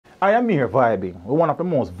I am here vibing with one of the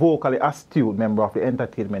most vocally astute members of the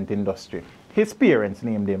entertainment industry. His parents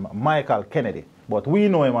named him Micheal Kennedy, but we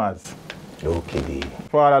know him as Lukie D.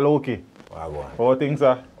 Father Lukie. Wagwan. How things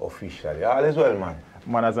are? Officially. All is well, man.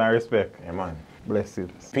 Manners and respect. Yeah, man.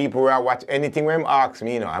 Blessings. People will watch anything when ask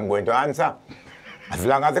me, I'm going to answer. As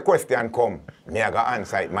long as the question come, me I got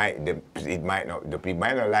answer. It might not, the people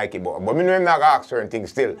might not like it, but me know him not gonna ask certain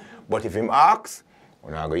things still. But if him asks,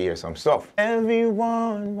 we're not gonna hear some stuff.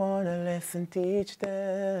 Everyone wanna listen, teach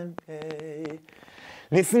them, hey.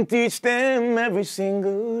 Listen, teach them every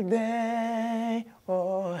single day,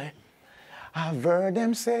 boy. I've heard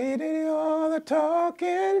them say that you're the talk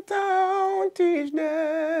in town, teach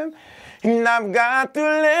them. And I've got to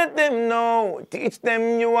let them know, teach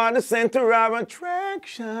them you are the center of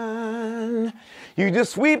attraction. You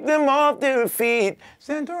just sweep them off their feet,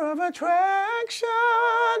 center of attraction.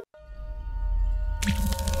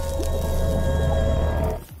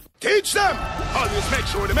 Teach them! Always make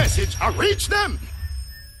sure the message I reach them!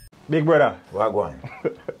 Big brother. Wagwan.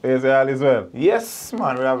 Is all is well? Yes,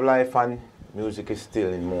 man, we have life and music is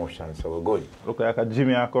still in motion, so we're good. Look like a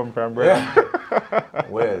Jimmy I come from, brother.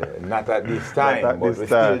 Well, not at this time, At but this we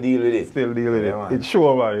time. still deal with it. Still deal with Yeah, it. man. It's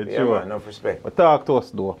sure, man. It's Yeah, sure. man, enough respect. But talk to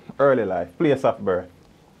us, though. Early life. Place of birth.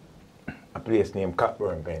 A place named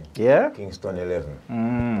Cockburn Pen. Yeah? Kingston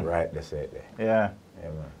 11. Right, that's it there. Yeah. Yeah,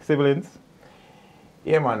 man. Siblings?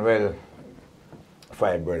 Yeah, man, well,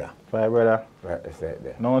 5 brother. 5 brother. Right, that's it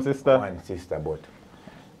there. No sister? 1 sister, but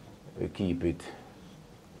we keep it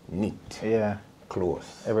neat, Yeah.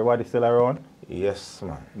 close. Everybody still around? Yes,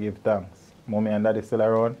 man. Give thanks. Mommy and daddy still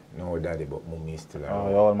around? No daddy, but mommy is still Oh, around.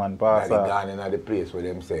 your old man pass Daddy off. gone in the place where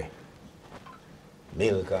them say,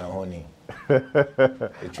 milk and honey.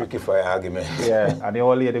 The tricky for your argument. Yeah, and the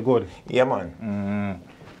old lady good. Yeah, man.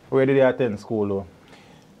 Where did they attend school, though?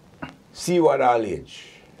 Seaward All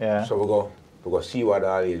Age. Yeah. So we go Seaward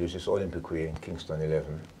All Age, which is Olympic Way in Kingston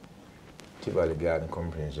 11. Tivoli Garden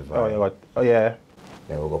Comprehensive. Oh, yeah. Oh, yeah.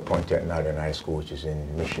 Then we go Pontiac Northern High School, which is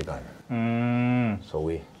in Michigan. So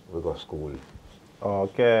we go school.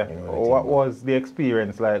 Okay. You know What was the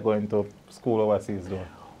experience like going to school overseas, though?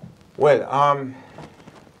 Well,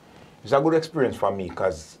 it's a good experience for me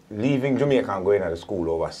because leaving Jamaica and going to the school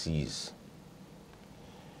overseas,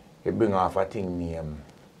 it bring off a thing named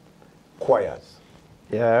choirs.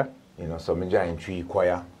 Yeah. You know, so I joined 3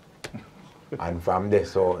 choir. And from there,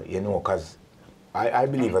 so, you know, because I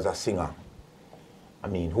believe as a singer, I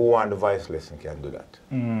mean, who want the voice lesson can do that.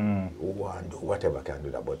 Who want to do whatever can do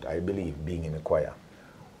that. But I believe being in the choir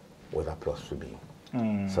was a plus for me.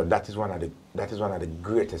 So that is one of the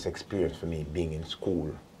greatest experience for me, being in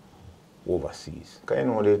school overseas. Because you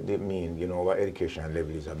know they mean, you know, our education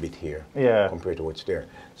level is a bit here compared to what's there.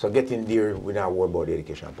 So getting there, we don't worry about the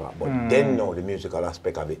education part. But then know the musical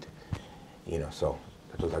aspect of it. You know, so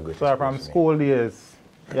that was a great So experience from for me. school days,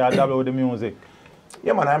 you dabble with the music?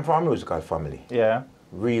 Yeah, man, I'm from a musical family. Yeah.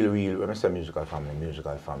 Real, when I say musical family,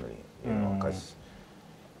 you know, because,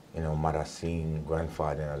 you know, mother sing,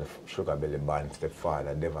 grandfather, you know, the Sugar Belly Band,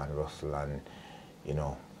 stepfather, Devon Russell, and, you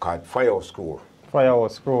know, called Firehouse Crew.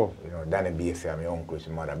 Firehouse Crew. You know, Danny B.S. my uncle, his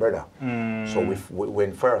mother, brother. So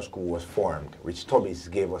when Firehouse Crew was formed, which Tobias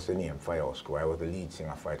gave us the name Firehouse Crew, I was the lead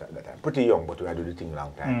singer for it at that time. Pretty young, but we had to do the thing a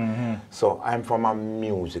long time. So I'm from a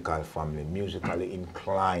musical family, musically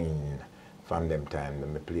inclined. From them time,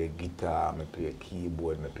 I play guitar, I play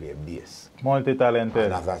keyboard, I play bass. Multi-talented.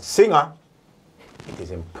 And as a singer, it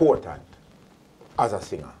is important as a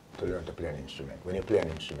singer to learn to play an instrument. When you play an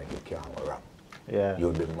instrument, you can't go wrong. Yeah.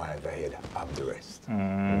 You'll be miles ahead of the rest.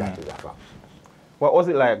 And that is a fact. What was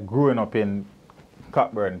it like growing up in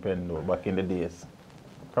Cockburn Pen, though, back in the days?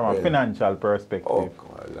 From a financial perspective. Oh,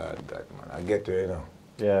 God, that man. I get to, you know.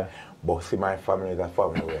 Yeah. But see, my family is a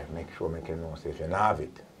family where make sure I can know, say, if you don't have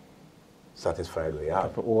it, satisfied with you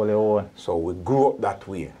have. All your own. So we grew up that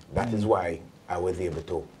way. That is why I was able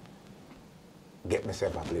to get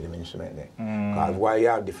myself a play the instrument there. Because while you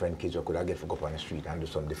have different kids, you could have get to go up on the street and do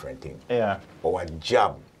some different things. Yeah. Our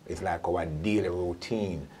job is like our daily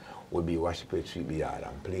routine would be wash, play, sweep the yard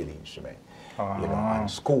and play the instrument. You know, and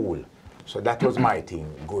school. So that was my thing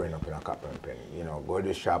growing up in a Cockburn Pen. You know, go to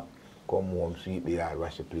the shop, come home, sweep the yard,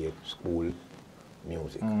 wash the plate, school,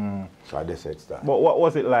 music. So I just said that. But what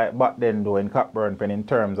was it like back then, though, in Cockburn Pen in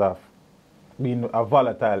terms of being a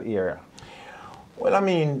volatile area? Well, I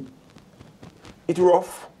mean, it's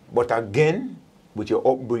rough, but again, with your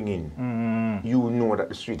upbringing, you know that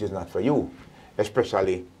the street is not for you,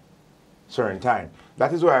 especially certain time.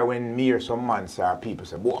 That is why when me or some man say, people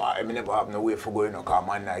say, boy, I never have no way for going, no car,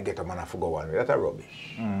 man, I get a man, I forgo one way. That's a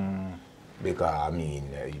rubbish. Because, I mean,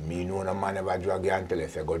 me know no man ever drag you and tell you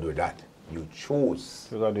if you go do that. You choose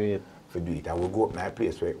You gotta do it. to do it. I will go up my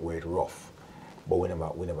place where it's rough. But we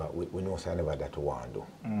know say never that we want to do.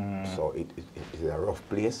 So it's a rough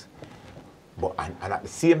place. But and at the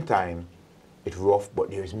same time, it's rough, but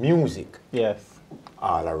there's music. Yes.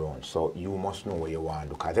 All around. So you must know what you want to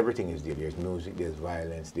do. Because everything is there. There's music, there's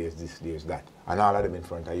violence, there's this, there's that. And all of them in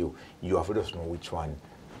front of you. You have to just know which one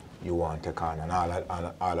you want to take on, and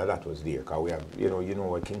all of that was there. Because we have, you know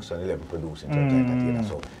what Kingston 11 producing,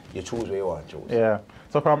 so you choose where you want to choose. Yeah.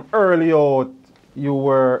 So from early out, you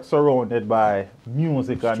were surrounded by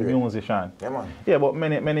music and musician. Yeah, man. Yeah, but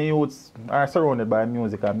many youths are surrounded by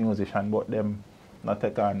music and musician, but them not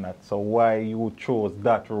take on that. So why you chose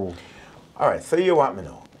that route? All right, so you want me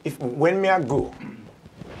know. When I grow,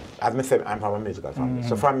 as I said, I'm from a musical family.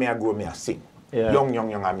 So from me I grow, me I sing. Yeah.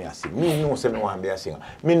 Young, I me I sing. Me know say me want to be a singer.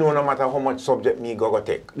 Me know no matter how much subject me go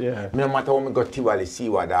take. Yeah. Me no matter how me go Tivoli, see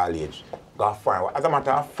what all age, go find what. As a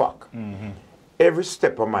matter of fact, every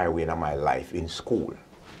step of my way in my life in school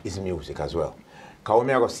is music as well. Because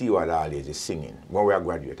when I go see what all age is singing, when we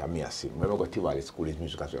graduate, I me I sing. When I go Tivoli school is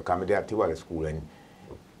music as well. Because I at Tivoli school and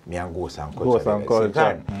me and Ghost and Culture at the same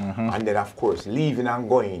time. And then of course leaving and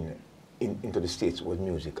going into the States with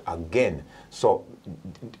music again. So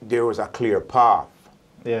there was a clear path.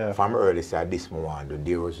 Yeah. From early say this moment,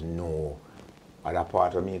 there was no other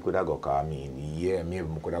part of me could have got. I mean, yeah, maybe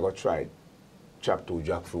I could have got tried chop 2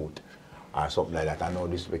 jackfruit or something like that. I know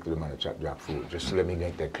disrespect to the man to chop jackfruit, just to let me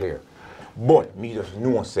get that clear. But me just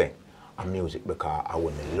know say I'm music because I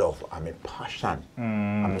want to love, I'm a passion. I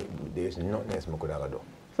mean, there's nothing else I could have done.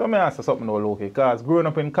 So let me ask you something though, Lukie, because growing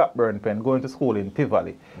up in Cockburn Pen, going to school in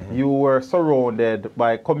Tivoli, you were surrounded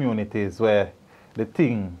by communities where the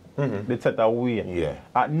thing, they set away. Yeah.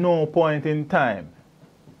 At no point in time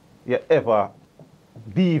you ever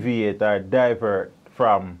deviate or divert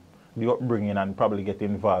from the upbringing and probably get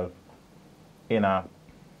involved in a...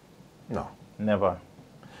 No. Never.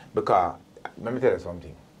 Because, let me tell you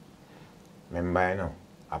something. Remember, you know,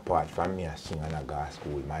 apart from me, I sing and I go to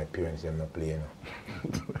school, my parents, them not play, you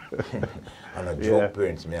know. And a joke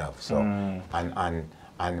parents me have, so.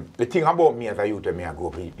 And the thing about me as a youth, when I grow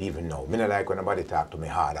up, even now, I don't like when nobody talk to me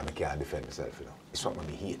hard and I can't defend myself, you know. It's something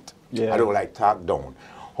I hate. Yeah. I don't like talk down.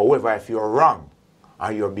 However, if you're wrong,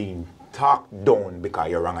 and you're being talked down because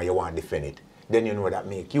you're wrong and you want to defend it, then you know that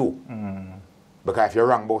make you. Because if you're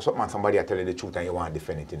wrong about something and somebody tell you the truth and you want to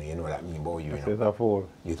defend it, you know what that mean about you. You're a fool.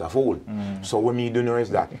 You're a fool. So what me do know is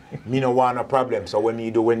that me no want no problem. So when me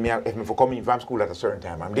do, if me for coming from school at a certain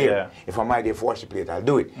time, I'm there. Yeah. If I'm there for worship late, I'll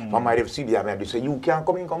do it. If I'm there for CD, I do say, you can't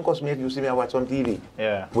come in, come cuss me if you see me and watch on TV.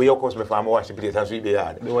 Yeah. Where you cuss me for I'm worship late and sweep the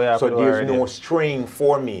yard. So there's no strain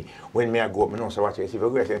for me when me I go up. Me know so watch it. If you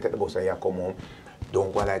go and take the bus and you come home,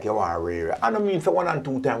 don't go like you want to rear. I don't mean for 1 and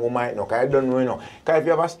 2 times we might know, because I don't know, you know.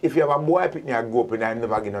 Because if you have a boy pick me and go up and I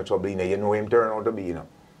never get no trouble, you know him turn out to be, you know.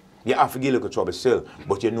 You have to get a little trouble still,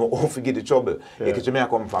 but you know how to get the trouble. Yeah. Because where I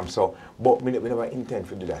come from, so. But we never intend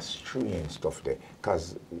to do that strange stuff there.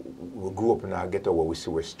 Because we grew up in our ghetto where we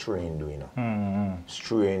see we're strain doing, you know.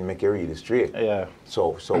 Strain make it really straight. Yeah.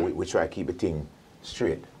 So we try to keep the thing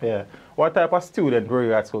straight. Yeah. What type of student were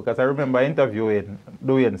you at school? Because I remember interviewing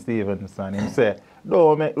Dwayne Stevenson and he said,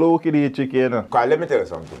 don't make Lukie D chicken. Because let me tell you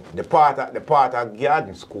something. The part of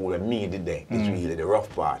garden school and me did there is really the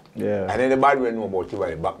rough part. Yeah. And anybody will know about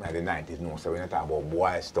Tivoli back in the 90s, no, so when you talk about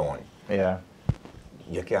Boylston, yeah,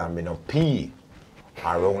 you can't be no pee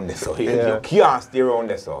around there. So you can't stay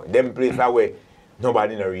around there. So them places where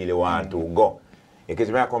nobody no really want to go.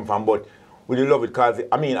 Because where I come from, but we do love it because,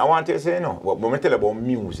 I mean, I want to say, you know, but when I tell about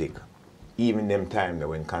music, even them time that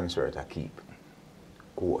when concerts I keep,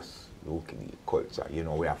 course, Lukie D, culture, you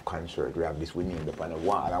know, we have concert, we have this, we need up on the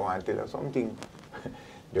wall. I want to tell you something.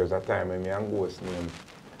 There's a time when me and Ghost name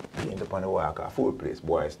paint up on the wall, a full place,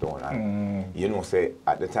 Boylston. And you know, say,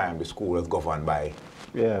 at the time the school was governed by,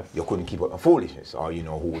 you couldn't keep up the foolishness, or you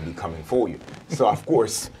know, who would be coming for you. So, of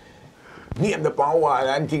course, named up on the wall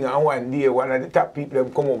and thing, and one day, one of the top people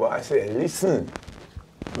them come over and say, listen,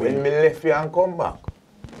 when me left here and come back,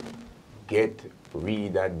 get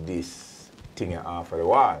rid of this thing off of the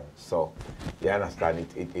wall. So you understand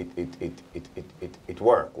it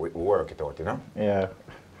work. We work it out, you know? Yeah.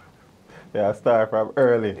 Yeah, start from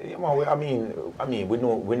early. Yeah, man, I mean we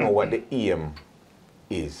know what the aim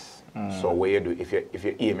is. So what you do if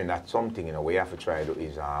you're aiming at something, you know, what you have to try to do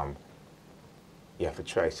is you have to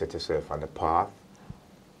try to set yourself on the path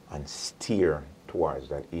and steer towards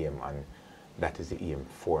that aim, and that is the aim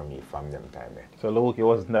for me from them time there. So Lukie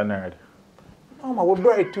wasn't a nerd. No, man, we're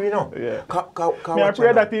bright too, you know. Yeah. I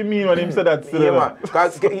pray that he mean when him said that. Yeah, man.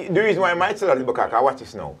 Because the reason why I might say that is because I watch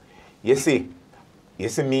this now. You see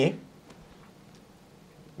me?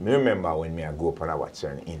 Me remember when I go up and I watch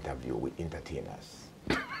certain interview with entertainers.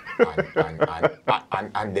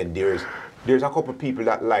 and then there's a couple of people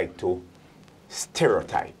that like to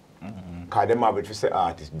stereotype. Because them have it to say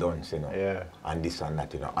artist dance, you know. Yeah. And this and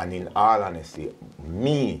that, you know. And in all honesty,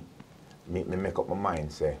 me make up my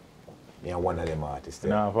mind, say, me are one of them artists.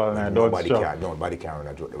 Nobody can run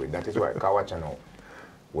a joke with. That is why I watch now.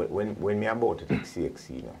 When me about to take CXC,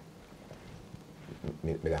 you know,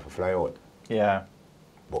 me have to fly out. Yeah.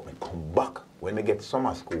 But me come back when me get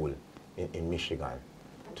summer school in Michigan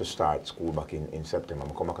to start school back in September.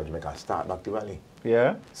 I come back to Jamaica and start back the valley.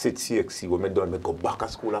 Yeah. Sit CXC when me done, me go back to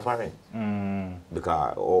school of foreign.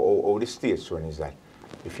 Because all the states run is that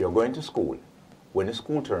if you're going to school, when the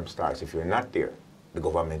school term starts, if you're not there, the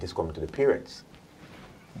government is coming to the parents.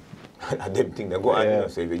 And them think they go on, you know,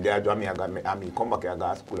 say, I mean, come back here, I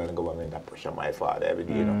go to school and the government, I pressure my father every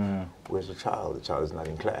day, you know. Where's the child? The child is not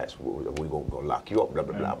in class. We go lock you up, blah,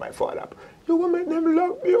 blah, blah. My father, you will make them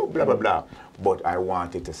lock me up, blah, blah, blah. But I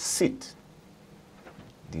wanted to sit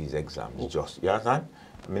these exams just, you understand?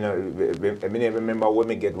 I mean, remember when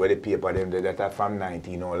we get where the paper them that are from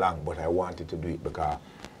 19 or long, but I wanted to do it because,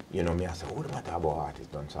 you know, me, I said, what the matter about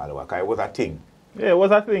artists done all work? It was a thing. Yeah, it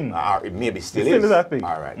was a thing. It maybe still is a thing.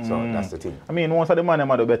 All right, so that's the thing. I mean, once the man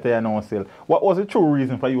had better, you know, still. What was the true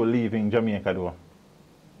reason for you leaving Jamaica, though?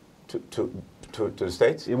 To the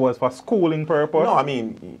States? It was for schooling purpose? No, I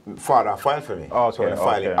mean, father filed for me. Okay, so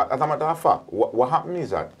okay. As a matter of fact, what happened is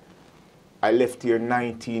that I left here in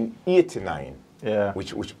 1989,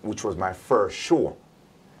 which was my first show.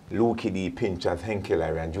 Lukie D, Pinchers, Henkel,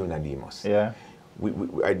 Larry, and Junior Demus. Yeah.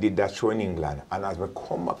 I did that show in England, and as we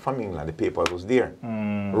come back from England, the paper was there.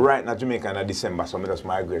 Right now, Jamaica in December, so I just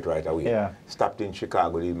migrate right away. Yeah. Stopped in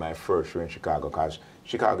Chicago, did my first show in Chicago, because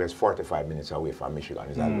Chicago is 45 minutes away from Michigan.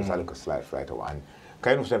 It's a little slight flight away. And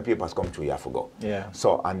kind of some papers come through, you have to go. Yeah.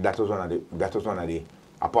 So, and that was one of the,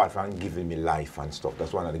 apart from giving me life and stuff,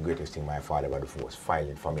 that's one of the greatest things my father ever did was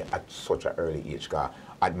filing for me at such an early age. Because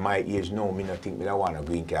at my age now, I don't think I want to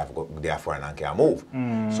green card go there for and can move.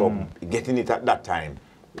 So getting it at that time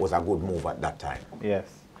was a good move at that time. Yes.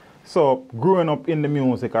 So growing up in the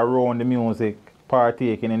music, around the music,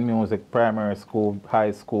 partaking in music, primary school,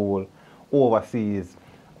 high school, overseas,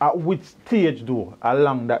 at which stage do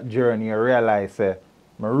along that journey you realize I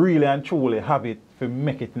really and truly have it to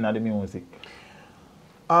make it in the music?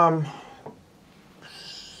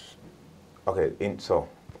 Okay, so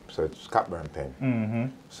it's Capburn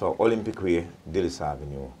Pen. So Olympic Way, Dillis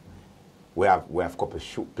Avenue. We have a couple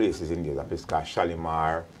of places in there. There's a place called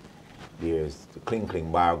Shalimar. There's the Kling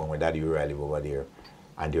Kling bar going where Daddy Uriah live over there.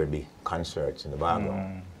 And there'll be concerts in the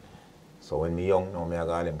background. So when me young now, I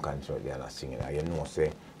got them concerts there and I singing. And you know,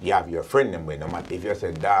 say, you have your friend them with no matter if you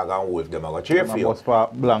say dog and wolf, them are going to cheer for you.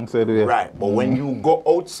 Blank said it. Right, but when you go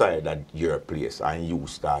outside at your place and you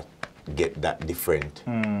start get that different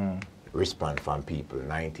response from people.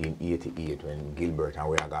 1988 when Gilbert and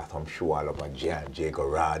we got some show all up at Jacob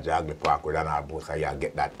Raj, Agli Parkwood and all both, you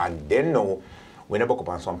get that. And then now, when I look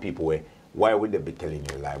upon some people where, why would they be telling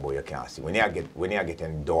you a lie about you can't see? When you get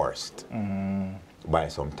endorsed by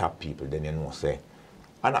some top people, then you know say.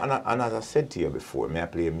 And as I said to you before, I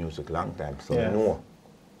play music long time, so I know.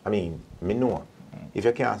 I mean, me know. If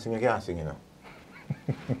you can't sing, you can't sing, you know.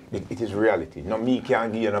 it is reality. No, me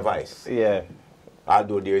can't give you an advice. Yeah.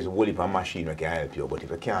 Although there is a whole heap of machine that can help you, but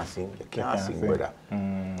if you can't sing, you can't sing, brother.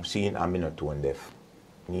 Seeing I'm not tone deaf.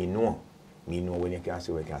 Me know when you can't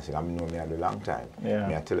sing, when you can't sing. I know me had a long time. Yeah.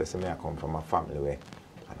 Me I tell you, so I come from a family where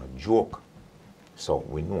I don't joke. So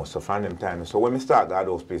we know. So from them time, so when we start to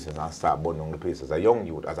those places and start burning on the places, as a young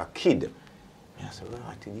youth, as a kid, I say, well,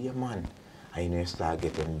 what is the man? And you know, you start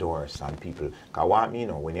getting endorsed and people. Because what me, you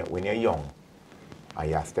know, when you're young and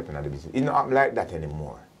you're stepping out of the business, it's not like that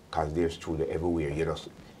anymore. Because there's truly everywhere.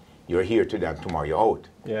 You're here today and tomorrow you're out.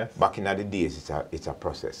 Yes. Back in the days, it's a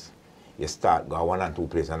process. You start go 1 and 2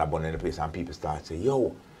 places and abandon the place and people start say,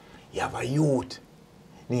 yo, you have a youth.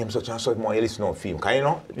 Name such and such more, you listen to film. Because you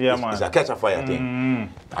know, it's a catch a fire thing.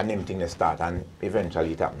 And them things they start and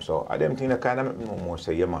eventually it happens. So them things that kind of make me more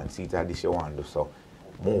say, yeah man, see that this you want to do, so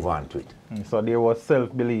move on to it. So there was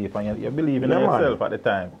self-belief and you believe in yourself at the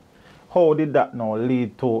time. How did that now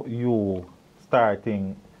lead to you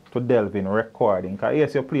starting to delve in recording? Because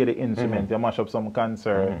yes, you play the instrument, you mash up some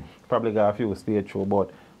concert, probably got a few stage show,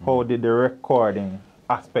 but how did the recording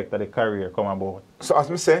aspect of the career come about? So as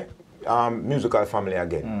I say, musical family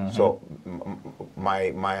again. So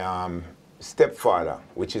my stepfather,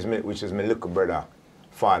 which is my little brother,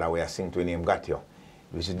 father, where I sing to a name got you,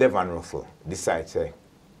 which is Devon Russell, decide say,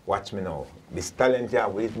 watch me now. This talent here,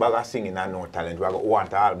 with this bag of singing and no talent, we want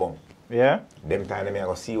an album. Yeah? Them time I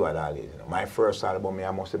go see what all is. You know. My first album,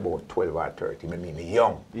 I must about 12 or 30. I mean, me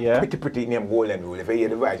young. Yeah. Pretty name Golden Rule. If you hear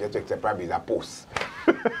the voice, you check the probably is a post.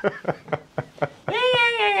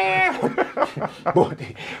 But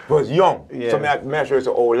it was young. Yeah. So I sure it's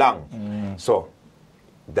all long. So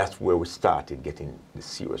that's where we started getting the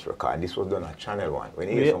serious record. And this was done on Channel 1. When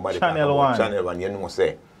you hear somebody Channel 1. Channel 1, you know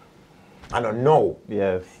say, I don't know.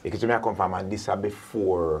 Yes. Because when I come from, and this is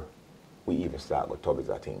before we even start with Tubbies,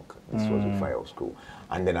 I think. This was with Firehouse Crew.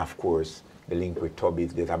 And then, of course, the link with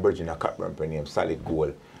Tubbies, there's a virgin a cut ramper named Solid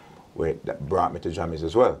Gold, where that brought me to Jammies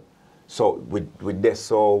as well. So with this,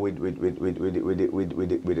 so with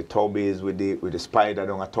the Tubbies, with the Spider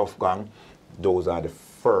down a Tough Gang, those are the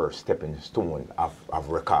first stepping stone of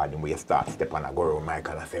recording where you start step on a go around mic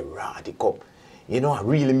and I say, Ratty Cup. You know, I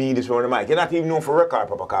really mean this around the mic. You're not even known for record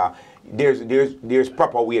proper car. There's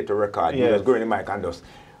proper way to record. Yes. You just go in the mic and just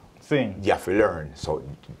sing. You have to learn. So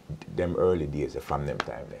them early days are from them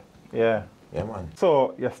time there. Yeah. Yeah, man.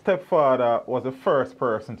 So your stepfather was the first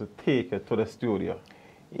person to take it to the studio.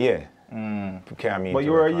 Yeah. But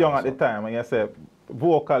you were young at the time, and you said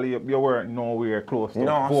vocally you weren't nowhere close to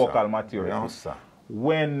vocal material. No, sir.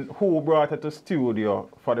 Who brought it to studio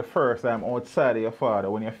for the first time outside of your father,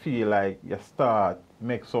 when you feel like you start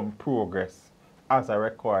make some progress as a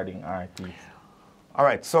recording artist? All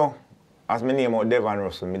right, so as my name of Devon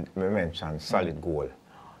Russell, me mentioned Solid Gold.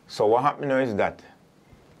 So what happened now is that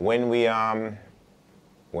when we got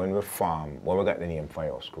the name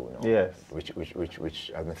Firehouse Crew now, yes, which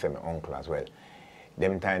as I said, my uncle as well,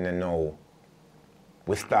 them time they know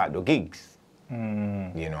we start the gigs.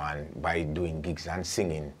 You know, and by doing gigs and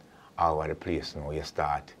singing all over the place, you know, you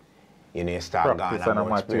start going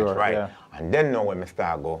and experience, right? Yeah. And then now when I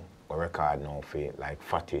start go record now for like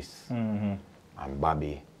Fatis and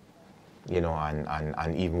Bobby, you know,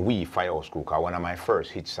 and even we, Firehouse Crew, because one of my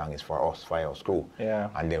first hit songs is for us, Firehouse Crew. Yeah.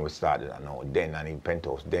 And then we started, you know, then and in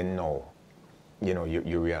Penthouse, then now, you know,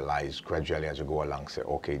 you realize gradually as you go along, say,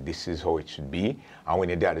 okay, this is how it should be. And when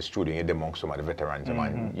you're there at the studio, you're among some of the veterans,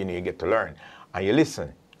 man, you know, you get to learn. And you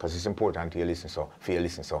listen, because it's important to you listen, so, for you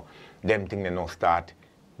listen, so, them things they now start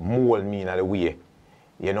mold me in the way,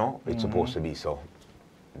 you know, it's supposed to be, so,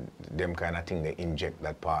 them kind of thing, they inject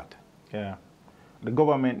that part. Yeah. The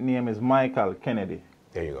government name is Micheal Kennedy.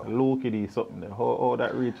 There you go. Lukie D something there. How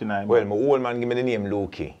that reaching out? Well, my old man give me the name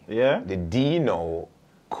Lukie. Yeah? The D now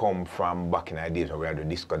come from back in the days when we had the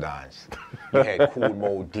disco dance. You had Cool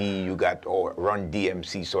Mo D, you got Run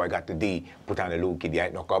DMC, so I got the D, put on the Lukie D, I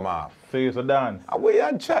no come off. So you used to dance? We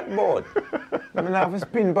had chat about. I mean, I have a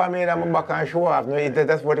spin for me and I'm back and show off. No,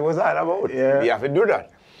 that's what it was all about. Yeah. You have to do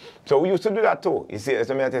that. So we used to do that too. You see, it's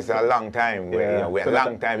a long time. Where, you know, we're a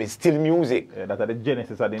long time, it's still music. Yeah, that's the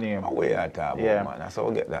genesis of the name. We are talking about, man. That's how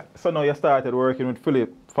we get that. So now you started working with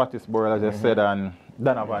Philip Fatisborough, as you said, and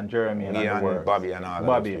Donovan Jeremy and Bobby and all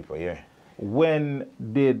those people, yeah. When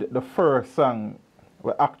did the first song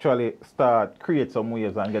actually start create some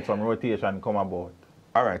waves and get some rotation come about?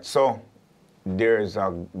 All right, so there's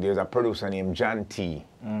a producer named John T.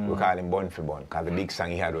 We call him Bun for Bun, because the big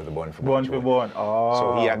song he had was the Bun for Bun. Bun for Bun, oh.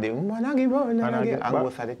 So he had the Managi Bun, and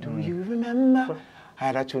both had it. Do you remember? I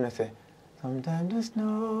had a tune that said, sometimes the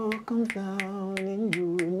snow comes down in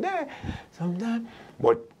June there, sometimes.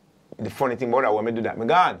 But the funny thing about that, when I do that, I'm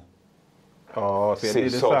gone. Oh, so you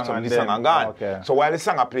did the song and I'm gone. Okay. So while the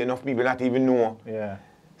song I play, enough people not even know. Yeah.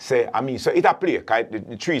 Say, I mean, so it a play, because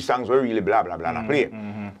the three songs were really blah, blah, blah, and I play.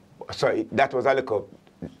 So that was a little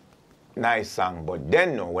nice song. But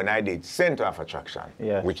then, no, when I did Center of Attraction,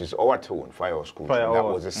 which is our tune, Firehouse Crew, that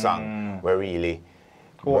was a song where really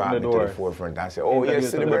brought me to the forefront and said, oh,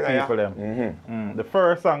 yes, the brother, The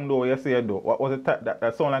first song, though, you say, though, what was it?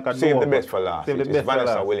 That sound like a Save the Best for Last. Save the Best Vanessa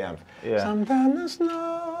for Last. Williams. Yeah. Sometimes the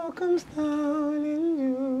snow comes down in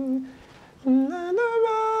June, and the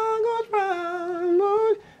round goes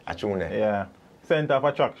round. A tune there. Yeah. Center of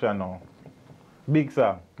Attraction now. Big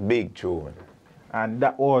song. Big tune. And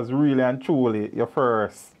that was really and truly your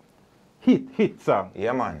first hit song.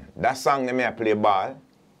 Yeah, man. That song, they may play ball,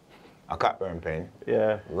 a Cockburn pen,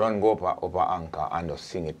 run go up a anchor and just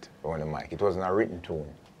sing it on the mic. It wasn't a written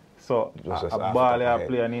tune. So, a ball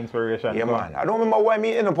play an inspiration. Yeah, man. I don't remember why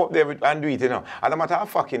me end up there and do it, you know. As a matter of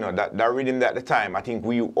fact, you know, that rhythm at the time, I think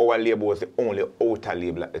our label was the only outer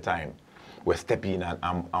label at the time. We step in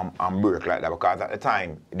and work like that, because at the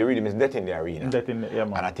time, the rhythm is dead in the arena. Dead in the, yeah,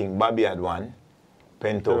 man. And I think Bobby had one,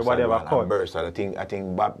 Penthouse had one, and Burst. I think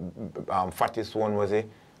Fatis one was it.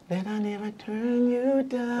 Let I never turn you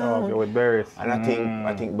down. Oh, okay, with Barris. And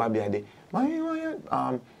I think Bobby had the,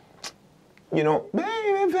 you know,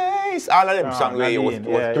 baby face. All of them songs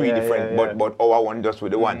was three different, but our one just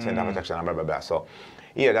with the one center of attraction and blah blah blah. So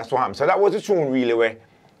yeah, that's what happened. So that was the tune really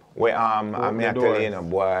where I tell you, you know,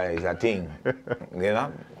 boy, is a thing. You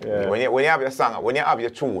know? Yeah. When you have your song, when you have your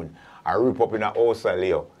tune, I rip up in a house and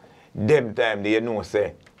Leo. Them time they know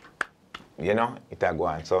say, you know, it'll go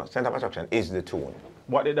on. So center of attraction is the tune.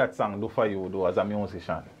 What did that song do for you though as a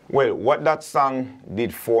musician? Well, what that song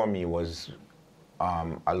did for me was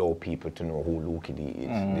allow people to know who Lukie D is.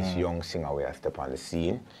 This young singer where I step on the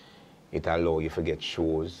scene. It allow you to get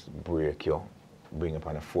shows, break you, bring up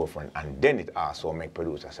on the forefront, and then it also make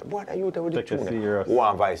producers say, what are you with the tune? Who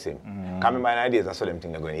want to voice him? Coming by ideas, that's what them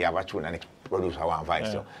things are going. You have a tune and the producer want to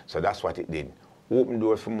voice you. So that's what it did. Open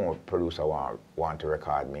doors for more producers want to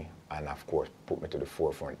record me, and of course put me to the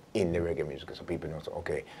forefront in the reggae music, so people know, so,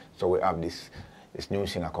 okay, so we have this new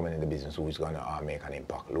singer coming in the business who is going to make an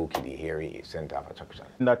impact. Lukie D, here he is, center of attraction.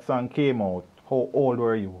 That song came out, how old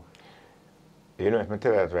were you? You know, if I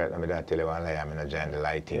tell you that right, I'm going to tell you one lie, I'm going to join the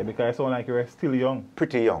lighting. Yeah, because it sound like you were still young.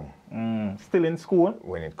 Pretty young. Still in school?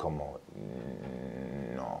 When it come out,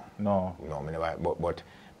 no. No. No, I never, but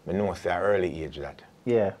I know it's an early age that.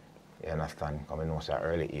 Yeah. You understand? Because I know it's an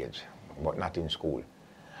early age, but not in school.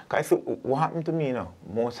 Because what happened to me, you know,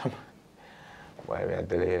 most of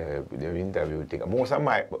the interview thing, most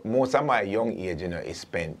of my young age, you know, is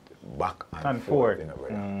spent back and forth, you know,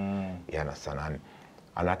 brother. You understand?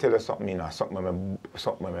 And I tell you something, you know, something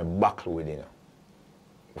I battle with, you know.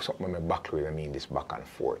 Something I battle with, I mean this back and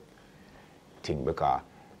forth thing, because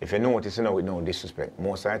if you notice, you know, with no disrespect,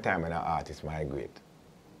 most of the time when an artist migrate,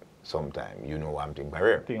 sometimes you know what I'm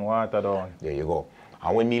thinking. Thing water down. There you go.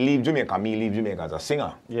 And when me leave Jamaica as a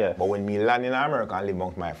singer. Yes. But when me land in America and live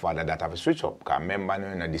amongst my father, that have a switch up. Because remember,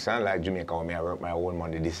 you know, this isn't like Jamaica where I work my own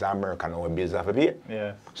money. This is America now, bills have to pay.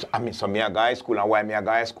 Yes. So, I mean, so me a guy school, and why me a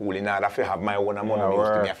guy school, in order to have my own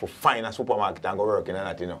money, me have to find a supermarket and go work in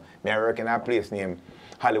that, you know. Me I work in a place named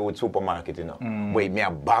Hollywood Supermarket, you know. Where me a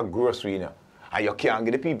bag grocery, you know. And you can't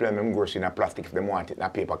get the people in them grocery in a plastic if they want it in a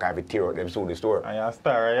paper, because if tear out them through the store. And you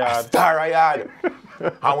star a yard. A star a yard.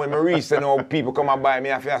 And when I reach, you know, people come and buy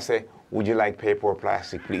me, I say, would you like paper or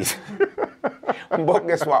plastic, please? But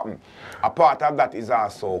guess what? A part of that is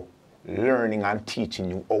also learning and teaching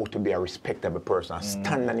you how to be a respectable person and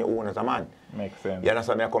stand on your own as a man. Makes sense. You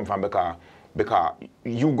understand where I come from? Because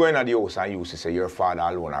you go in the house and you used to say your father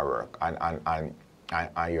alone at work and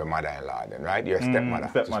your mother-in-law, then, right? Your stepmother,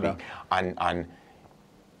 to speak. And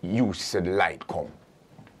you said the light come.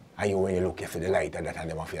 And you, when you look for the light and that, and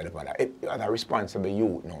them off the father. As a responsible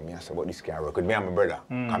youth, no, me I said, but this can't work. Because me and my brother,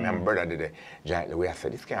 because me and my brother did the giant the way I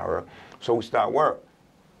said, this can't work. So we start work.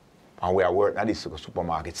 And we are working at this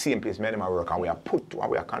supermarket, same place me and them work, and we are put to,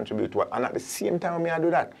 and we are contribute to it. And at the same time, me I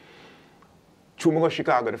do that. True, me go to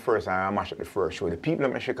Chicago the first time, I mash up the first show. The people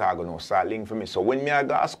in Chicago now start linking for me. So when me I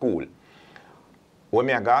go to school,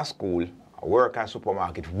 I work at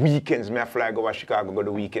supermarket. Weekends, me I fly go to Chicago, go to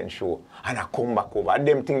the weekend show. And I come back over. And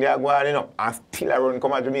them things they are going, you know. And still I run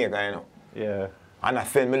come to Jamaica, you know. Yeah. And I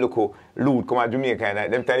send me look loot come to Jamaica,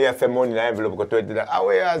 and them tell you I send money in the envelope, go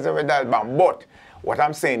 $20. But what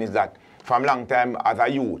I'm saying is that from long time as a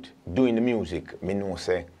youth, doing the music, me know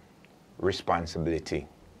say responsibility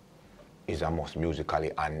is a must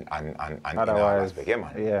musically and in all aspect. Yeah,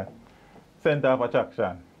 man. Yeah. Center of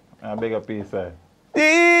attraction. A bigger piece.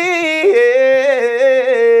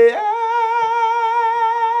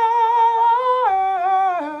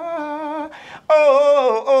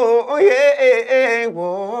 Oh, yeah,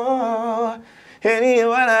 oh,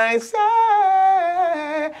 anyone I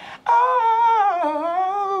say, oh,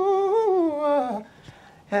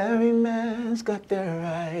 every man's got their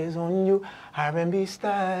eyes on you, R&B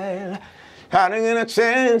style, having a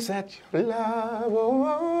chance at your love,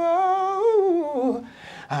 oh,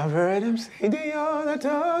 I've heard them say that you're the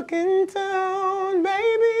talk in town,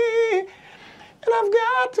 baby, and I've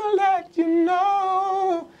got to let you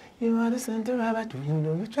know. You are the center of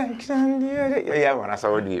attraction. Yeah, man, that's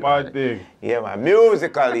how we do it. Bad thing. Yeah, man,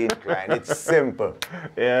 musically inclined. It's simple.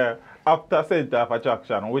 Yeah. After Center of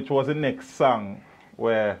Attraction, which was the next song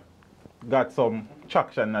where got some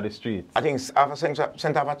traction in the streets? I think after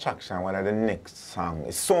Center of Attraction, one of the next song.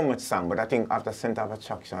 It's so much song, but I think after Center of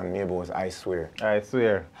Attraction, maybe it was I Swear. I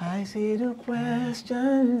Swear. I see the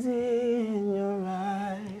questions in your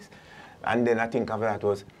eyes. And then I think after that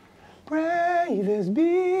was Bravest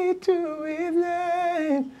be to his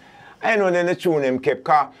name. I know then the tune them kept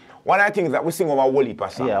car. One of the things that we sing over Whole Heap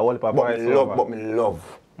of song. Yeah, Whole Heap of but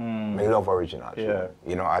me love original. Yeah.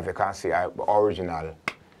 You know, as you can see, original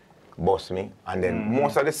bust me. And then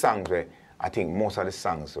most of the songs where, I think most of the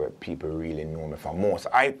songs where people really know me for most,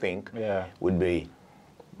 I think, would be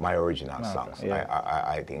my original songs.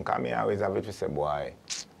 I think, I mean, I always have it to say, boy,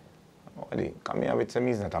 come here with some,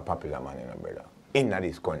 he's not a popular man, you know, brother. In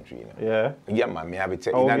this country, you know. Yeah. Yeah, man, me have it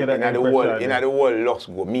say, in the world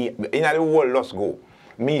lost go.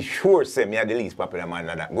 Me sure say me are the least popular man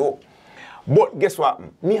in that go. But guess what?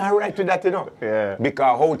 Me I right with that, you know. Yeah.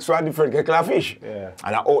 Because how it's so different get fish. Yeah.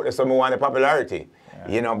 And I out there so me want the popularity. Yeah.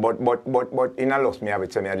 You know, but in a loss me have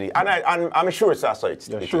it say me are the least. And I'm sure it's so it's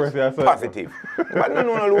positive. But no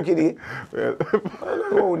Lukie D. I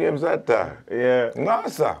don't know who names that. Yeah. No,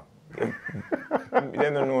 sir. They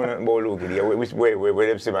don't know nothing about Lukie D. Where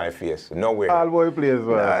them see my face? Nowhere. All boy plays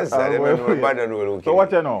well. No, sir. They don't know about Lukie D. So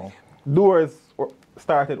what you know? Doors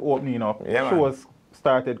started opening up. Yeah, shows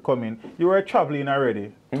started coming. You were traveling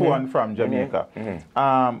already to and from Jamaica.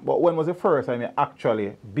 But when was the first time you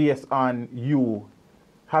actually, based on you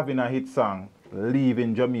having a hit song,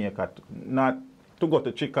 leaving Jamaica, not to go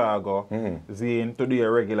to Chicago, Zine, to do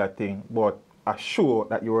your regular thing, but a show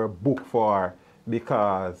that you were booked for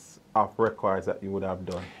because of records that you would have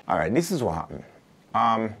done? All right, this is what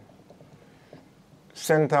happened.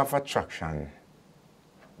 Center of Attraction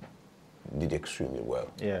did extremely well.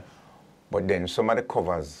 Yeah. But then some of the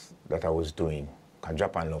covers that I was doing, because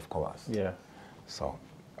Japan love covers. Yeah. So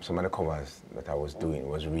some of the covers that I was doing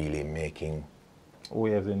was really making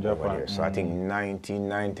waves in Japan. So I think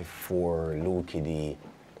 1994, Lukie D,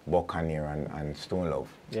 Buccaneer and Stone Love.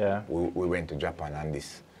 Yeah. We went to Japan on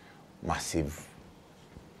this massive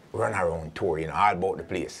run-around tour, you know, all about the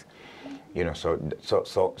place. You know, so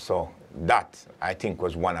that I think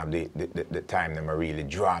was one of the time that really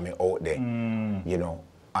draw me out there, you know,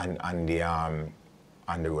 on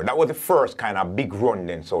the road. That was the first kind of big run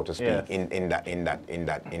then, so to speak, in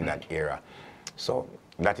that era. So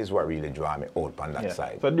that is what really drew me out on that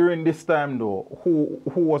side. So during this time though, who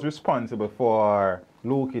was responsible for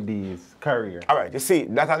Lukie D's career? All right, you see,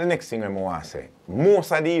 that's the next thing I want to say.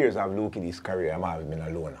 Most of the years of Lukie D's career, I've always been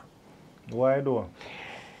alone. Why though?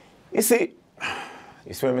 You see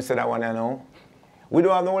when I say that one, you know, we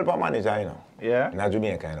don't have no help manager, you know. Yeah. In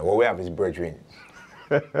Jamaica, you know. What we have is brethren.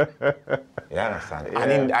 You understand?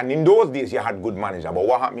 Yeah. And in those days, you had good manager. But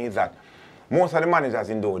what happened is that most of the managers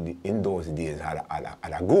in those days had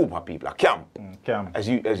a group of people, a camp. Camp. As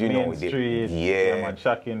you know. Street, yeah.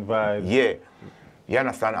 shocking vibes. Yeah. You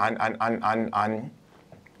understand? And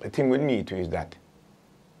the thing with me too is that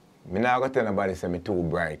me not going to tell nobody say me too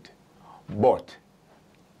bright. But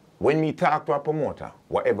when we talk to a promoter,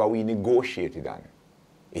 whatever we negotiated on,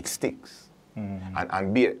 it sticks.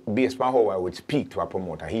 And based on how I would speak to a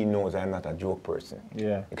promoter, he knows I'm not a joke person.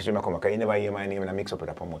 Yeah. Because you never hear my name and I mix up with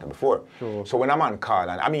a promoter before. Sure. So when a man call,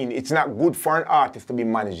 and I mean, it's not good for an artist to be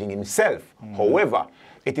managing himself. However,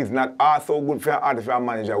 it is not also good for an artist to be a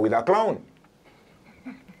manager with a clown.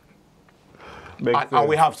 And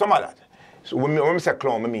we have some of that. So when we say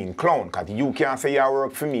clown, I mean clown, because you can't say you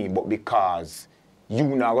work for me, but because you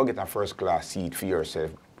now go get a first class seat for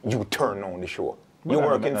yourself, you turn on the show. You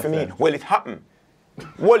working for me. Well, it happened.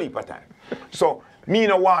 One heap of time. So me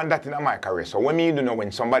no want that in my career. So when me do know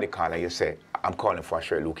when somebody call and you say, I'm calling for a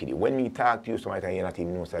shirt, Lukie D. When me talk to you, somebody you not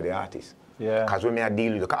even know the artist. Yeah. Because when me I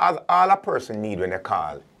deal with you, because all a person need when they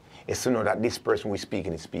call is to know that this person we're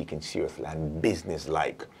speaking is speaking seriously and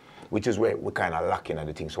business-like, which is where we're kind of lacking at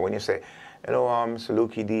the thing. So when you say, hello, so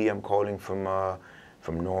Lukie D, I'm calling from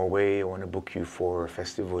Norway. I want to book you for a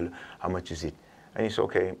festival. How much is it? And it's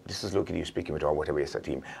okay, this is Lukie D, you're speaking with or whatever it's a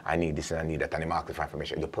team. I need this and I need that, and I'm asking for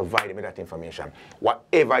information. You provide me that information.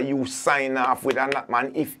 Whatever you sign off with and that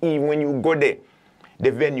man, if even when you go there,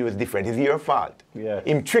 the venue is different, it's your fault. Yeah.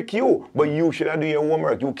 Him trick you, but you should do your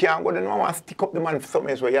homework. You can't go there no and stick up the man for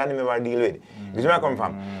something else where you never deal with. You see where I come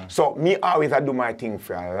from? So me always I do my thing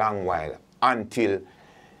for a long while until,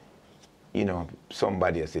 you know,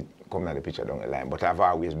 somebody else come out the picture down the line. But I've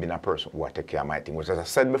always been a person who take care of my thing, which as I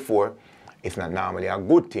said before, it's not normally a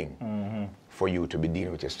good thing for you to be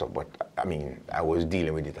dealing with your stuff, but I mean, I was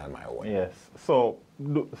dealing with it on my own. Yes. So,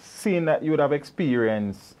 seeing that you would have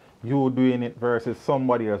experienced you doing it versus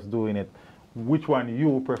somebody else doing it, which one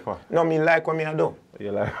you prefer? No, me like what me I do.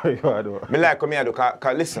 You like what you do? Me like what me I do,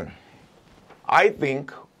 because listen, I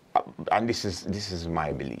think, and this is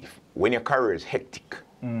my belief, when your career is hectic,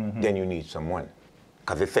 then you need someone.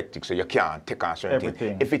 Because it's hectic, so you can't take on certain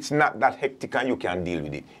things. If it's not that hectic and you can deal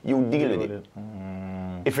with it, you deal with it.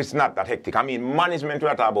 If it's not that hectic. I mean, management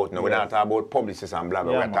we're talking about now. We're not talking about publicists and blah,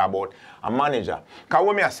 blah, we're talking about a manager. Because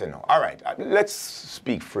what me I say now, all right, let's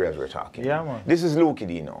speak free as we're talking. Yeah, man. This is Lukie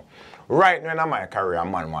D now. Right now in my career, a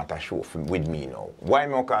man want a show with me now. Why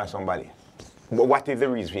me call somebody? But what is the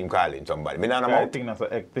reason for him calling somebody? I think that's a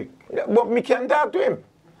hectic. But me can talk to him.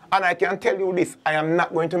 And I can tell you this, I am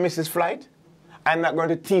not going to miss his flight. I'm not going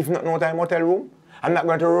to thief nothing out of my hotel room. I'm not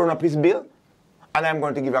going to run up his bill. And I'm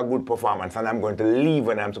going to give a good performance. And I'm going to leave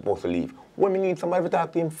when I'm supposed to leave. What we need somebody to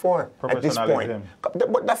talk to him for at this point.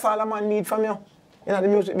 But that's all a man need from you. You know, the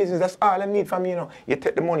music business, that's all I need from you. You know, you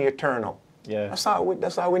take the money, you turn up. Yeah. That's all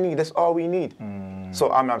we need. That's all we need.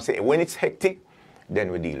 So I'm saying, when it's hectic,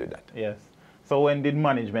 then we deal with that. Yes. So when did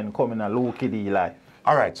management come in a Lukie D life?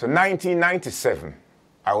 All right, so 1997,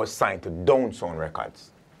 I was signed to Downsound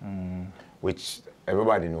Records, which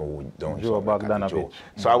everybody knows who Downsound Joe Records Bogdanovich.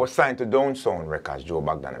 So I was signed to Downsound Records, Joe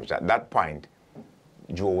Bogdanovich. At that point,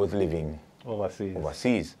 Joe was living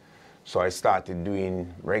overseas. So I started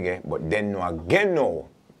doing reggae, but then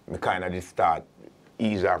me kind of just start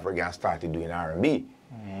ease off reggae and started doing R&B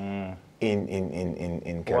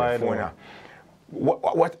in California.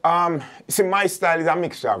 See, my style is a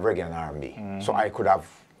mixture of reggae and R&B. So I could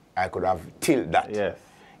have tilled that. Yes.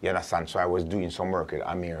 You understand? So I was doing some work with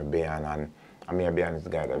Amir Bayan, and Amir Bayan is the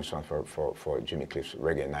guy that was on for Jimmy Cliff's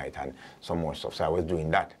Reggae Night and some more stuff. So I was doing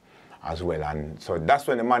that as well. And so that's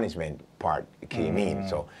when the management part came in.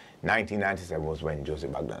 So 1997 was when Joseph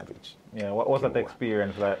Bogdanovich. Yeah, what was that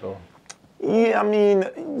experience like though? Yeah, I mean,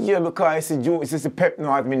 yeah, because it's just Pep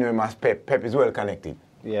now has been known as Pep. Pep is well connected.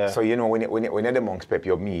 Yeah. So you know, when you're amongst Pep,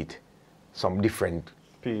 you meet some different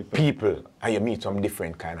people and you meet some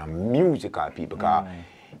different kind of musical people.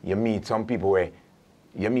 You meet some people where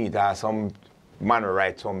you meet some man who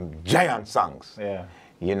write some giant songs. Yeah.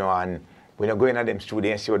 You know, and when you go into them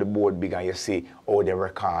studios and see how the board big and you see how they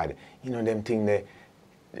record, you know, them thing they.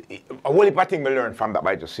 A whole heap of things we learn from that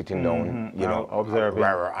by just sitting down, you know, observing.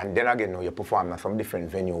 And then again, you perform at some different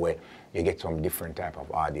venue where you get some different type of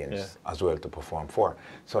audience as well to perform for.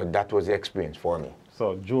 So that was the experience for me.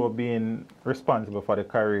 So Joe being responsible for the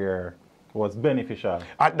career was beneficial.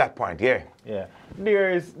 At that point, yeah. Yeah.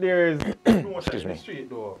 There is notion in the street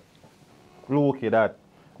though, Lukie, that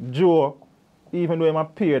Joe, even though he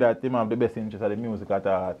appear that he have the best interest of the music at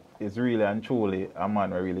heart, is really and truly a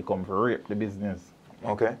man who really come to rape the business.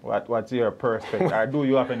 Okay. What's your perspective? Or do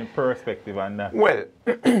you have any perspective on that? Well,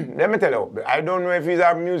 let me tell you, I don't know if he's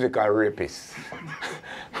a musical rapist.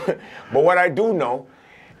 But what I do know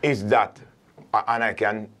is that, and I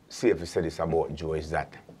can safely say this about Joe, is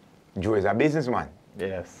that Joe is a businessman.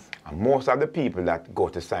 Yes. And most of the people that go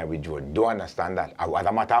to sign with Joe don't understand that. As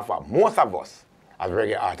a matter of fact, most of us, as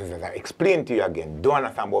reggae artists, as I explained to you again, don't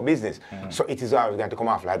understand about business. So it is always going to come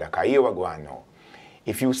off like that, because here we go on now.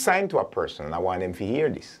 If you sign to a person, and I want them to hear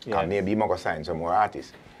this, because maybe you're going to sign some more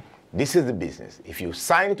artists, this is the business. If you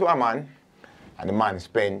sign to a man, and the man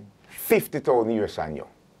spend 50,000 years on you,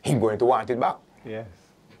 he's going to want it back. Yes.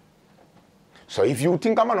 So if you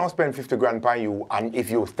think a man will spend 50 grand on you, and if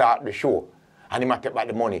you start the show, and he might take back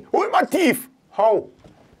the money, who is my thief? How?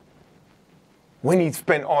 When he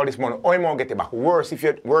spend all this money, how he might get it back? Worse if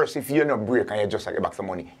you're not break and you just get back some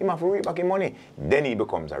money. He might have to reap back his money. Then he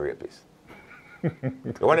becomes a rapist.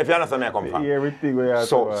 The one if you understand where I come from. Yeah, everything we have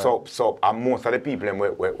so and most of the people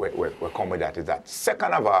we come with that is that.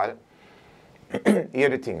 Second of all, here's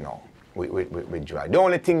the thing now with Joe. The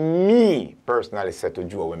only thing me personally said to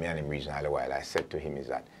Joe when me and him regional a while, I said to him is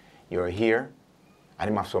that you're here and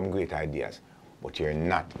you have some great ideas, but you're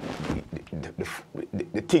not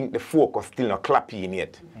the focus still not clapping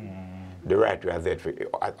yet. The right way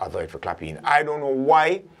as for clapping. I don't know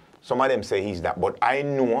why some of them say he's that, but I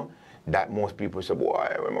know that most people say,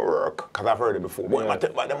 boy, when I work, because I've heard it before, boy, I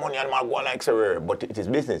take back the money and I go like so, but it is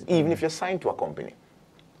business. Even if you're signed to a company,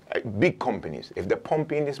 like big companies, if they're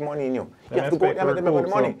pumping this money in you, you have to go there and make the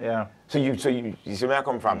money. Yeah. So you see where I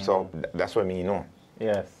come from, so that's what me know.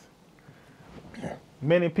 Yes.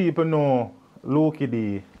 Many people know Lukie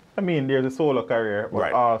D. I mean, there's a solo career,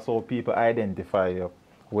 but also people identify you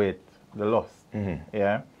with the Lust.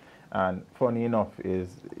 Yeah. And funny enough is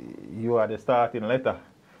you are the starting letter.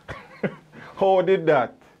 How did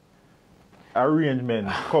that arrangement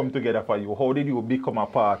come together for you? How did you become a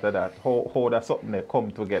part of that? How that something that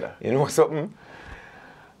come together? You know something?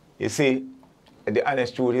 You see, the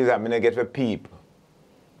honest truth is that I'm going to get for peep.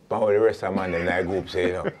 But how the rest of the man in that group say,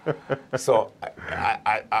 you know. So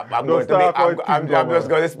I'm just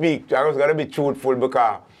going to speak. I'm just going to be truthful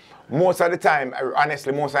because most of the time,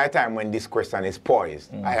 honestly, most of the time when this question is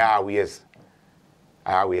poised, I always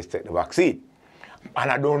take the back seat.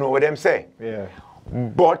 And I don't know what them say. Yeah.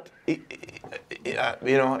 But, you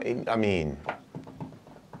know, I mean,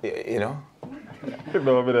 you know.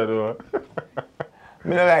 No,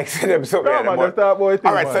 Me not like say them so No, man, just talk about it,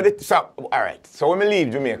 all right, man. so when I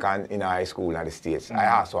leave Jamaica in high school in the States,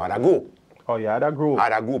 I also had a group. Oh, yeah, that group. I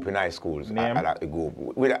had a group in high schools. Name? I had a group.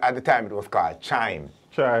 At the time, it was called Chime.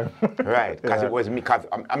 Chime. Right, because Yeah. it was me. Cause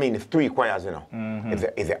I mean, it's 3 choirs, you know. It's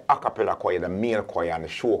the a cappella choir, the male choir, and the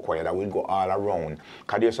show choir that will go all around.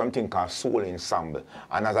 Because there's something called soul ensemble.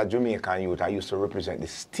 And as a Jamaican youth, I used to represent the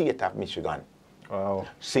state of Michigan, Wow.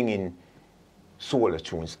 singing soul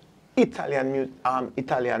tunes. Italian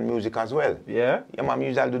music as well. Yeah? Yeah, man, I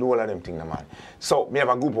usually do all of them things, man. So, me have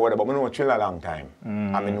a group over there, but I know Trill a long time.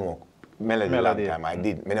 I know Melody a long time. I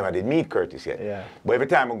never did meet Curtis yet. Yeah. But every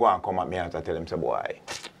time I go and come at me, I have to tell him, say, boy,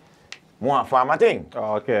 more for my thing.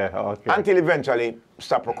 Oh, okay, okay. Until eventually,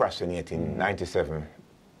 stop procrastinating. 97,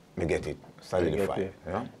 me get it solidified.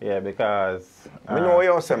 You know? Yeah, because... I know what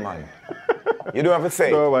you say, man. You don't have to say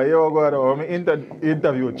it. So, but you go to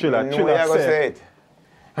interview Chilla. No, you have to say it.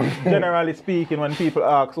 Generally speaking, when people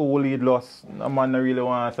ask who lead loss, a man don't really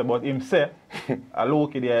want to say, but him say, a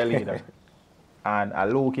Lukie D a leader. And a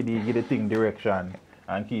Lukie D give the thing direction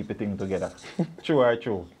and keep the thing together. True or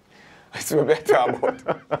true? That's what better about.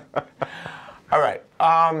 All right.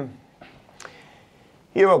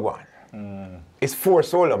 Here we go. It's 4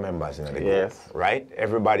 solo members in the group, Yes. right?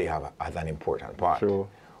 Everybody has an important part. True.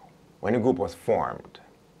 When the group was formed,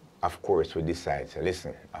 of course, we decided, so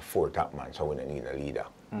listen, a 4 top man, so we don't need a leader.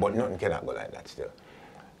 But nothing cannot go like that still.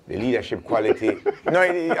 The leadership quality,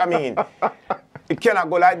 I mean, it cannot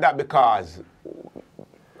go like that because,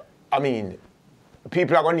 I mean,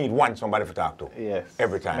 people are going to need somebody to talk to. Yes.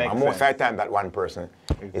 Every time. Makes And most sense. of the time, that one person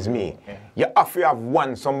is me. Yeah. You have to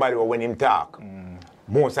have somebody when him talk.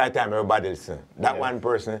 Most of the time, everybody listen. That one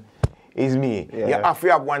person is me. Yeah. You have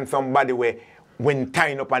to have somebody where, when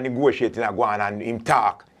tying up and negotiating, I go on and him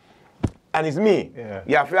talk. And it's me. Yeah.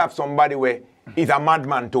 You have to have somebody where he's a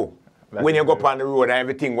madman too. That's when you go true. up on the road and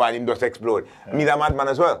everything while him just explode. Yeah. Me's a madman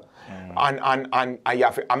as well. And you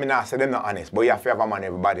have to, I mean, I say them not honest, but you have to have a man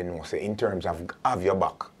everybody knows, say, in terms of have your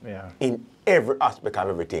back. Yeah. In every aspect of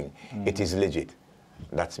everything, it is legit.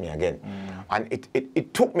 That's me again. And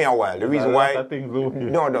it took me a while. The reason why...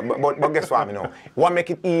 but guess what, you know? What make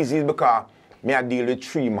it easy is because me I deal with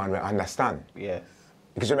 3 men who understand. Yes.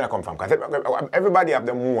 Because where I come from. Because everybody have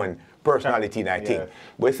their own personality, I think. Yes.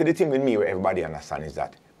 But you see, the thing with me where everybody understands is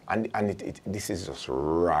that, and this is just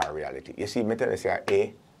raw reality. You see, me tell you say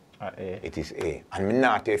A, it is A. And me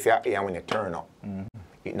not tell you say A, and when you turn up,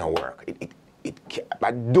 it no work.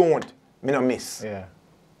 But don't, me no miss. Yeah.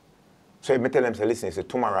 So if me tell them, say, listen, say,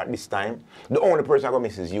 tomorrow at this time, the only person I'm going to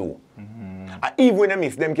miss is you. And even when they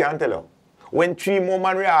miss, them can't tell you. When 3 more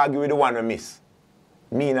men we argue with the one we miss,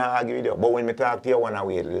 me not argue with you. But when me talk to you one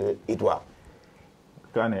away, it was.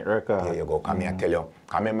 Can it record? There you go. Come here and tell you.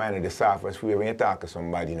 Come in mind of the softest way when you talk to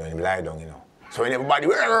somebody, you know, him lie down, you know. So when everybody,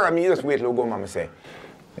 me just wait till go, man, say,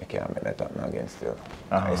 you can't make that happen again still.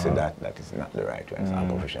 I said that is not the right way. It's not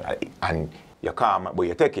professional. And you calm, but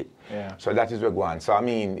you take it. Yeah. So that is where go on. So I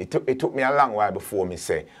mean, it took me a long while before me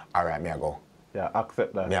say, all right, me I go. Yeah,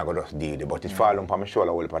 accept that. Me I go just deal with it. But it fall on my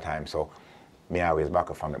shoulder all the time. So me always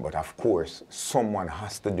back up from it. But of course, someone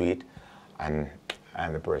has to do it, and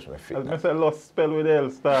I'm the person who fit. As I say, lost spell with L,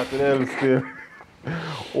 start with L still.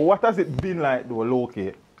 What has it been like though,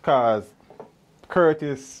 Lukie? Because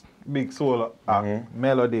Curtis, Big Soul,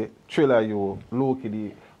 Melody, Triller You, Lukie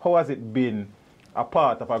D, how has it been a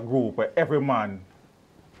part of a group where every man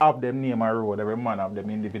have them name a road, every man have them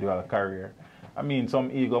individual career? I mean,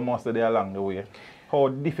 some ego must be there along the way. How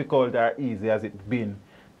difficult or easy has it been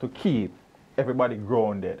to keep everybody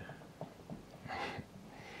grounded?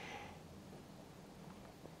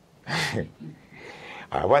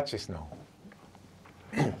 Watch this now.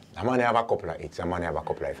 A man have a couple of hits, a man have a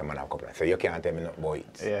couple of hits, a man have a couple of hits. So you can't tell me nothing about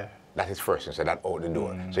it. Yeah. That is first, so that's out the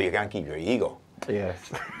door. So you can't keep your ego.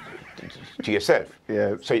 Yes. To yourself.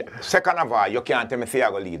 Yes. So second of all, you can't tell me say I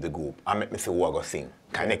go leave the group and make me say who I go sing.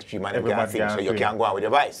 Because next 3 man can't sing, so you can't go out with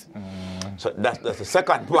your voice. So that's the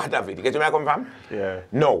second part of it. You get where I come from? Yeah.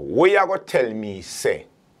 No, what you going to tell me, say,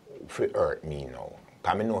 for hurt me now.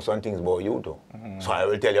 Because I know some things about you too. So I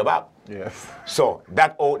will tell you back. Yes. So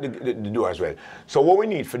that out the door as well. So what we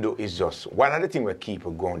need to do is just, one of the things we keep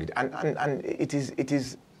it grounded. And it is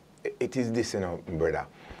this, you know, brother.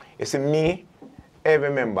 You see, me, every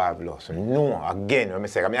member I've lost. No, again, when I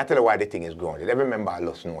say, I tell you why the thing is grounded. Every member I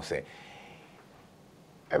lost, no, say,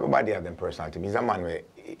 everybody have them personality. Me's a man where,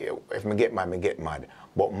 if me get mad, me get mad.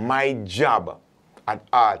 But my job at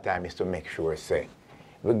all time is to make sure, say,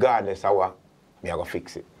 regardless of what, me I go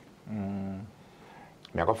fix it. Me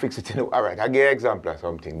I go fix it. You know, all right, I'll give you an example of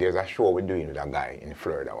something. There's a show we're doing with a guy in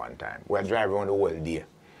Florida one time. We're driving around the world there.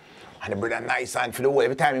 And the brother nice and for the whole,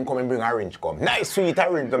 every time he come and bring orange come. Nice sweet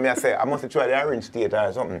orange to me, I say, I must try the orange theater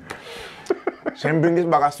or something. So he bring this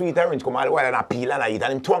bag of sweet orange come all the while and I peel and I eat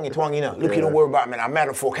and him twang, you know. Look, you don't worry about me, I'm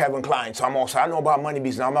mad for Kevin Klein, so I know about money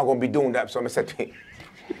business, I'm not going to be doing that. So I said to him,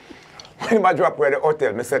 when I drop where the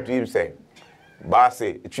hotel, I said to him, say,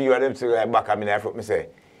 Bossy, the three of them sit right back at me there, I say,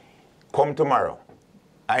 come tomorrow.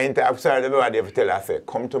 I've started everybody ever tell her, I said,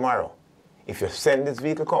 come tomorrow. If you send this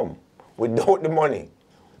vehicle come, without the money,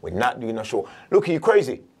 we're not doing a show. Look, you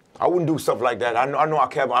crazy. I wouldn't do stuff like that. I know I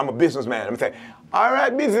care, I'm a businessman. I'm saying, all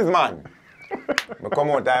right, businessman. I come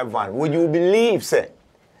out of that van. Would you believe, say,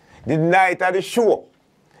 the night of the show,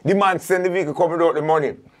 the man send the vehicle come without the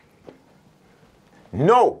money?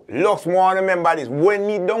 No, Lux want to remember this. When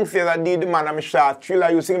me downstairs I did the man, I'm shot. Thriller,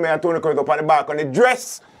 you see me and Tony coming up on the back on the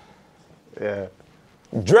dress. Yeah.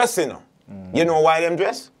 Dressing. You know why them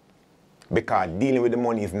dress? Because dealing with the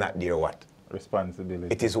money is not their what?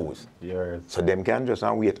 Responsibility. It is whose? Yours. So them can just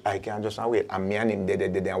and wait, I can just and wait. And me and him dead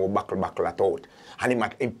and will buckle that out. And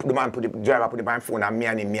the man put the driver put the man phone and me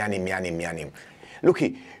and him.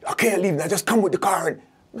 Looky, I can't leave now, just come with the car. And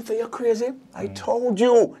I say, you're crazy? I told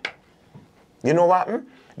you. You know what happened?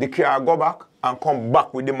 The car go back and come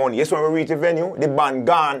back with the money. Yes, when we reach the venue, the band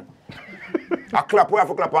gone. I clap, we have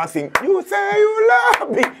to clap and sing, you say you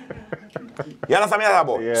love me. You understand me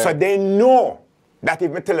about? Yeah. So they know that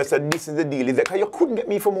if me tell us that this is the deal, is that you couldn't get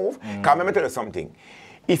me for move. Because let me tell you something.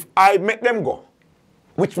 If I make them go,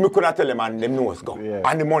 which me could not tell them and them knows go,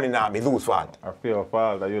 and the money now is whose fault? I feel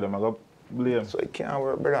fault that you them go blame. So it can't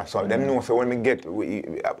work, brother. So them know, so when me get,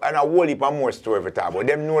 and a whole heap of more story every time, but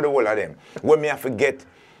them know the whole of them. When me have to get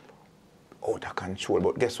out of control,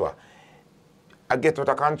 but guess what? I get out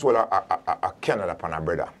of control a Canada upon a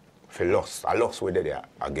brother. For loss. I lost with it there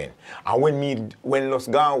again. And when lost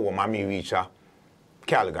gone home, and me reach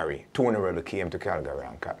Calgary, Tony Rebel came to Calgary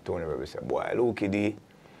and Tony Rebel said, boy, Lukie D,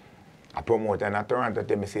 I promote in Toronto,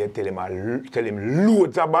 tell him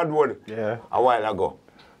loads of bad word a while ago.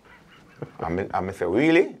 And I said,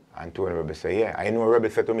 really? And Tony Rebel said, yeah. I know Rebel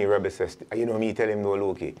said to me, Rebel says, you know me tell him no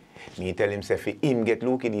Lukie. Me tell him, say, for him get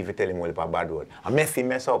Lukie D, if you tell him all about bad word. I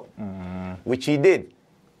mess up, which he did.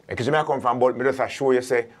 Because when I come from Bolt, I just show you,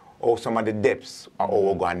 say, oh, some of the depths are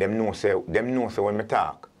over and them know say when me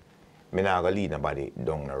talk, me not gonna lead nobody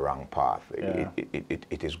down the wrong path.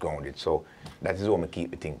 It is grounded. So that is how me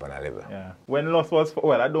keep the thing on a level. Yeah. When Lost was,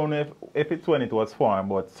 well, I don't know if it's when it was formed,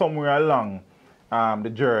 but somewhere along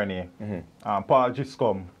the journey, Paul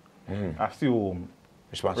Giscombe assumed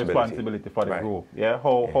responsibility for the group. Yeah.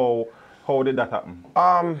 How did that happen?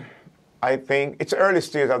 I think it's the early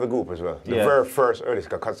stage of the group as well. The very first early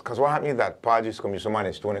stage. Because what happened is that Paul Giscombe used to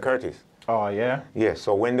manage Tony Curtis. Oh, yeah? Yeah,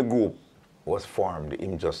 so when the group was formed,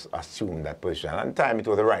 him just assumed that position. And at the time, it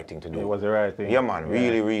was the right thing to do. It was the right thing. Yeah, man,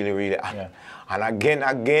 really. Yeah. And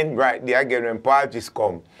again, right there, again, when Paul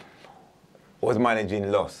Giscombe was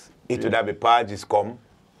managing Loss, it would have been Paul Giscombe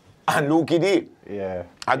and Lukie D. Yeah.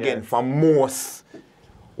 Again, for most,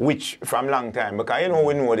 which from long time, because you know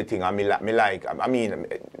we know the thing, and let me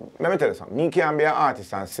let me tell you something, me can't be an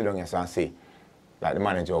artist and sit down here and say, like the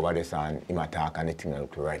manager over there and him attack and the thing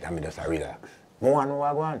look right, and me just relax. I want to know what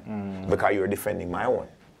I want, because you're defending my own.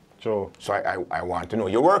 True. So I want to know,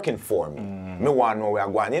 you're working for me. Me want to know where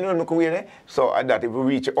I'm going. You know, look away there. So that if we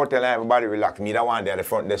reach a hotel and everybody relax, me that one there at the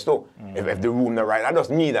front desk too. If the room the right, I just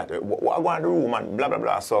need that. What I want the room and blah, blah,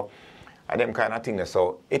 blah. So them kind of thing.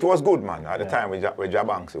 So it was good, man. At the time with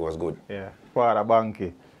Jabanks, it was good. Yeah. Father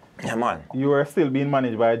Banky. Yeah, man. You were still being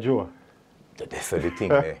managed by Joe. That's the thing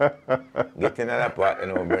there. Getting that part,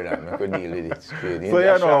 you know, brother, I could deal with it straight. So,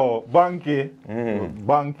 you know, Banky,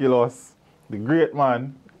 Banky Loss, the great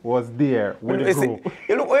man, was there with the group.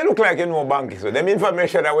 You look like you know Banky, so them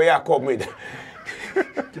information that we are come with.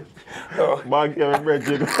 Banky, I'm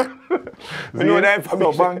bridging. You know that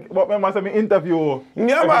information. So Banky, but remember, I interview.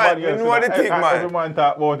 Yeah, man, you know what the thing, man. Every man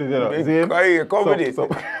talk about it, you know. See? Come with it. So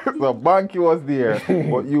Banky was there,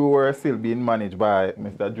 but you were still being managed by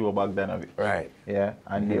Mr. Joe Bogdanovich. Right. Yeah,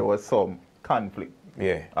 and there was some conflict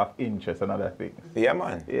of interest and other things. Yeah,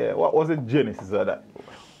 man. Yeah, what was the genesis of that?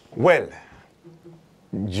 Well,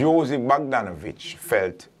 Josie Bogdanovich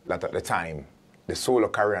felt that at the time, the solo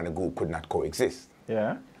career and the group could not coexist.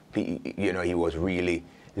 Yeah. He was really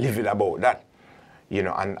livid about that. You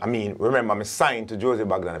know, and I mean, remember, I signed to Josie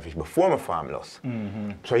Bogdanovich before my farm loss.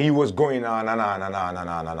 So he was going on and on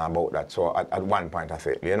about that. So at one point I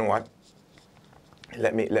said, you know what?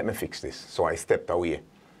 Let me fix this. So I stepped away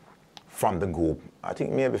from the group. I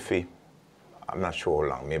think maybe I'm not sure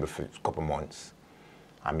how long, maybe for a couple months,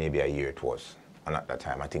 and maybe a year it was. And at that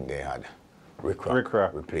time, I think they had Rick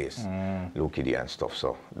replaced Lukie D and stuff.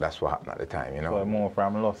 So that's what happened at the time, you know. So more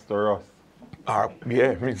from Lust to Rust.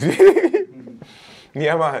 Yeah.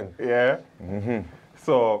 Yeah, man. Yeah.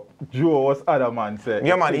 So Joe was other man said.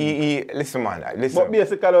 Yeah, man. He listen, man. Listen. But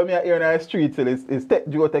basically, when I hear in the street, is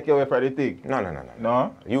Joe take away from the thing?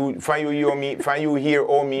 No. You hear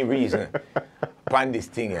all me reason upon this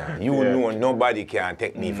thing. Yeah. You know nobody can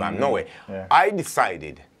take me from nowhere. Yeah. I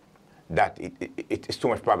decided that it's too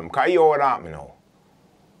much problem. Cause you know what happened now?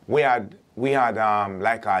 We had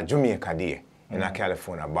like a Jamaica Day in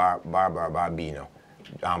California, Barbino,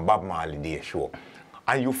 Bob Marley Day show,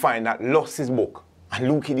 and you find that Lost is booked and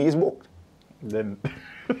Lukie D is booked. Then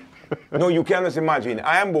no, you cannot imagine.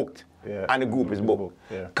 I am booked and the group is booked.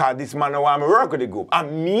 Cause this man now want me work with the group,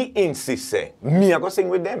 and me insist say me I go sing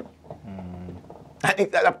with them. I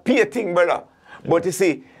think that's a pay thing, brother. But you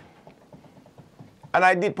see, and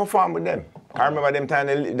I did perform with them. I remember them time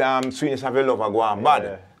the Sweetness of Your Love go on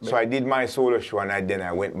bad. So I did my solo show and then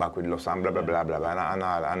I went back with Lost and blah, blah, blah, blah, blah, and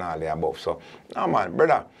all the above. So, no, man,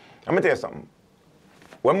 brother, I'm going to tell you something.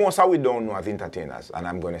 What most of we don't know as entertainers, and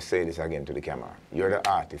I'm going to say this again to the camera, you're the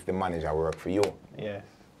artist, the manager work for you. Yes.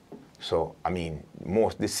 So, I mean,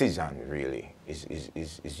 most decision really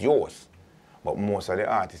is yours. But most of the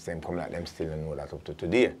artists, them come like them still don't know that up to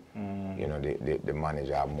today. You know, the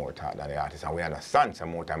manager have more thought than the artist. And we understand some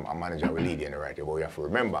more time a manager will lead you in the right way. But we have to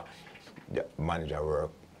remember, the manager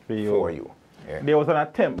work for you. Yeah. There was an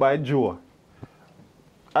attempt by Joe.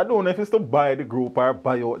 I don't know if it's to buy the group or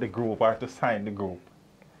buy out the group or to sign the group.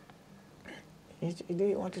 He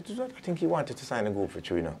wanted to do that. I think he wanted to sign the group for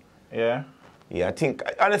you, you know. Yeah? Yeah, I think,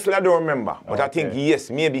 honestly, I don't remember. But I think,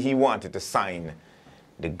 yes, maybe he wanted to sign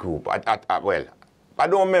the group. Well, I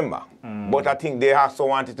don't remember, but I think they also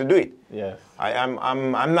wanted to do it. Yes.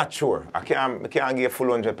 I'm not sure. I can't give full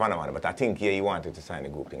 100 pound, but I think he wanted to sign the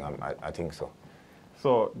group thing. I think so.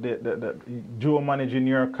 So the Joe managing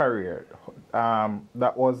your career,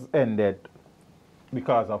 that was ended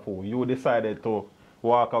because of who? You decided to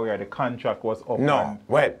walk away. The contract was up. No.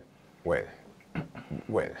 Well,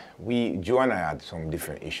 Joe and I had some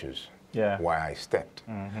different issues. Yeah. Why I stepped,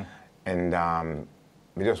 and.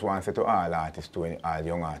 We just want to say to all artists, all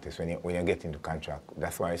young artists, when you get into contract,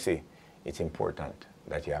 that's why I say it's important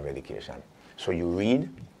that you have education. So you read,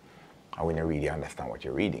 and when you read, you understand what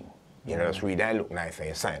you're reading. You know, just read and look nice and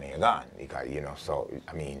you sign and you're gone. Because, you know, so,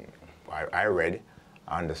 I mean, I read,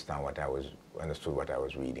 I understood what I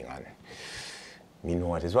was reading, and me know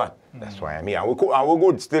what is what. That's why I'm here. And we're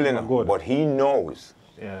good still, you know, but he knows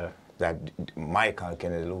that Micheal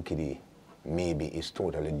Kennedy Lukie D maybe is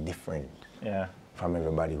totally different. Yeah. From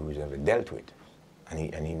everybody who's ever dealt with.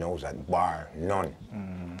 And he knows that bar none.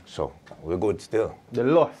 So we're good still. The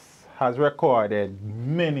Lost has recorded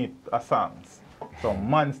many songs, some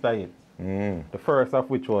monster hits. The first of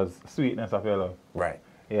which was Sweetness of Your Love. Right.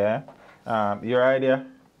 Yeah. Your idea?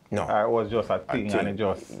 No. Or it was just a thing and it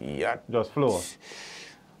just flow?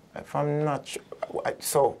 If I'm not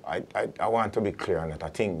sure, I want to be clear on it. I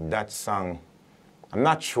think that song, I'm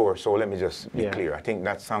not sure, so let me just be clear. I think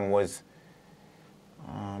that song was,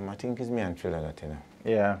 I think it's me and Triller that, you know.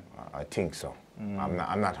 Yeah. I think so. I'm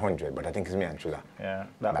not 100, but I think it's me and Triller. Yeah.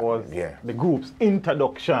 That was the group's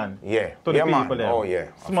introduction to the people. Man. Oh,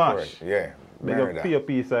 yeah. Smash. Yeah. Big up for your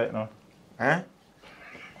piece right now. Huh?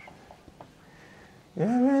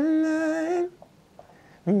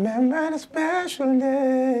 Remember the special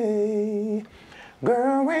day,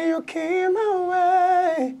 girl, when you came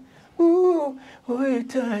away. Ooh, oh, you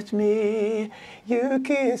touched me, you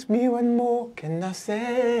kissed me, what more can I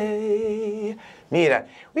say? Me that,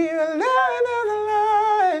 we were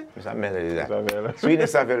alive. What's that melody that?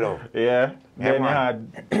 Sweetness of Your Love. Yeah. Then you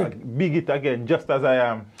had Big It Again, Just As I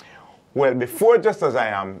Am. Well, before Just As I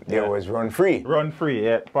Am, there was Run Free. Run Free,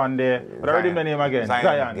 yeah. From the, what are the name again?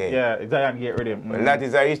 Zion. Yeah, Zion Gate Rhythm. Well, that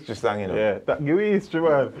is a history song, you know. Yeah, give me history,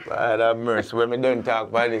 man. God have mercy. When we don't talk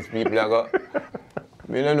about this, people are go.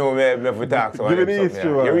 We don't know where we talk about give me the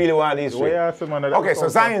history, man. You really want the history? Okay, so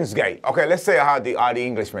Zion's Gate. Okay, let's say how the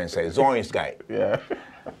Englishmen say, Zion's Gate. Yeah.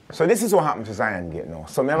 So this is what happened to Zion Gate now.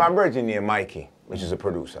 So I have a virgin named Mikey, which is a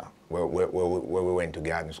producer, where we went to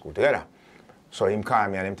garden school together. So him call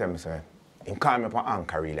me and him tell me, say, him call me upon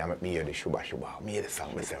Anchor really, and me hear the Shuba Shuba. Me hear the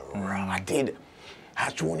song, me say, rotted.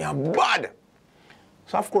 That's junior bad.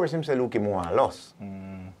 So of course him say, look, him want lost.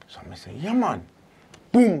 So I say, yeah man.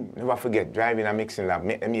 Boom! Never forget, driving a mixing lab,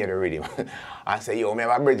 me hear the radio. I say, yo, me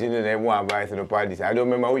have a bridge in there, one voice in the party. I don't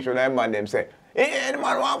remember which one I man them say, hey, the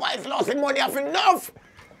man want voice lost, the money have enough.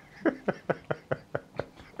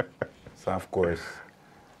 So of course,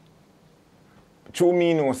 true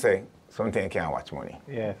me no say, something you can't watch money.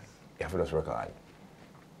 Yes. You have to just record.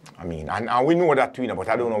 I mean, and we know that too, but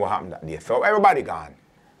I don't know what happened that day. So everybody gone.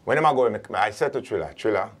 When am I going, I said to Triller,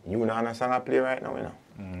 you know a song I play right now, you know.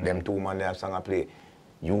 Them two man, they have song I play.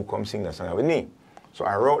 You come sing the song with me. So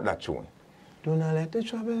I wrote that tune. Do not let the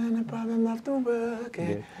trouble and the problem have to work.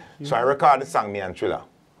 Yeah. So I recorded the song, me and Triller.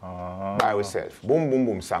 By ourselves. Boom, boom,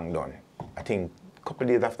 boom, song done. I think a couple of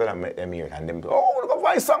days after that, I met them here and them, oh, look at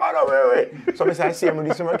my song, I know, so I said, I see him with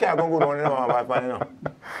this, I can't go down, you know.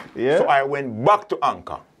 Yeah. So I went back to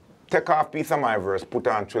Anchor, take off piece of my verse, put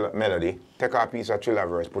on Triller melody, take off piece of Triller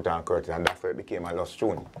verse, put on Curtis, and that's where it became my lost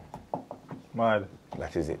tune. Mad.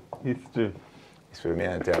 That is it. History. It's for me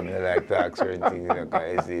and tell me like that certain things, you know,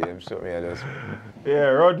 because I see them, so me I just... Yeah,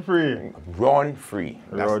 Run Free. Run Free.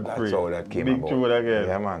 That's Free. how that came Big about. tune again.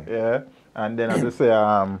 Yeah, man. Yeah. And then I just say,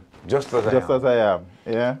 Just As I Am.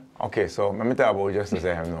 Yeah. Okay, so let me talk about Just As I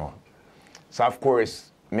Am now. So of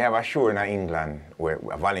course, me have a show in England where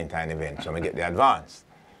a Valentine event, so I get the advance.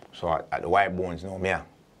 So at the White Bones now, me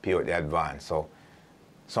pay out the advance. So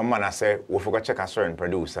some man I say, we forgot to check a certain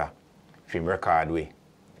producer, film record way.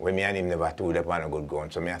 When me and him never told up on a good gun.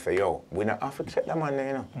 So me I say, yo, we not have to check that man there,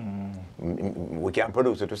 you know. We can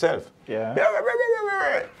produce it ourselves. Yeah.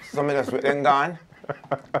 So me just with them gone.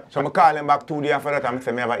 So I call him back 2 days after that and I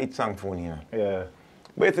say, I have a hit song for you, you know. Yeah.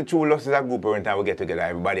 But it's a true loss as a group every time we get together,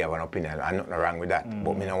 everybody have an opinion and nothing wrong with that.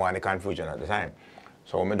 But me don't want the confusion at the time.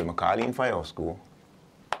 So I do my call in Fire School,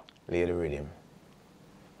 lay the rhythm,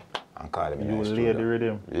 and call him in the studio. You lay the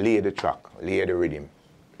rhythm? Lay the track, lay the rhythm,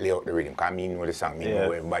 lay out the rhythm, because I know the song, me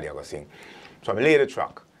know everybody are going to sing. So I lay the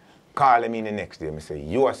track, call him in the next day, I say,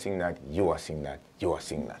 you are sing that, you are sing that, you are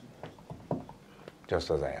sing that.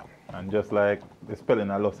 Just As I Am. And just like the spelling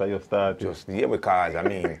of loss that you started. Just, yeah, because, I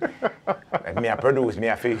mean, me I produce, me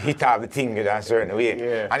I feel hit off the thing in a certain way.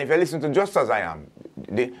 Yeah. And if you listen to Just As I Am,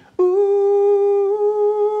 the,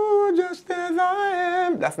 ooh, just as I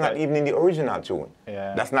am, that's not even in the original tune.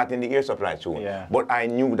 Yeah. That's not in the Air Supply tune. Yeah. But I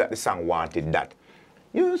knew that the song wanted that.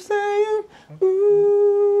 You say you,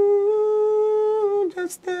 ooh,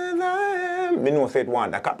 just as I am. Me know say it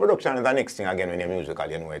want. That production is the next thing again when you're musical,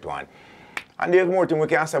 you know it want. And there's more thing we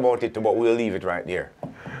can say about it, but we'll leave it right there.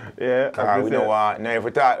 Yeah. We don't want, now if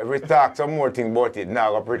we talk some more thing about it,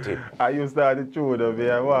 now go pretty. I used to have the tune of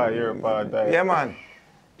it, I want to hear about that. Yeah, man.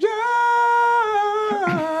 Just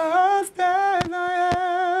as I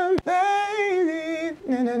am, baby.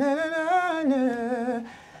 Na, na, na, na, na, na.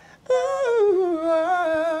 Ooh,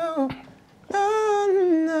 oh, oh,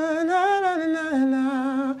 na, na, na, na,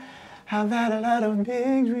 na. I've had a lot of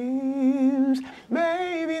big dreams,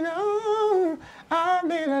 baby, no. I've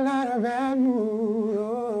made a lot of bad moves.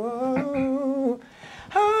 Oh,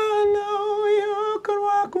 I know you could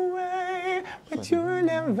walk away, but you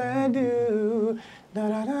never do. Da,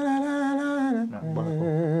 da, da, da, da, da,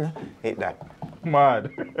 da. Hit that.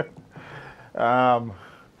 Mad.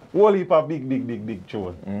 Whole heap of big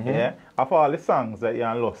tune. Yeah. Of all the songs that you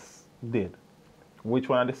and Loss did, which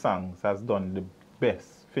one of the songs has done the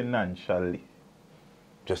best financially?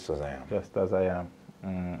 Just As I Am. Just As I Am.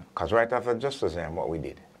 Because right after Just As I Am, what we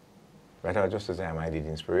did? Right after Just As I Am, I did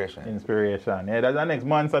Inspiration. Inspiration. Yeah, that's the next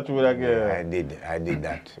monster tune again. Yeah, I did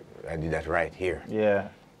that right here. Yeah.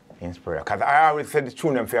 Inspiration. Because I always said the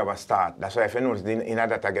tune them for ever start. That's why if you notice in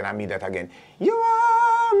that again, I mean that again. You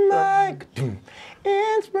are my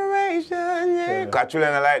inspiration. Yeah. Because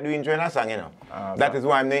children like doing train a song, you know. That is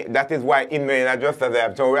why in me Just As I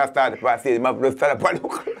Am. So we start to say, my brother start up.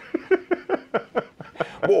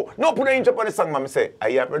 But no put an inch up on the song, man. Say, are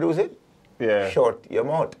you produce it? Yeah. Shut your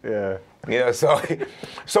mouth. Yeah. You know, so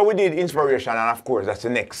we did Inspiration, and of course that's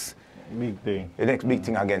the next big thing. The next big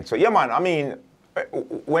thing again. So yeah, man. I mean,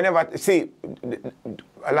 whenever see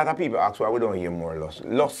a lot of people ask why we don't hear more Loss.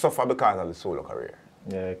 Loss suffer because of the solo career.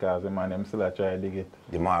 Yeah, because the man them still try to dig it.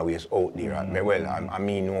 The man is out there. Well, I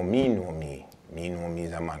mean, me know me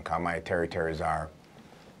as a man. Because my territories are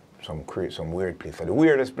some weird place. So the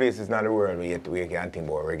weirdest places in the world we can think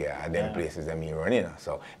about reggae are them places that me run in.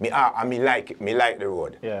 So me like the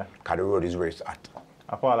road. Yeah. Because the road is very hot.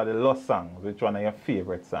 Of all of the Lost songs, which one are your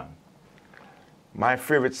favorite songs? My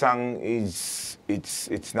favorite song is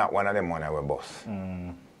it's not one of them one I will boss.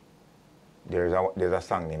 There's a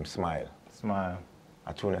song named Smile. Smile.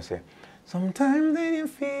 A tune I say, sometimes when you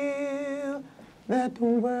feel that the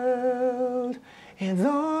world is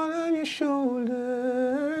all on your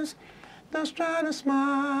shoulders, just try to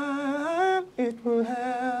smile, it will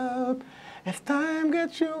help. As time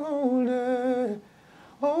gets you older,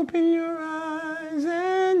 open your eyes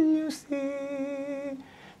and you see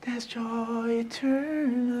there's joy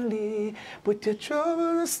eternally. Put your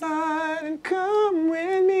trouble aside and come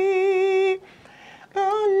with me.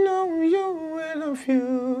 I know you will if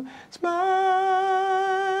you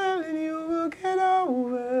smile and you will get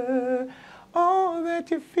over all that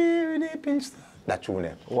you feel deep inside. That tune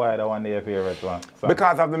there. Why that one your favorite one? Song?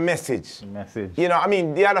 Because of the message. The message. You know, I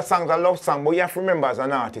mean, the other songs are love songs, but you have to remember as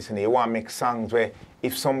an artist, you want to make songs where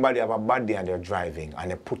if somebody have a bad day and they're driving and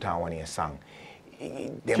they put on one of your songs,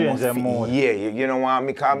 they change must their feel, mood. yeah, you know what,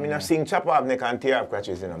 because I sing chop up neck and tear up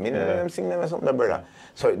crutches, you know. I sing them something, brother.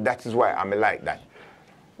 So that is why I'm like that.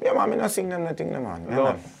 Yeah, man, I not sing them nothing, man.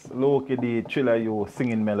 Plus, Lukie D, Chiller You,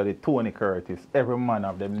 singing melody, Tony Curtis, every man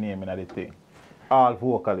have them name in the thing. All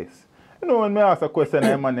vocalists. You know, when I ask a question,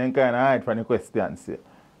 I man then kind of hide from the question. Say,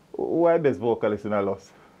 why best vocalist in a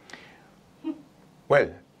loss?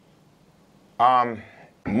 Well,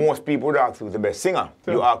 most people would ask who's the best singer.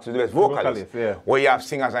 So, you ask who's the best vocalist. Yeah. Well, you have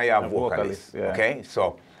singers and you have vocalists. Yeah. Okay,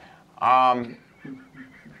 so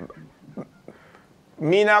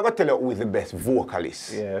me now going to tell you who is the best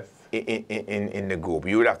vocalist. Yes. In the group.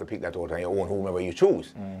 You would have to pick that out on your own, whomever you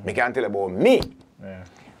choose. Me can't tell you about me. Yeah.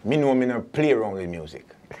 Me know me not play around with music.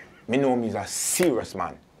 Me know me is a serious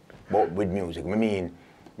man with music. I mean,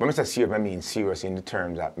 when I say serious, I mean serious in the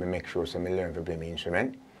terms that me make sure so me learn to play my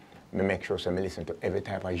instrument. Me make sure so me listen to every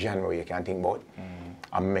type of genre you can think about.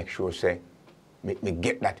 And make sure say me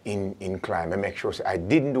get that incline. Me make sure say I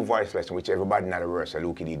didn't do voice lesson, which everybody in the world say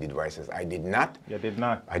Lukie D did voices. I did not. You did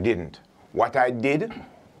not? I didn't. What I did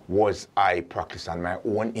was I practiced on my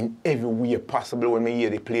own in every way possible. When I hear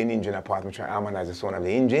the plane engine apart, I try to harmonize the sound of the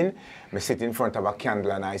engine. I sit in front of a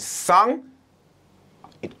candle and I sang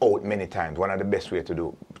it out many times. One of the best ways to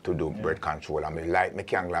do breath control. I light my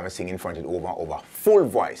candle and I sing in front of it over and over. Full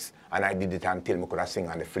voice. And I did it until I could sing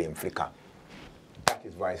on the flame flicker. That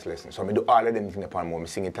is voice lesson. So I do all of them things upon more. I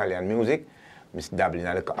sing Italian music, I dabble in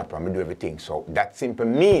the opera, I do everything. So that simply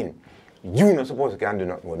means you're not supposed to can do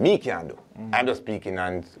nothing what me can do. I'm just speaking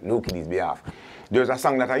on Lukie D's behalf. There's a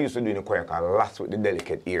song that I used to do in the choir called Last with the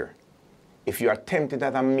Delicate Ear. If you are tempted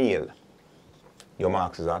as a male, your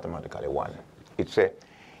marks is automatically 1. It's a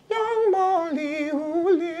young Molly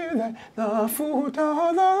who lives at the foot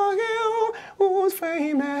of the hill, whose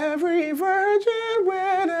fame every virgin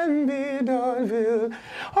wed and bidal.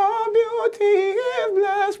 Her beauty is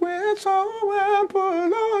blessed with so ample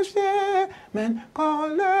lush, yeah. Men call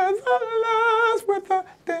her the last with a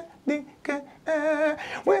delicate air,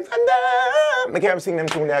 with a damn. I can't sing them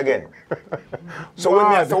tune there again. So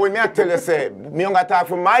when I tell you, say, me don't talk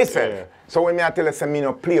for myself. Yeah. So when I tell you, say, me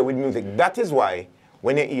no play with music, that is why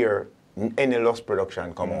when you hear any lost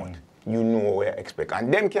production come out, you know what you expect.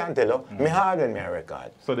 And them can't tell you, me hard when me a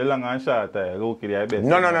record. So the long and short, Lukie D is best?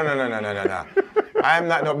 No. I'm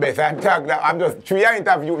not no best. I'm just 3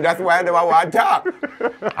 interview. That's why I never want to talk.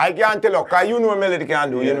 I can't tell you, because you know what Melody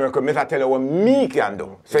can do. You know, because I tell you what me can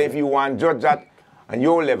do. So if you want to judge that on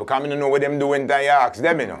your level, because I don't know what them do until you ask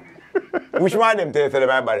them, you know. Which one of them tell you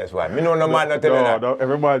everybody that's why? Me know no man not tell you that. No,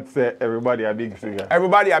 everybody say everybody a big singer.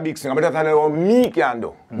 Everybody a big singer, but that's what me can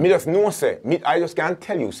do. Me just know say, I just can't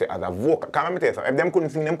tell you say as a vocal. Can I tell you something? If them couldn't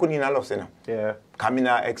sing, them couldn't even lost, you know. Yeah. Can me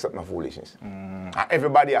not accept my foolishness. And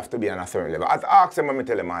everybody have to be on a certain level. As I ask them, I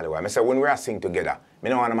tell them all the way. I say when we are sing together, me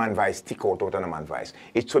don't want a man voice stick out of a man voice.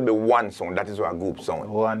 It should be one sound. That is what a group sound.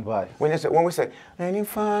 One voice. When we say, any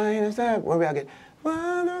fine is that, when we are get,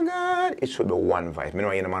 Father God, it should be one voice. Me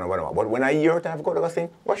don't hear the man over. But when I hear it, I've got to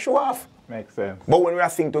sing, what show off? Makes sense. But when we are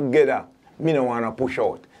sing together, me don't want to push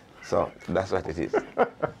out. So that's what it is.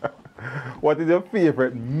 What is your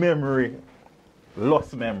favorite memory,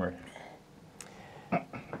 lost memory?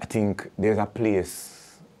 I think there's a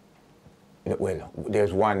place, well,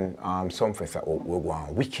 there's one Sumfest that we go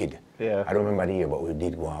on Wicked. Yeah. I don't remember the year, but we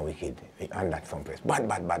did go on Wicked on that Sumfest.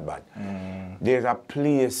 Bad. There's a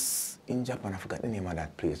place in Japan, I forgot the name of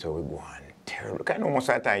that place where we go on. Terrible. Kind of most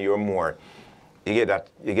of the time you're more, you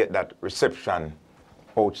get that reception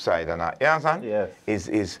outside and you understand? Yes.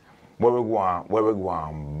 Is where we go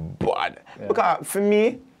on bad. Yeah. Because for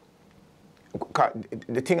me,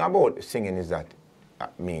 the thing about singing is that, I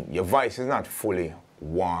mean, your voice is not fully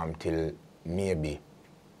warm till maybe,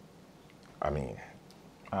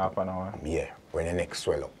 half an hour. Yeah, when the neck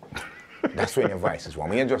swell up. That's when your voice is warm.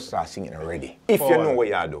 When you just start singing already. If you know what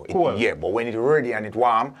you do. Cool. Yeah, but when it's ready and it's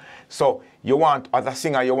warm, so you want, as a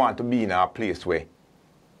singer, you want to be in a place where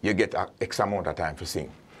you get an X amount of time to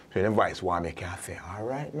sing. So when the voice warm, you can say, all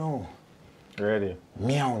right, no. Ready.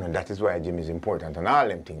 Meow, no. That is why gym is important and all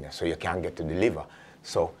them things there, so you can get to deliver.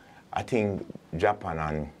 So I think Japan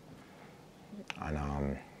and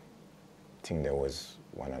I think that was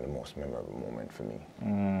one of the most memorable moments for me.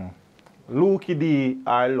 Lukie D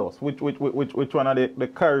or Lost? Which one of the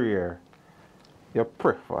career you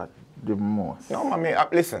prefer? the most? No, man,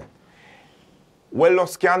 listen. Well,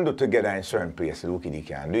 us can do together in certain places, Lukie D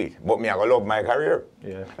can do it. But me, I love my career.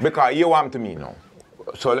 Yeah. Because you want to me now.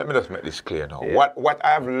 So let me just make this clear now. Yeah. What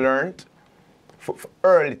I've learned for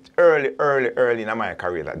early in my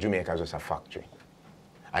career, that Jamaica is just a factory.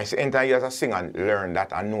 I say, enter here as a singer and learn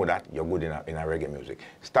that and know that you're good in a reggae music.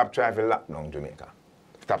 Stop trying to lock down Jamaica.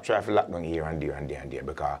 Stop trying to lock down here and there and there and there.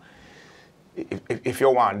 Because if you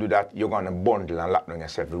want to do that, you're going to bundle and lock down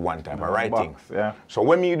yourself with one type of writing. Yeah. So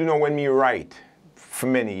when me write, for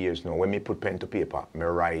many years now, when me put pen to paper, me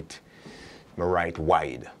write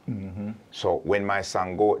wide. Mm-hmm. So when my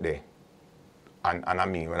song go out there, and I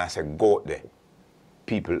mean when I say go out there,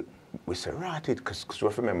 people will say, right, because you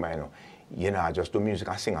remember, you know, just do music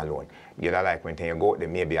and sing alone. You know, like when you go out there,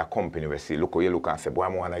 maybe a company will say, look how you look and say, boy, I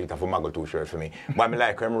want to get a Mago 2 shirt for me. But I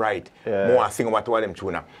like him right, more and sing about all them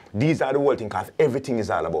tuna. These are the whole thing, because everything is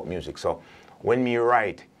all about music. So when me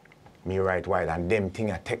write wide, and them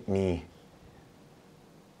things take me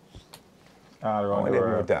all around the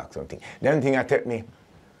world. Them things take me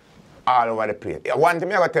all over the place. One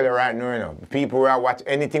thing I got to tell you right now, you know, people who watch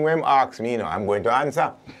anything when ask me, you know, I'm going to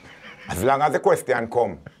answer. As long as the question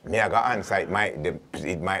come, me I got answer. It might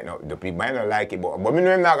not, the people might not like it, but me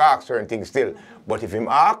know him not gonna ask certain things still. But if him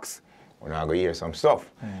asks, we're not gonna hear some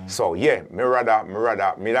stuff. So yeah, me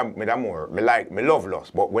love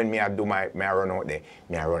loss. But when me I run out there,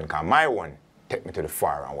 I run, cause my one take me to the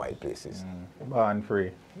far and wide places. Born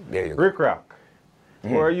free. There you go. Rick Rock.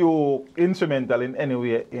 Were you instrumental in any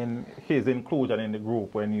way in his inclusion in the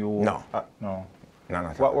group when you? No. No. No,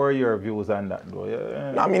 What were your views on that, though?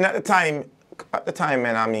 Yeah. No, I mean, at the time,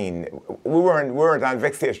 man, I mean, we weren't on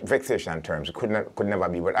vexation terms. It could never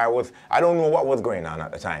be. But I don't know what was going on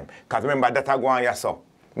at the time. Because remember, that I go on, yes, so.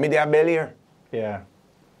 Me there Bel-Air. Yeah.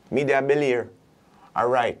 Me there Bel-Air. All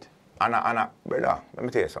right. And brother, let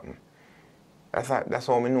me tell you something. That's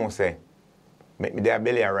all me know, say. Me there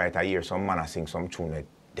Bel-Air right, I hear some man I sing some tune like,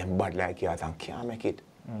 them bad like yours and can't make it.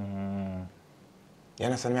 You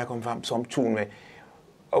understand where I come from? Some tune where,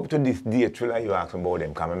 up to this day, truly you ask about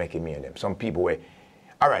them, can I make it me and them? Some people were,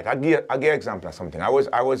 all right, I'll give an example of something. I was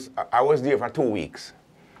there for 2 weeks.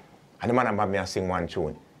 And the man had me sing one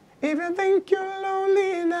tune. If you think you're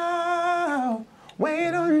lonely now, wait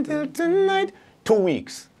until tonight. 2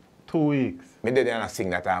 weeks. 2 weeks. Me did and I sing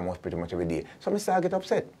that almost pretty much every day. So I started to get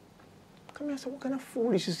upset. Come here, so what kind of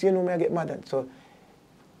foolish is, you know, me I get mad at. So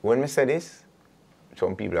when I say this,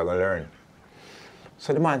 some people are going to learn.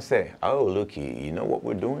 So the man said, oh, Lukie, you know what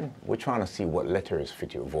we're doing? We're trying to see what letters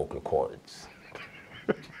fit your vocal cords.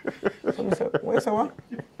 So I said, wait, so what?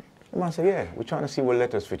 The man said, yeah, we're trying to see what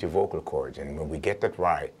letters fit your vocal cords. And when we get that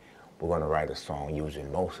right, we're going to write a song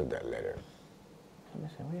using most of that letter. So I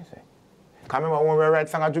said, what do you say? I remember when we write a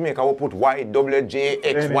song in Jamaica, we put Y, W, J,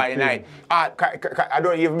 X, Y, 9. I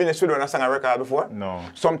don't, you've been in the studio and sang a record before? No.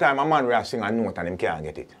 Sometimes a man will sing a note and him can't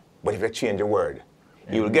get it. But if you change the word,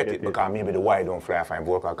 you will get it because maybe the Y don't fly fine,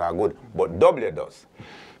 vocal are good, but W does.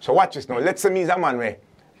 So watch this now. Let's say me is a man where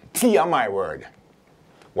T are my word.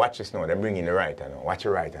 Watch this now. They bring in the writer now. Watch the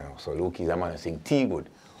writer now. So Lukie is a man who sing T good.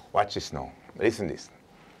 Watch this now. Listen this.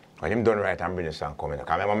 When him done right and bring the song coming.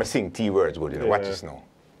 Because remember I sing T words good. You know? Watch this now.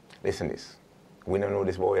 Listen this. We don't know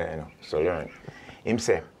this boy, you know. So learn. Him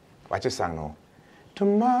say, watch the song now.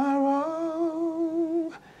 Tomorrow,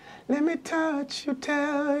 let me touch you,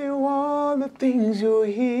 tell you all the things you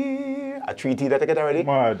hear. A treaty that I get already.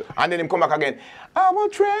 Mad. And then him come back again. I will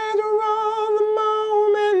treasure all the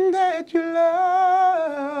moment that you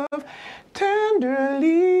love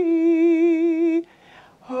tenderly.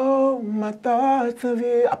 Oh, my thoughts of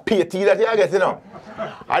you. A piety that you get, you know.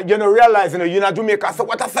 And you don't realize, you know, you're not Jamaica, so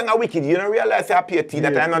what a song of wicked. You don't realize a piety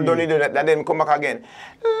that I'm not done it, that then come back again.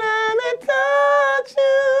 Let me touch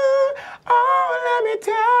you. Oh, let me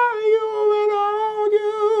tell you and hold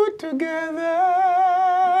you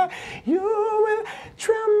together. You will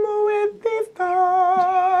tremble with these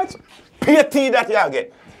thoughts. Piety that you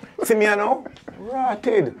get. See me now?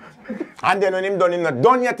 Rotted. And then when him done, him not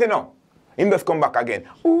done yet, you know. Him just come back again.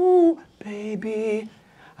 Ooh, baby,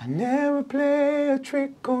 I never play a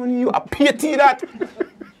trick on you. I pity that.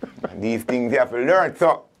 And these things you have to learn.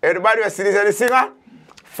 So everybody who see this as a singer,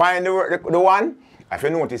 find the one. If you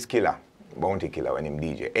notice killer, bounty killer when him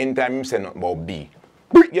DJ. Anytime him say nothing about B.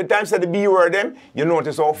 Your time say the B word them, you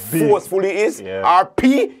notice how forceful it is. Yeah.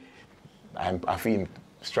 RP. I feel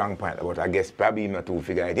strong point, but I guess probably not to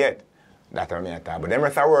figure it yet. That's what I mean. But them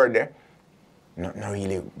rest of word there. Not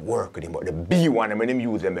really work with him, but the B one, when him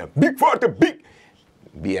use them, big for the big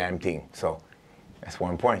BM thing. So that's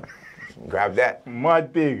one point. grab that.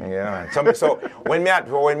 Mad thing. Yeah, man. So when me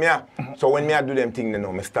do them things, you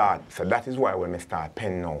know, me start. So that is why when me start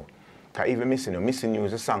pen now. Cause even Missing You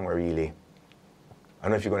is a song where really. I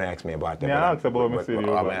don't know if you're going to ask me about that. Yeah, I asked about Missing You.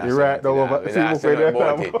 You're right, though.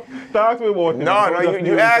 Talk to me about it. No,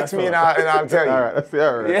 you ask me and I'll tell you. All right, that's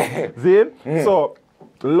all right. Yeah. Zin, so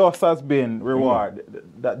loss has been rewarded.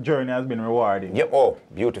 That journey has been rewarding. Yep. Oh,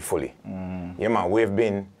 beautifully. Yeah, man. We've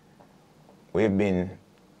been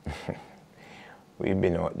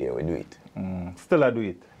out there. We do it. Still I do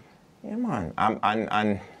it. Yeah, man.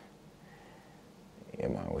 And yeah,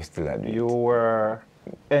 man. We still do it. You were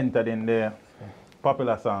entered in the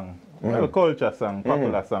popular song, well, culture song,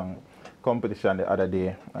 popular song competition the other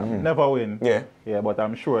day. Never win. Yeah. Yeah, but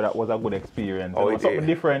I'm sure that was a good experience. Oh, it was something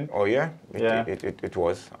different. Oh yeah. It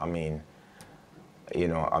was. I mean, you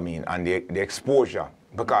know, and the exposure,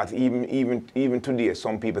 because even today,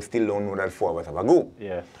 some people still don't know that 4 hours have a go.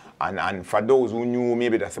 Yes. And for those who knew,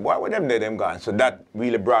 maybe they said, "Why were them gone?" So that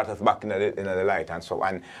really brought us back in the light, and so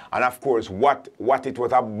and of course, what it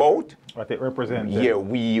was about, what it represented. Yeah,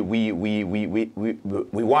 we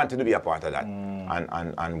wanted to be a part of that,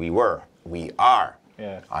 and we are,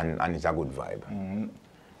 yes. And it's a good vibe.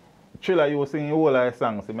 Chilla, you were singing your whole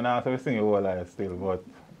songs. I mean, I also sing your whole still, but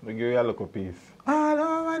we give you a little piece. All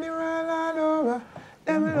over the world, all over,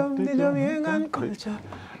 them love the Jamaican culture.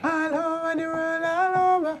 All over the world,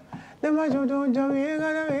 all over. Them a jump down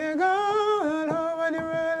Jamaica, all over the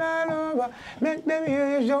world, all over. Make them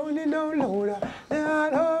hear you shout it down louder. All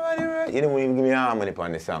over the world. You don't even give me harmony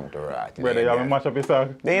on the song to write. Brother, you have a mash up your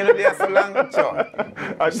song? They ain't there so long, so.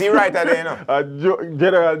 See right there, you know. A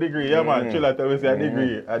general degree, yeah man. Chilla tell me say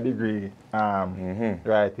a degree.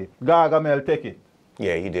 Write it. Gargamel take it.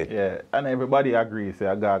 Yeah, he did. Yeah, and everybody agrees say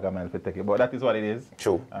Gargamel to take it, but that is what it is.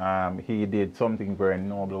 True. He did something very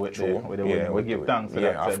noble with the winning. We give thanks to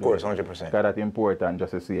that. Yeah, of course, 100%. Because that's important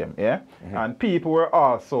just to see him, yeah? And people were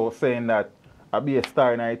also saying that I'll be a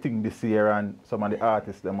star in I think this year, and some of the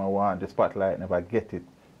artists them want the spotlight never get it.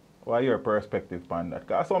 What your perspective on that?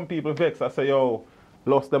 Because some people vex and say, yo,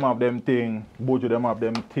 lost them up them thing, Bojo them up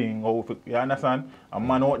them thing. You understand? A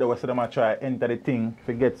man out there was them try enter the thing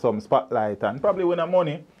to get some spotlight and probably win the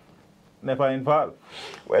money, never involved.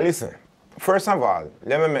 Well, listen, first of all,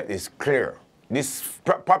 let me make this clear. This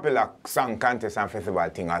popular song contest and festival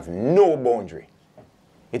thing has no boundary.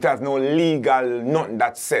 It has no legal nothing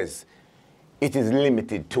that says it is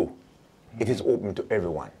limited to. It is open to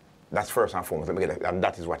everyone. That's first and foremost. Let me get that, and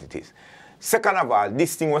that is what it is. Second of all,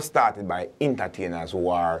 this thing was started by entertainers who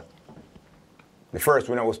are, the first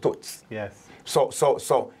winner was Toots. Yes.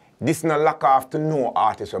 So this not lack off to know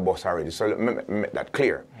artists or boss already. So let me make that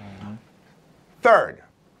clear. Third,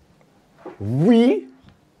 we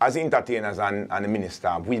as entertainers and the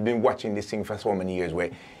minister, we've been watching this thing for so many years where,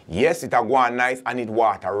 yes, it a go on nice and it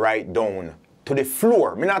water right down to the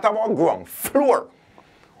floor. Me not about ground, floor.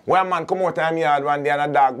 When a man come out of my yard one day and a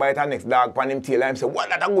dog bite the next dog on him tail, I say, what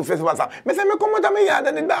that a good festival song? I say, me come out of my yard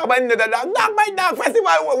and the dog bite the dog. Dog bite dog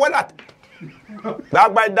festival, what that?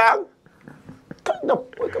 Dog bite dog?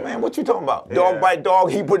 Come on, what you talking about? Yeah. Dog bite dog,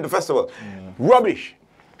 he put in the festival. Rubbish.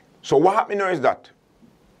 So what happened now is that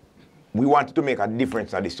we wanted to make a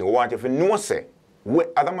difference in this thing. We wanted to know, say,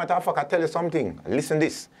 as a matter of fact, I tell you something. Listen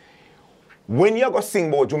this. When you go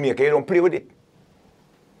sing about Jamaica, you don't play with it.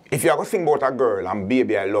 If you go sing about a girl and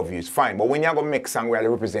baby, I love you, it's fine. But when you go make song where you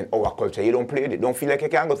represent our culture, you don't play with it. Don't feel like you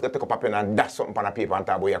can go take up a pen and dash something on a paper and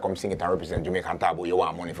talk about you come sing it and represent Jamaica and talk about you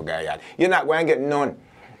want money for guy yard. You're not going to get none.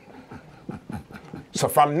 So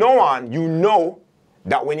from now on, you know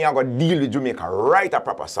that when you go deal with Jamaica, write a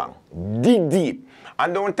proper song. Dig deep.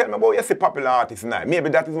 And don't tell me about you see popular artists now. Maybe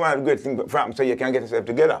that is one of the great things from so you can get yourself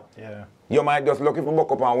together. Yeah. You might just look for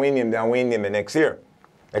buck up and win him, then win him the next year.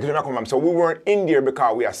 Like you come from. So we weren't in there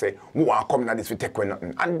because we are saying, we want to come to this, we take away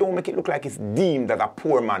nothing. And don't make it look like it's deemed as a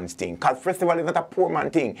poor man's thing. Because festival is not a poor man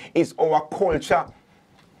thing. It's our culture.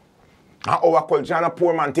 And our culture is a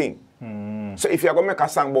poor man thing. So if you're going to make a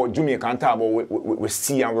song about Jamaica and talk about we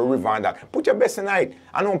sea and we river and that, put your best in it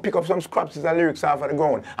and don't pick up some scraps and lyrics off of the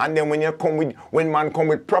ground. And then when man come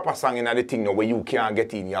with proper song in the thing now where you can't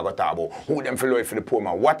get in, you got to talk about who them follow it for the poor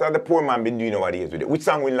man. What are the poor man been doing nowadays with it? Which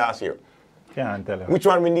song win last year? Can't tell you. Which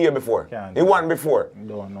one win the year before? Can't the one before?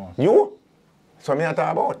 Don't know. You? So me I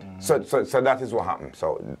talk about. So that is what happened.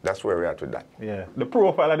 So that's where we're at with that. Yeah. The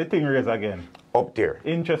profile of the thing raise again. Up there.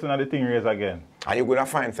 Interesting of the thing raise again. And you're going to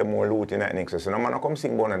find some more loot in that next. So no man come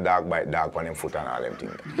sing about a dog bite dog on them foot and all them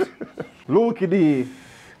things. Lukie D,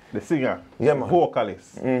 the singer. Yeah, man.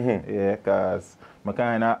 Vocalist. Yeah, because I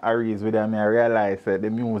kind of agrees with them. I realize that the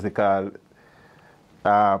musical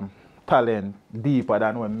talent deeper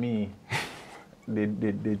than when me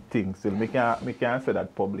did things. So me can't say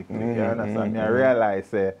that publicly. You understand? I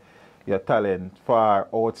realize your talent far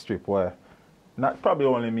outstrip where not probably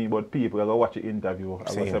only me, but people I go watch the interview. I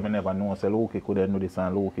go say me never know. Say Lukie couldn't do this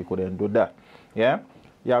and Lukie couldn't do that. Yeah?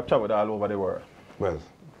 You have traveled all over the world. Well,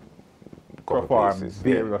 perform places,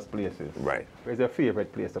 various places. Right. Where's your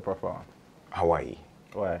favorite place to perform? Hawaii.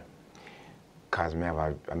 Why? Cause me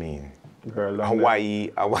have I mean Girl,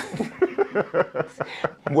 Hawaii.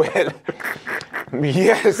 Well,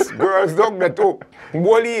 yes, girls dog that too.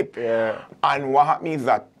 Wally. Yeah. And what happens is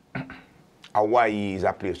that Hawaii is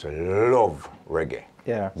a place to love reggae.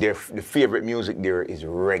 Yeah. The favorite music there is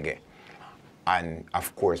reggae. And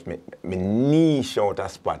of course, me niche out a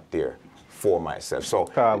spot there for myself. So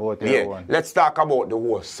yeah, let's talk about the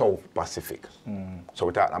whole South Pacific. So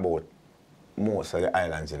we're talking about most of the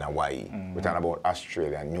islands in Hawaii. We're talking about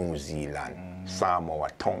Australia, New Zealand, Samoa,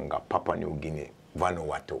 Tonga, Papua New Guinea,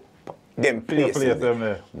 Vanuatu. Them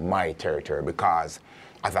places, my territory. Because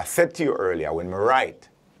as I said to you earlier, when I write,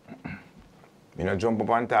 you know, jump up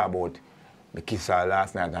and talk about me kiss her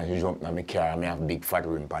last night and she jumped in my car and I have a big fat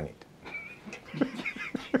rim on it.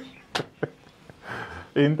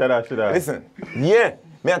 International. Listen, yeah,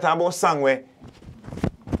 me I talk about song where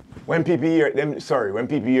when people hear them,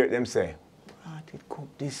 say, I did cook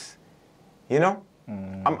this, you know?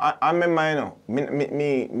 I remember, you know,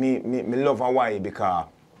 me love Hawaii because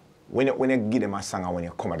when you give them a song and when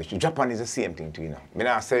you come at the show, Japan is the same thing too, you know.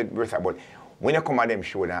 I said, but when you come at them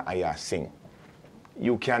show and I sing,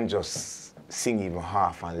 you can just sing even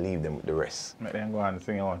half and leave them with the rest. Make them go and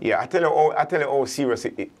sing on. Yeah, I tell you how serious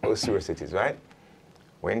it is, right?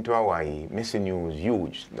 Went to Hawaii, Missing You was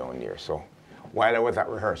huge down there. So while I was at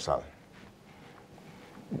rehearsal,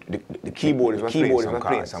 the keyboard was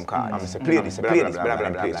playing some cards. I said, play this, blah, blah, blah, blah,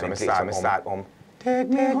 blah. So I start, take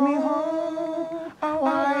me home,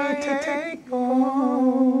 Hawaii, take me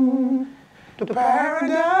home to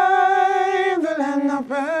paradise, the land of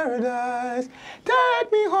paradise.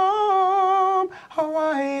 Take me home,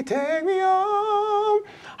 Hawaii, take me home.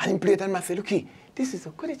 And he played it and I said, Lukie, this is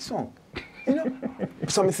a good song. You know?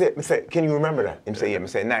 So I say, can you remember that? He say, yeah. I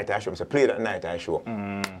say, night I show. I say, play that night I show.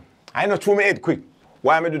 I know through my head quick.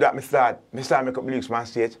 Why I do that? I start make up lyrics on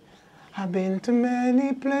stage. I've been to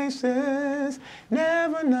many places,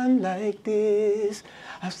 never none like this.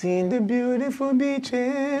 I've seen the beautiful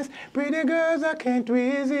beaches, pretty girls I can't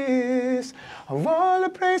resist. Of all the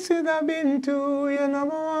places I've been to, you're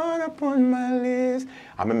number one upon my list.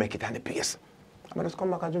 I'm gonna make it on the pace. I'm gonna just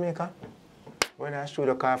come back to Jamaica. When I shoot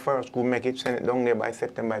the car first, school make it, send it down there by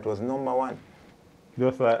September, it was #1.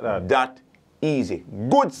 Just like that. That easy.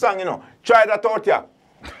 Good song, you know. Try that out here.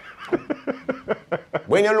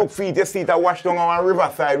 When you look feet, you see it wash down on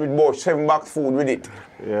riverside with about 7 bucks food with it.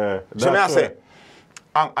 Yeah. So I say,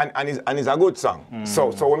 and it's a good song.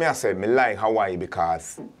 So when I say, I like Hawaii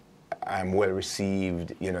because I'm well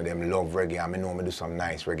received, you know, them love reggae, and I know me do some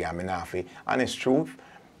nice reggae, and honest truth,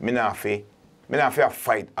 me not fight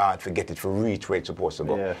hard to get it to reach where it's supposed to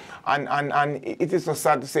go. Yeah. And it is so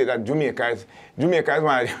sad to say that Jamaica is one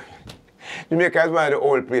of the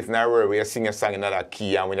old places in the world where you sing a song in another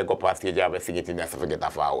key and when you go past stage you have to sing it in there to forget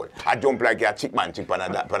that forward. I jump like a chick on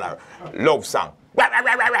a love song. I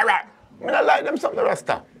don't like them something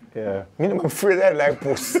Rasta. Yeah. I'm afraid I like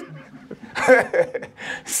puss.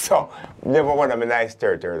 So, never one of my nice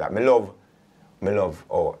territory that. I love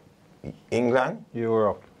England.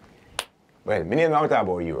 Europe. Well, I don't talk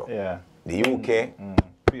about Europe. Yeah. The UK.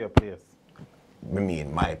 Your place. I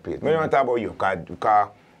mean, my place. I don't talk about you because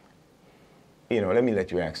you know, let me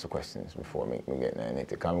let you ask the questions before me get into it.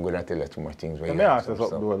 Because I'm going to tell you too much things. Let me ask you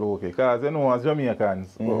something, Lukie. Because, you know, as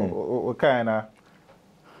Jamaicans, we kind of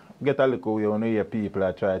get a little way when you hear people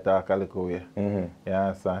that try to talk a little way. You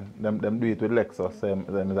understand? Them do it with Lexus,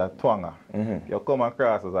 them is a twanger. You come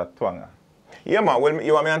across as a twanger. Yeah, man. Well,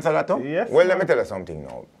 you want me to answer that too? Yes. Well, let me tell you something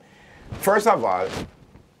now. First of all,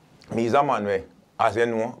 me is a man where, as you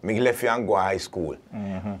know, me left and go to high school.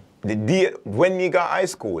 The day when me got high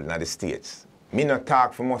school in the States, me not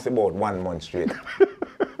talk for most about 1 month straight.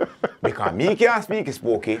 Because me can't speak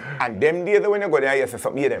spooky, and them days when you go there, you say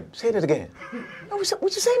something, hear them. Say that again. What you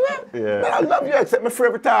say, man? Yeah. Man, I love you, except me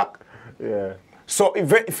forever talk. Yeah. So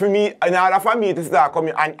if, for me, in order for me to start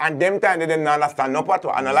coming, and them time they didn't understand no part,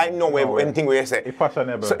 and I like no way anything where you say. It's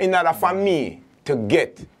fashionable. So in order for me to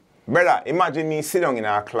get, brother, imagine me sit down in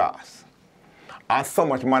our class, and so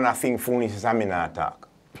much man I sing foolishness and me not talk.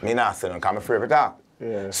 Me not sit down because I'm forever talk.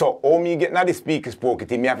 Yeah. So how me get now the speaker spoke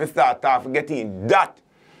it, me have to start getting that.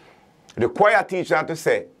 The choir teacher had to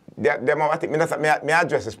say, I think, me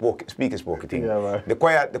address the speaker thing. Yeah, right. The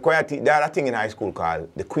choir, there are a thing in high school called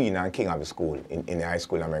the Queen and King of the school in the high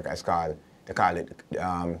school in America. It's called, they call it,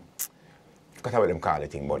 I forgot what them call the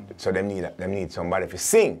thing, but so them need somebody to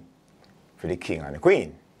sing for the King and the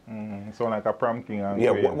Queen. So like a prom king and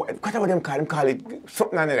yeah, queen. what about them call it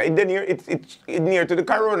something like that. It's near to the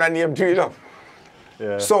Corona name to it up.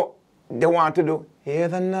 Yeah. So they want to do,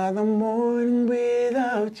 here's another morning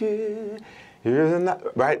without you. Here's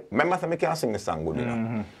another, right? Remember, I can't sing the song good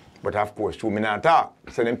enough. But of course, true, me not talk.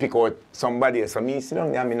 So then pick out somebody else. So me sit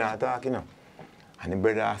down there, me not talk, you know. And the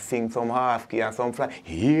brother sing some half key and some fly.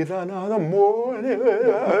 Here's another morning.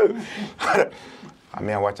 And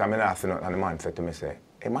me watch and me not see nothing. And the man said to me, say,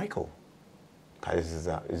 hey, Michael. Because this is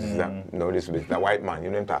the white man,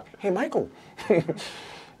 you know him talk. Hey, Michael,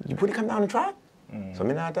 you put it come down and try? So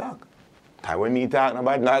me not talk. Cause when me talk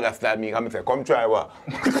about now that's that me come and say, come try what?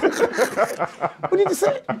 What did you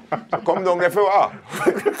say? So come down there for what?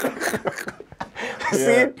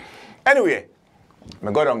 See? Anyway,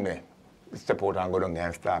 I go down there. Step out and go down there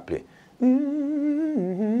and start play.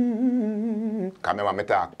 Cause me want me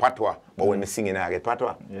talk patois, but when me singing I get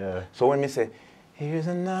patois. Yeah. So when me say, here's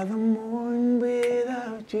another morning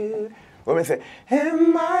without you. When me say,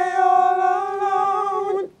 am I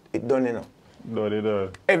all alone? It done enough. No, they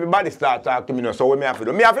don't. Everybody start talking to me now, so what me have to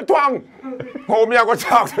do? Me have to twang. How me I go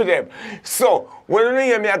talk to them? So, when you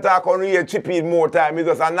hear me talk, when you hear Chippy more time, it's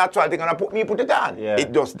just a natural thing, and I put it on. Yeah.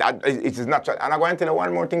 It just, it is natural. And I'm going to tell you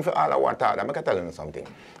one more thing for all I want to I'm going to tell you something.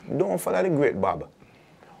 Don't follow the great Bob.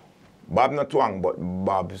 Bob not twang, but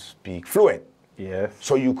Bob speak fluent. Yes.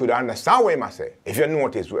 So you could understand what I say. If you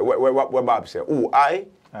notice what Bob say, oh,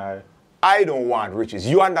 I don't want riches.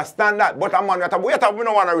 You understand that? But I'm on that. We don't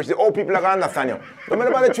want riches. All people are going to understand you.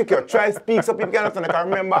 Remember about the trick here. Try speak so people can understand. I can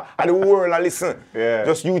remember and the world and listen. Yeah.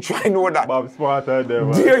 Just you try know that. Bob smarter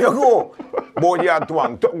than man. There you go. But you have to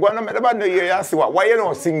want. Go on about the year and see what. Why you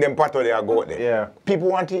don't sing them part of there go there? Yeah. People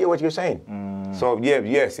want to hear what you're saying. So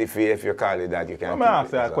yes, if you call it that, you can. Let me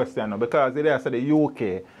ask you a question now, because they say the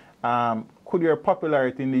UK. Could your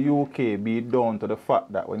popularity in the UK be down to the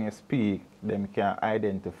fact that when you speak, them can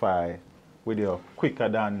identify with you quicker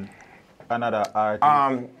than another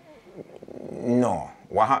artist? No.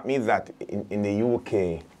 What happened is that in the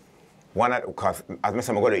UK, because as I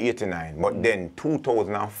said, I got to 89, but then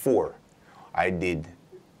 2004, I did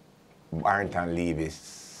Barrington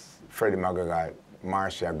Levis, Freddie McGregor,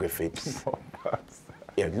 Marcia Griffiths.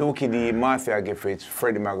 Yeah, Lukie D, Marcia Griffiths,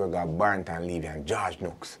 Freddie McGregor, Barrington Levy, and George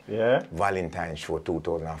Nooks. Yeah. Valentine Show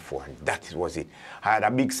 2004. And that was it. I had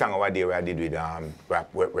a big song over there where I did with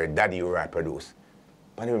rap, where Daddy you rap produced.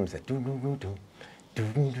 But he said, do do do do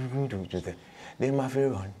do do do do do. Then my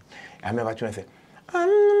favorite one. I remember trying to say, I'm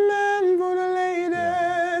the man for the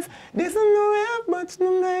ladies. This is no way, but it's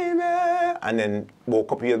no baby. And then a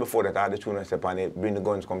couple years before that, I had the tune and said, Bring the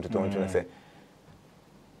Guns Come to Town, and say,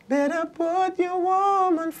 better put your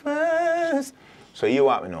woman first. So you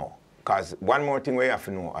want to know, because one more thing we have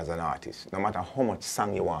to know as an artist, no matter how much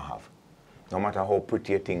song you want to have, no matter how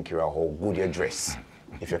pretty you think you are, how good you dress,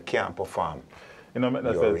 if you can't perform,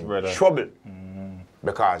 you're in trouble.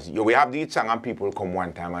 Because we have these songs and people come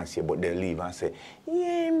one time and say, but they leave and say,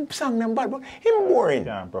 yeah, him song them bad, but him boring.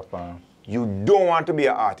 Can't perform. You don't want to be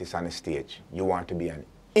an artist on the stage. You want to be an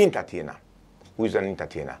entertainer. Who is an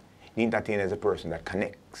entertainer? The entertainer is a person that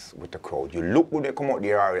connects with the crowd. You look good, they come out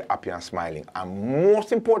there already happy and smiling. And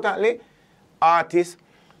most importantly, artists,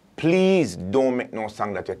 please don't make no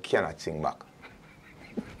song that you cannot sing back.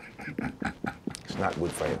 It's not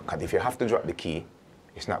good for you. Because if you have to drop the key,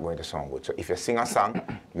 it's not going to sound good. So if you sing a song,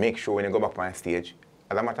 make sure when you go back on stage,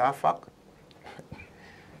 as a matter of fact,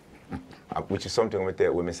 which is something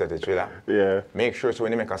when we set the trailer, yeah. Make sure so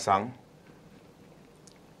when you make a song,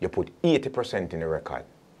 you put 80% in the record.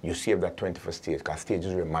 You save that 20 for stage, because stage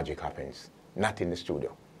is where magic happens, not in the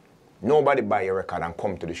studio. Nobody buy a record and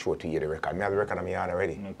come to the show to hear the record. I have the record in my yard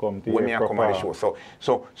already. When I come on the show.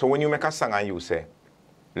 So when you make a song and you say,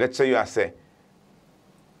 let's say you say,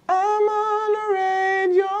 I'm on the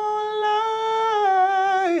radio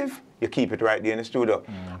live. You keep it right there in the studio.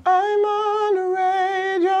 I'm on the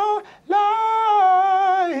radio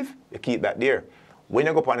live. You keep that there. When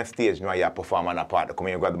you go up on the stage, you know you perform on a part, you come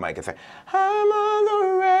in, you grab the mic and say, I'm on the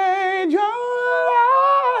radio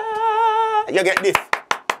live. You get this.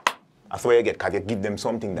 That's what you get, because you give them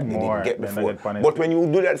something that they didn't get before. But when you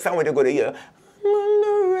do that sound, when you go to hear, I'm on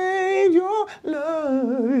the radio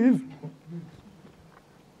live.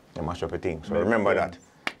 You mash up a thing. So remember that.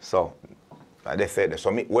 So, like they said,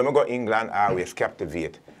 so when we go to England, I always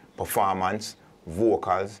captivate performance,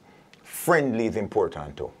 vocals, friendly is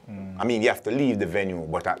important too. I mean, you have to leave the venue,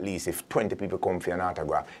 but at least if 20 people come for an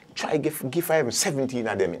autograph, try give even 17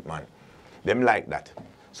 of them, man. Them like that.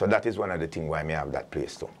 So that is one of the things why I have that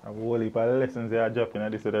place too. A whole heap of lessons they are dropping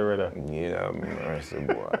at this other brother. Yeah, mercy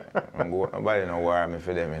boy. Nobody know where I'm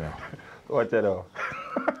for them, you know. Watch it out.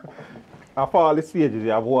 Of all the stages you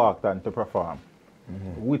have walked on to perform,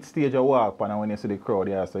 which stage you walk on and when you see the crowd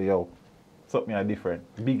you say, yo, something are different.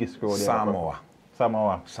 Biggest crowd you Samoa.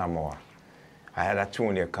 Samoa. Samoa. I had a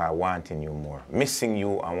tune there called Wanting You More. Missing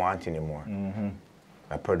You and Wanting You More.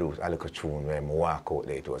 I produced a little tune where I walk out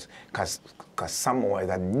there. It was because Samoa is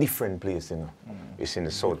a different place, you know. It's in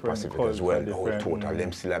the South Pacific as well. The whole total.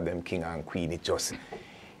 Them still have them king and queen. It just,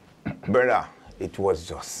 brother, it was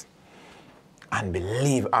just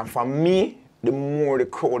unbelievable. And for me, the more the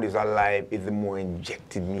crowd is alive, is the more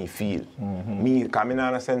injected me feel. Me coming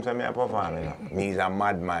on a sense when I perform, you know. Me is a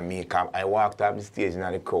madman. I walked up the stage in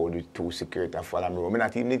the crowd with 2 security follow me. I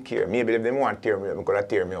not even care. Maybe if they want to tear me up, they could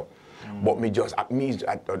tear me up. But me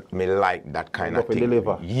like that kind of thing.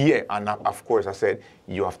 Deliver. Yeah, and of course I said,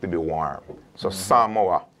 you have to be warm. So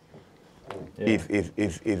Samoa is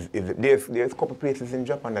there's a couple places in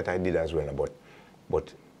Japan that I did as well,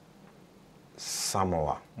 but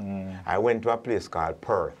Samoa. I went to a place called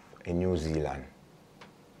Perth in New Zealand.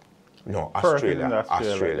 No, Australia.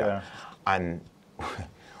 Yeah. And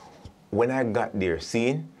when I got there,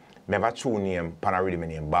 seeing, I have a tune name, Panorama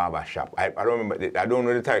name, Barber Shop. I don't remember, I don't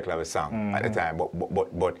know the title of the song at the time,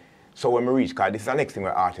 but so when we reach, because this is the next thing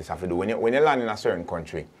where artists have to do. When you land in a certain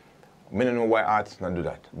country, I don't know why artists don't do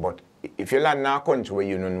that, but if you land in a country where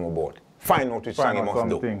you don't know about, find out which song you must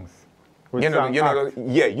do. Things. You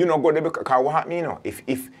know, go there because what happens, you know,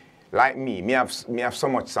 if like me have so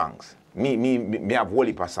much songs. Me have whole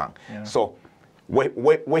heap of songs. Yeah. So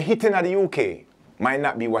we're hitting at the UK might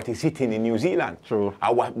not be what is hitting in New Zealand. True.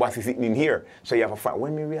 Or what is hitting in here. So you have a fight.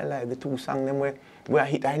 When we realize the 2 songs them where I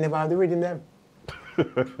hit, I never have the rhythm them.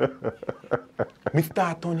 Me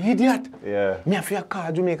start on idiot. Yeah. Me have to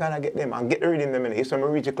call Jamaica and get them and get the rhythm them in it. So I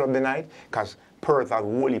reach the club the night, because Perth has a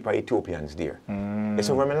whole heap of Ethiopians there.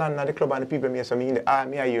 So when I land at the club and the people me say, me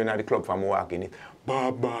are you in the club from walking it.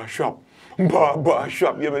 Barber shop. Barber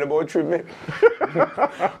shop. You mean about 3 minutes?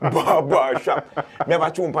 Barber shop. Me have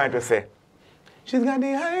a tune point to say, she's got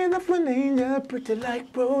the eyes of an angel, pretty like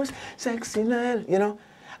rose, sexy night, you know.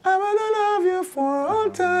 I wanna love you for all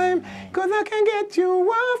time, cause I can get you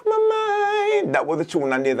off my mind. That was the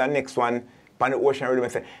tune, and there's the next one, on the ocean rhythm, I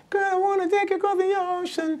say, girl, I wanna take you across the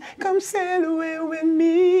ocean, come sail away with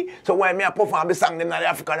me. So when me a perform the song, them in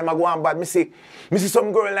Africa, them a go on bad, me see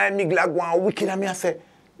some girl like me like go on wicked, and me I say,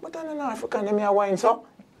 but I'm not African, them a wine so.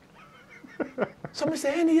 So me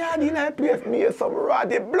say, any yard in that place, me hear some rod,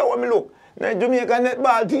 they blow me look. Now Jamaica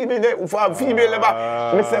netball team there for female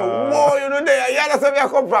level. Me say, whoa, you know there, yeah, that's where I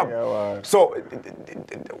come from. Yeah, so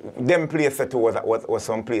them places too was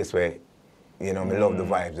some place where, you know, me love the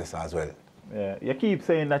vibes as well. Yeah, you keep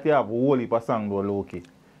saying that you have a whole heap of songs though, Lukie.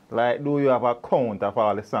 Like, do you have a count of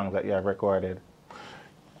all the songs that you have recorded?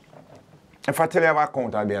 If I tell you I have a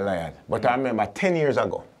count, I'll be a liar. But I remember 10 years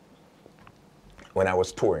ago, when I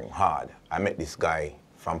was touring hard, I met this guy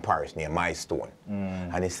from Paris near Milestone.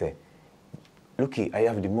 And he said, Lukie, I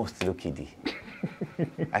have the most Lukie D.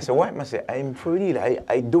 I said, why? I said, I'm for real.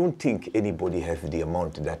 I don't think anybody has the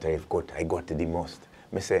amount that I've got. I got the most.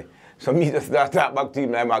 I say, so me just start back to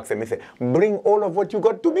him and I ask him, I say, bring all of what you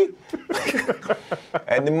got to me.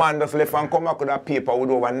 And the man just left and come back with a paper with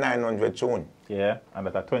over 900 tunes. Yeah, and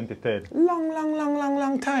that's 2010.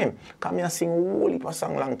 Long time. Come here sing a whole heap of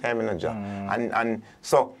song long time in a job. And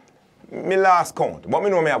so, my last count, but me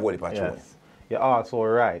know me have a whole heap of tunes. You're also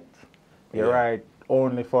right. You're right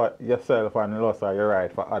only for yourself and loss, or you're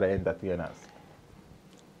right for other entertainers.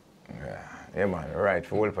 Yeah, man, right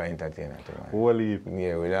for all for entertainers. Whole heap.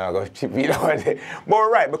 Yeah, we don't go chip it out there. But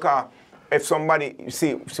right, because if somebody,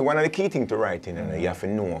 see one of the key things to writing, you have to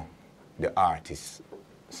know the artist's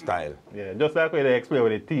style. Yeah, just like when they explain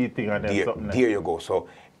with the T thing and then something. There you go. So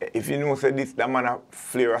if you know say this, that man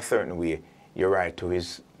flare a certain way, you're right to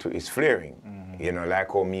his flaring. You know,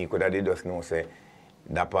 like how me could have just know say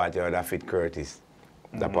that part of that fit Curtis,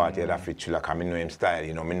 that part of that fit Chula, because I know him style,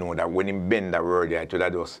 you know, I know that when him bend that word there, to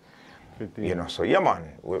that just, you know, so yeah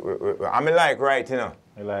man, I like right, you know.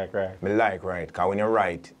 I like right. I like right, because when you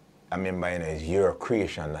write, I remember, you know, it's your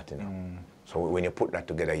creation, that, you know. So when you put that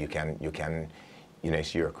together, you can, you know,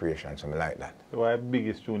 it's your creation, so I like that. So why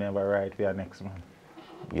biggest tune ever write for your next man?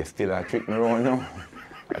 You still a trick me around now.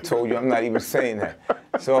 I told you I'm not even saying that.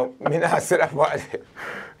 So, me not say that part.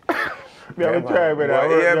 We have a try with that.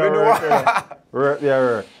 Yeah, we do. Yeah,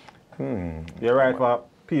 right. You're right for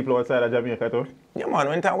people outside of Jamaica too? Yeah, man,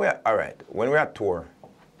 when we're at tour,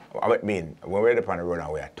 when we're on the road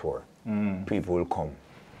and we're at tour, people will come.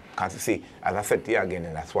 Because you see, as I said to you again,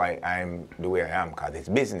 and that's why I'm the way I am, because it's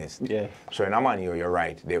business. Yeah. So in Amman, you're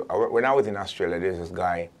right. When I was in Australia, there's this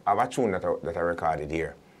guy, I have a tune that I recorded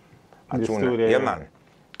here. Yeah, man.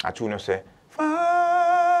 A tune that say,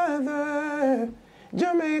 Father,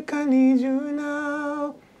 Jamaica needs you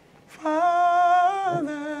now.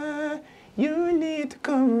 Father, you need to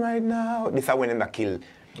come right now. This is when I kill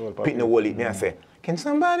Pitney Wally. Me I say, can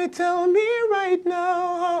somebody tell me right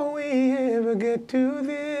now how we ever get to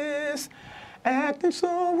this? Acting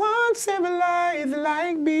so uncivilized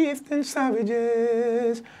like beasts and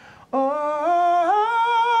savages. Oh,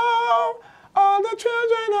 all the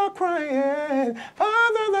children are crying.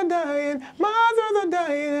 Fathers are dying, mothers are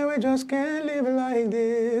dying, and we just can't live like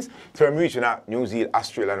this. So I'm reaching out New Zealand,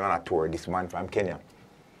 Australia on a tour. This man from Kenya.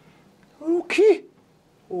 Okay.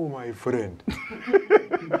 Oh, my friend. You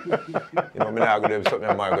know, I'm not going to do something.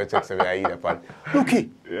 I'm going to text me either. But Lukie,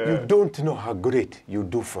 you don't know how great you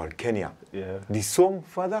do for Kenya. Yeah. The song,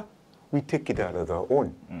 Father, we take it out of our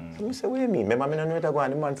own. So I say, what do you mean? Remember, I know what I go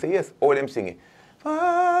and the man say, yes. All them singing.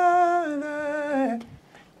 Father,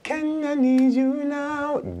 Kenya needs you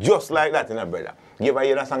now. Just like that, you know, brother. You ever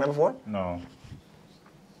hear that song before? No.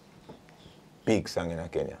 Big song in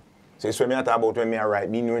Kenya. So it's when I talk about when I write,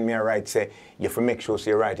 me knowing me I write, say, you have to make sure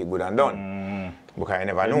you write it good and done. Because I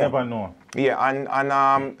never know. You never know. Yeah,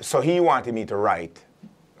 and so he wanted me to write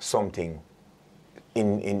something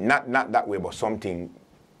in not that way, but something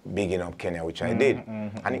big enough Kenya, which I did.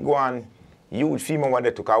 And it go on, you would feel more what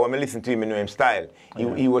they took. When I listen to him, I know him style.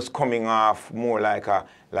 He was coming off more like a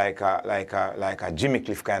Jimmy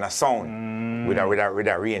Cliff kind of sound with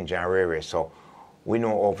a range and rare. So we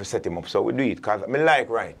know how to set him up, so we do it, because I like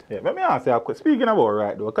right. Yeah, let me ask you a question. Speaking about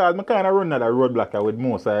right, though, because I kind of run that roadblock with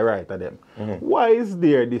most I write of them. Why is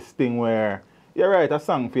there this thing where you write a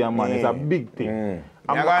song for your man? It's a big thing.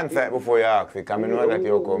 I'm going to answer it before you ask it, because I know that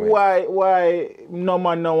you're coming. Why no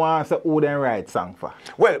man no wants to who then write song for?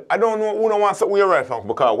 Well, I don't know who no wants to who you write song for,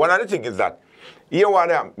 because one of the things is that, you know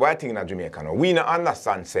what I think in Jamaica now, we don't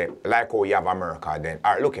understand, say, like how you have America then.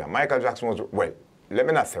 All right, look here, Michael Jackson was, well, let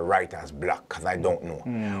me not say right as black, because I don't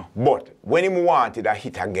know. But when he wanted a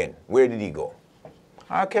hit again, where did he go?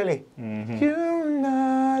 R. Kelly. You're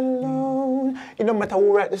not alone. It don't matter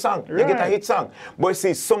who write the song. Right. You get a hit song. But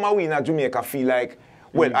see, somehow we in Jamaica feel like,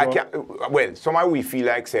 somehow we feel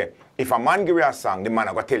like, say, if a man give you a song, the man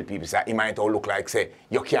are going to tell people, say, he might all look like, say,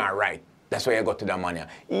 you can't write. That's why you got to the money.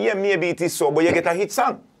 Yeah, maybe it is so, but you get a hit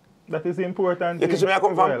song. That is important. Yeah, because where I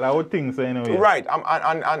come from. Well, I would think so anyway. Right, and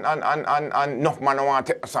enough man don't want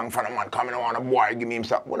to take a song from the man, come in and want a boy, give me him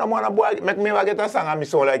song. When I want a boy, make me get a song and me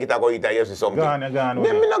so like it, I go eat a yes or something. Gone.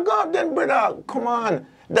 Then me not go up then, brother. Come on.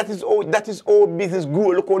 That is all business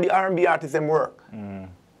grow. Look how the R&B artists them work.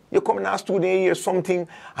 You come in a studio, you hear something,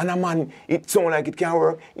 and a man, it sound like it can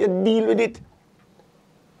work. You deal with it.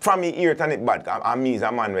 From me ear, turn it bad. And me is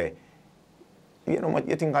a man where, you know what,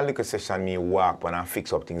 you think a little session me walk when I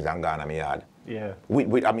fix up things and go in my yard. Yeah.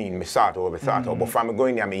 I mean, me start over, but from me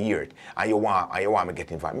going there, me hear it, and you want me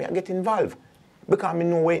get involved. Me I get involved because me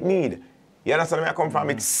know what it need. You understand where I come from?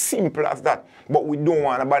 It's simple as that. But we don't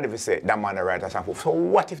want nobody to say that man write a song for. So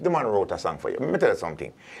what if the man wrote a song for you? Let me tell you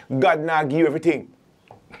something. God not give you everything.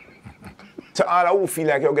 So all who feel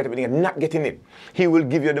like you'll get everything, not getting it. He will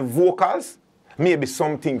give you the vocals, maybe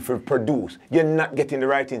something for produce. You're not getting the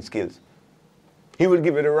writing skills. He will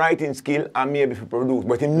give you the writing skill and maybe for produce,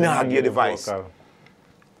 but he not give you the voice.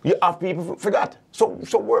 You have people for that. So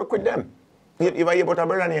work with them. If I hear about a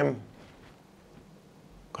brother named,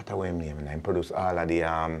 got away his name, and I produce all of the,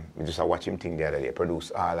 just watch him thing the other day,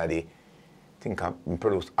 produce all of the,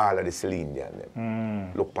 produce all of the Celine there.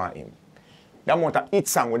 Look at him. That amount of hit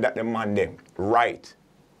song with that the man there, right.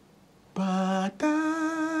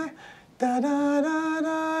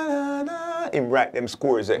 Him write them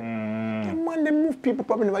scores there. Them man, they move people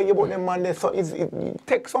probably never hear about them man there, so it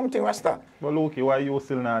takes something, Rasta. But Lukie, why you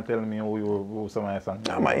still not telling me who some of your songs?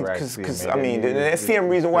 Because I mean, the same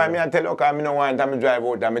reason why I tell you, okay, I don't want to drive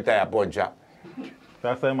out and I tire punch up.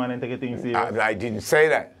 That's why man take things serious. I didn't say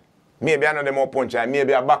that. Maybe I know them more punch,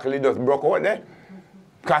 maybe a buckle just broke out there.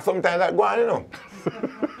 Because sometimes that go on, you know.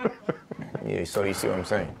 Yeah, so you see what I'm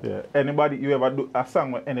saying? Yeah. Anybody, you ever do a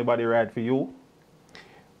song with anybody write for you?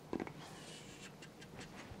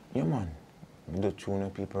 Yeah, man. I do tune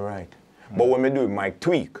people write. But when I do it, I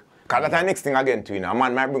tweak. Because that's the next thing again to you know. A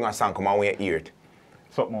man might bring a song, come on, when you hear it.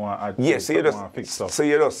 Something I want to add. Yeah, so you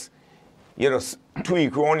just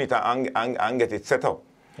tweak on it and get it set up.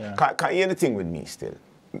 Yeah. Because hear the thing with me still.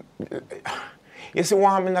 You see,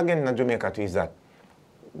 what happened again in Jamaica too is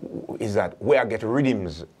that where I get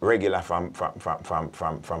rhythms regular from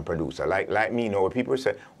producer. Like me, you know, people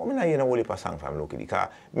say, oh, me not hear no whole heap of song from Lukie D. Because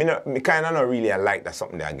me kind of not really like that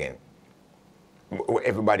something there again.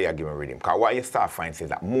 Everybody are giving rhythm. Because what you start finding is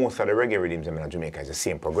that most of the reggae rhythms in Jamaica is the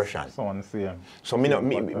same progression. Someone the same. So me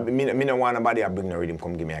no want nobody to bring the rhythm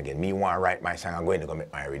come give me again. Me want to write my song and go in and go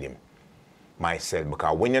make my rhythm myself.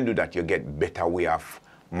 Because when you do that, you get better way of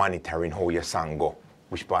monitoring how your song go.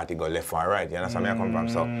 Which party go left or right, you understand where I come from?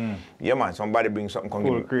 So, yeah man, somebody bring something, come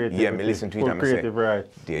give me. Yeah, me listen to it and me say, right.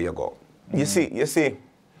 There you go. You see,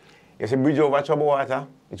 Bridge Over Troubled Water,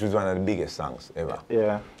 which was one of the biggest songs ever.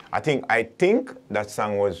 Yeah. I think that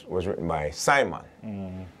song was written by Simon.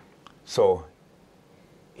 So,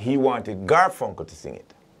 he wanted Garfunkel to sing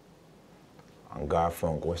it. And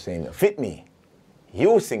Garfunkel was saying, fit me.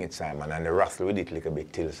 You sing it, Simon, and the wrestle with it a little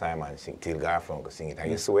bit till Simon sing, till Garfunkel sing it.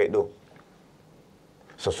 And you see what it do?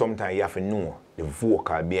 So sometimes you have to know the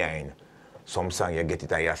vocal behind some song. You get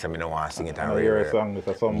it and you say, I don't want to sing it. And hear a song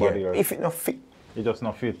with somebody. Yeah. If it not fit. It just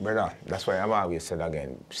not fit. Brother, that's why I've always said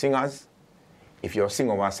again, singers, if you're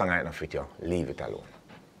singing over a song and it not fit you, leave it alone.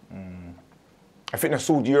 If it not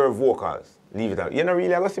suit your vocals, leave it alone. You know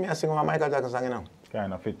really, I go see me sing over Michael Jackson song, you know?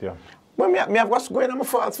 Kind of fit you. But me have got going on my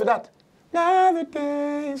faults for that. Now the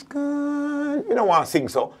day is gone. You don't want to sing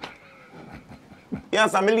so.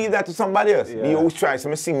 Yes, I leave that to somebody else. Yeah. You always try,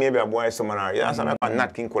 so I sing maybe a boy someone or yes, I'm not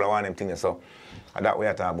Nat King Cole, one of them things. So that way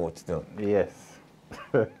I talk about still. Yes.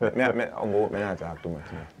 I'll go not talk too much.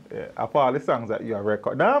 Yeah. Of all the songs that you have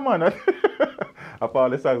recorded, nah man. Of all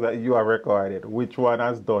the songs that you have recorded, which one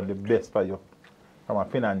has done the best for you from a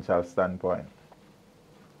financial standpoint?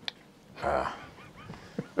 I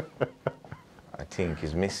think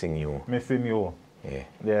it's Missing You. Missing You. Yeah.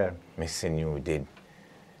 Yeah. Missing You did.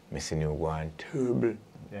 Missing You going terrible.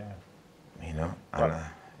 Yeah. You know? And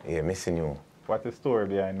yeah, Missing You. What's the story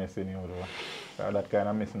behind Missing You though? That kind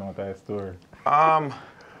of missing out of the story.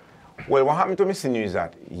 Well, what happened to Missing You is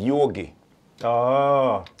that Yogi.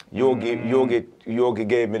 Oh. Yogi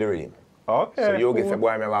gave me the rhythm. Okay. So Yogi said, boy,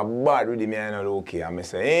 I have a bad rhythm and I'm okay. And I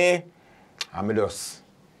say, I'm just,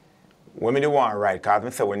 when me do want to write, because I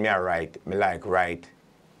say when I write, I like write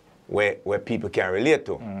where people can relate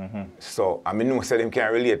to. So I know say them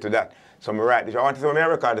can relate to that. So I write this. I want to say when I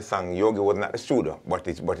record the song, Yogi wasn't at the studio, but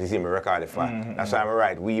it's him I record the file. That's why I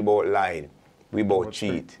write, we both lied, we both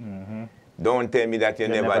cheat. Don't tell me that you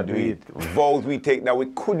never do it. Vows we take that we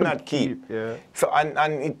could not keep. Yeah. So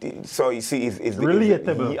so you see, it's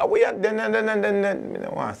relatable. Yeah, then I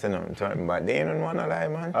don't want to say nothing, but they don't want to lie,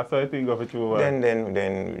 man. That's how I think of it too.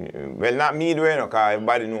 Then, well, not me doing it, because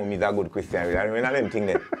everybody know me is a good Christian. I don't know them thing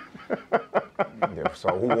then. So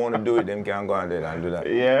who want to do it, them can go on there and do that.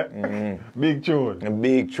 Yeah. Big tune. A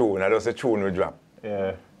big tune. That's just a tune we drop.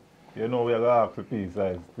 Yeah. You know we're going to have to peace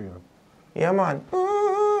size still. Yeah, man.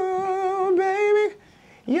 Ooh, baby,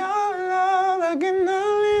 your love, I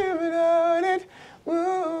cannot live without it.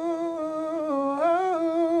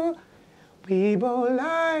 Ooh, we both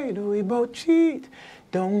lied, we both cheat.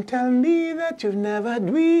 Don't tell me that you've never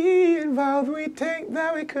dreamed. Vows we take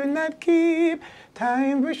that we could not keep.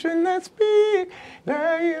 Time we should not speak.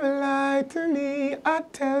 Girl, you lied to me. I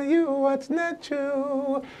tell you what's not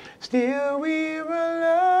true. Still we were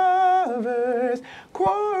lovers.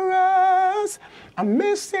 Chorus. I'm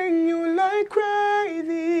missing you like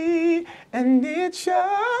crazy. And it shows.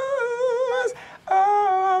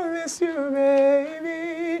 Oh, I miss you,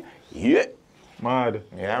 baby. Yeah. Mad.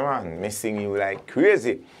 Yeah, man. Missing you like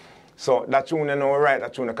crazy. So that tune, you know, right?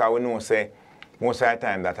 That tune, because we know, say, most of the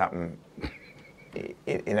time that happen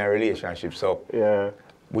in a relationship. So yeah,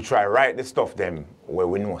 we try to write the stuff them where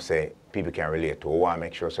we know, say, people can relate to. We want to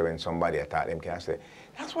make sure so when somebody attack them can say,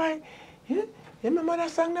 that's why, you remember that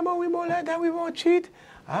song about we both like that, we both cheat?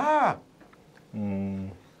 Ah.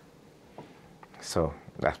 So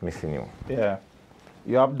that's Missing You. Yeah.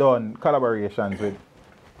 You have done collaborations with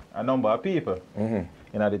a number of people.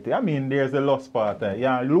 I mean, there's the Lost part.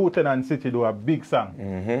 Yeah, Lieutenant City do a big song.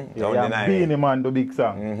 Yeah, Beanie Man do big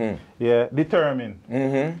song. Yeah, Determined.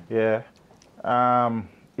 Yeah.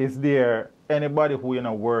 Is there anybody who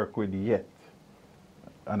you work with yet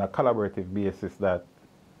on a collaborative basis that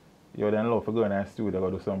you then love to go in the studio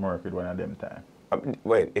or do some work with one of them time?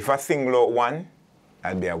 Wait, if I single out one,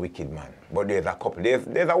 I'll be a wicked man. But there's a couple. There's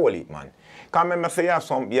a whole heap, man. Can't remember say you have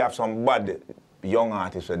some bad young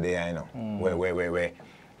artists there, you know,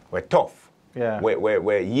 we're tough. Yeah.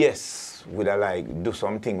 Where yes, we'd like do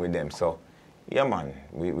something with them. So, yeah, man,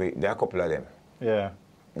 there are a couple of them. Yeah.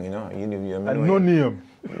 You know, you know. And no name.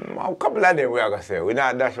 A couple of them we are gonna say. We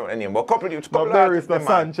not dash out any name, but couple of Barista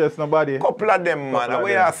Sanchez, nobody. Couple of them, man.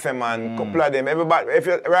 We ask them, man. Couple of them. Everybody.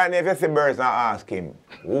 Right now, if you see Burst and ask him,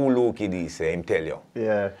 who Lukie D say, him tell you.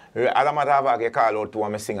 Yeah. As a matter of fact, you call out to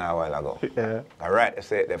him, I sing a while ago. Yeah. All right, I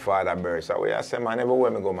say the father Burst. So we ask them, man.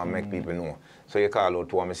 Everywhere me go, man, make people know. So you call out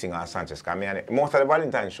to him, I sing a Sanchez. Most of the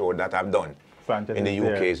Valentine show that I've done Sanchez in the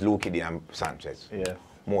UK is Lukie D and Sanchez. Yeah.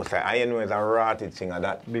 Most of I know is a rotted singer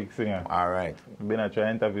that. Big singer. All right. Been a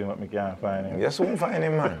try interview but me can't find him. You soon find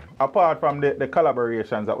him, man. Apart from the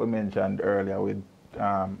collaborations that we mentioned earlier with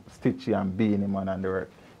Stitchy and Beanie Man and the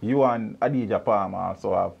rest, you and Adidja Palmer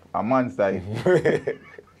also have a monster.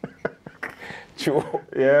 True.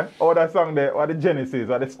 Yeah? How that song there, what the genesis,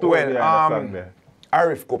 what the story behind the song there?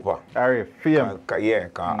 Arif Cooper. Arif, fame. Yeah,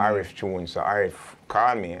 because Arif tune. So Arif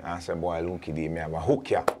called me and said, boy, Lukie D, me have a hook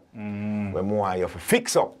here. When more you have to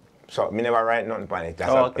fix up. So me never write nothing on it.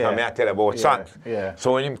 That's what I tell about songs. Yeah.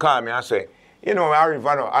 So when him call me, I say, you know, Arif,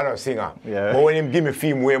 I don't singer. Yeah. But when him give me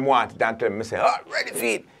film where I want it, and tell me, I say, oh, ready for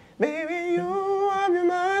it. Baby, you have your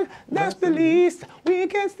man, that's the least. We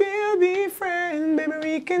can still be friends. Baby,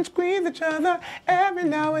 we can squeeze each other every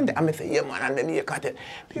now and then. I say, yeah, man, and then you cut it.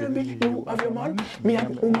 Baby, you have your man, me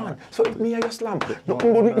have your woman. So if me and your slam,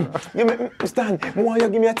 nothing good. You make me stand. More you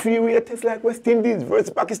give me a three-way test like West Indies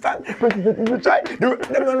versus Pakistan. Try. Them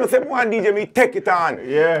don't say, one DJ, me take it on.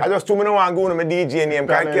 Yeah. I just don't want to go to my DJ name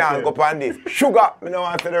because I can't go on this. Sugar, me don't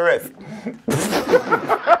want for the rest.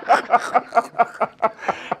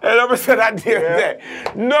 And I said that there.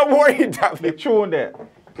 No worry, that The tune there,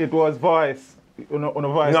 it was voice. On a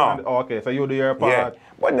voice. No. And, okay, so you do your part. Yeah.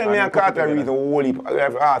 But then me and Carter read the whole heap. I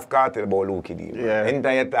have to ask Carter about Lukie D. Yeah.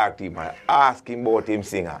 Anytime you talk to him, man, ask him about him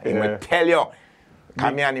singer. He will tell you.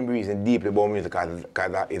 Because me and him reason deeply about music because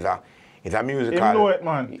it's a musical. Him know it,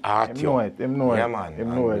 man. Art, Him know it. Him know it. Yeah, man. Him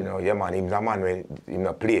know it. You know, yeah, man. He's a man when he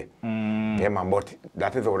not play. Yeah, man. But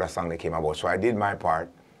that is how the song that came about. So I did my part.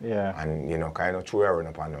 Yeah. And, you know, kind of threw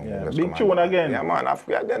everything upon them. Yeah. Big tune again. Yeah, man.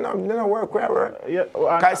 Then I work wherever. Yeah.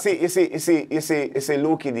 Because you see,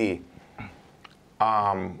 Lukie D,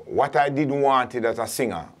 what I didn't want it as a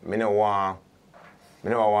singer, I don't want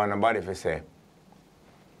nobody to say,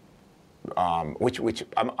 them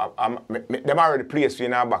already place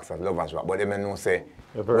in our box as lovers rock, but they may not say,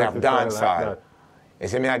 we have dancehall. Like you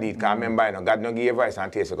see me I did, because I remember, you know, God no give you voice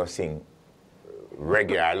and taste to go sing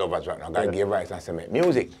reggae or lovers rock. Now God give you voice and say, make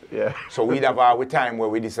music. Yeah. So we'd have our time where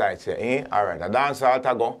we decide, say, all right, a dancehall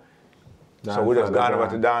to go. So we just gone over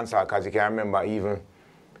to dancehall, because you can remember even,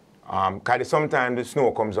 because sometimes the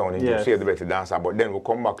snow comes down and you save the better dancehall, but then we'll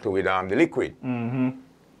come back to with the liquid.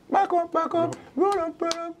 Back up, roll up,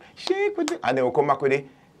 shake with it. And then we'll come back with it.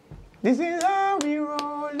 This is how we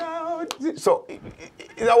roll out. So,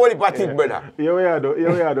 it's a whole party, brother. Here we are,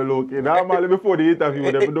 the look. Normally, before the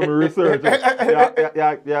interview, they do my research.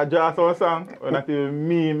 Yeah, just some song. When I tell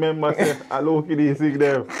me, members say, I Lukie D sing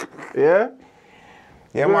them. Yeah?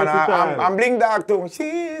 Yeah, man, I'm Bling Dog too.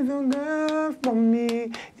 She's a girl for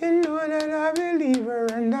me. You know that I believe her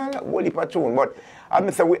and all that. Whole heap of tune. But I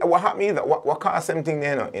say, what happened is that what caused something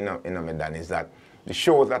there in Medan is that the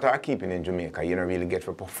shows that are keeping in Jamaica, you don't really get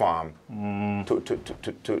to perform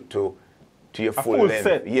to your full length.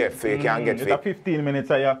 Set. Yeah, so you can't get it's fit. a 15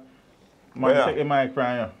 minutes of you. Man, take the mic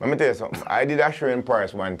from you. Let me tell you something. I did a show in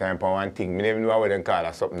Paris one time for one thing. I never knew what they call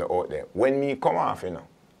it, something out there. When me come off,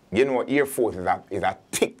 you know, Air Force is a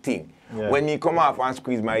thick thing. Yeah. When me come off and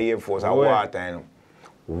squeeze my Air Force at water,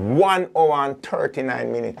 1 hour and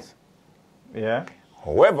 39 minutes. Yeah.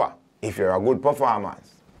 However, if you're a good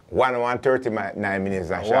performance, 1 hour and 39 minutes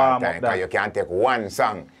is a short time, because you can take one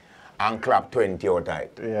song and clap 20 out of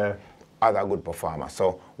it. Yeah. As a good performer.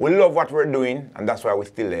 So we love what we're doing, and that's why we're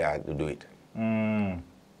still there to do it.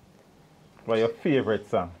 What's your favorite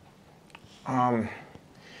song? I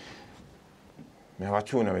have a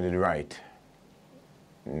tune we did right.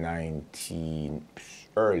 19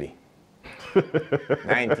 early.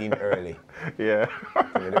 19 early. Yeah.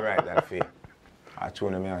 I did right that fee. I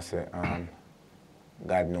tune me and say,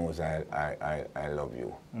 God knows I love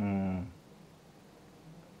you. I'm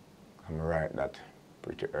right that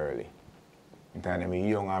pretty early. In time I'm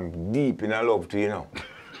young, I'm deep in love to you know.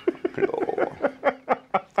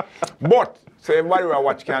 But so everybody who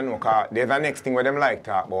watch can know, because there's a next thing where them like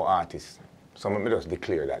talk about artists. So let me just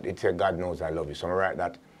declare that. It says God knows I love you. So I write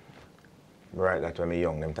that when I'm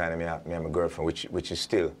young. Them time me and my girlfriend, which is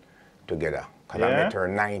still together. Because I met her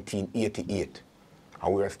in 1988.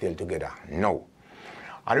 And we are still together now.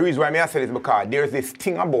 And the reason why I say this is because there's this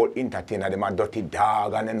thing about entertainer, them a dirty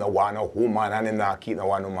dog and them no want no woman and them not keep no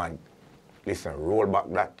one woman. Listen, roll back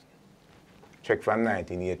that. trek from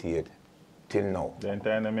 1988 till now. The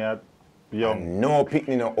entire time I young. And no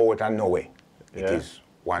picking no out and nowhere. It Yeah. is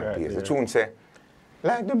one Right, piece. yeah. The tune say,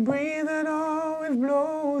 like the breeze that always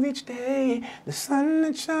blows each day, the sun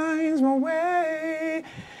that shines my way,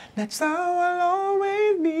 that's how I'll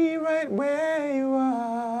always be right where you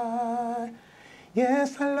are.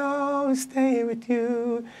 Yes, I'll always stay with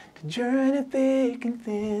you, the journey thick and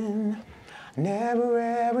thin. Never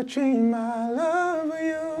ever change my love for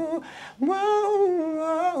you. Whoa,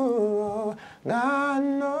 whoa, God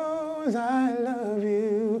knows I love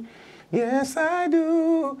you. Yes, I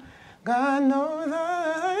do. God knows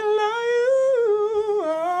I love you.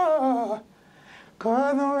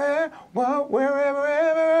 'Cause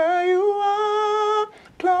wherever you are,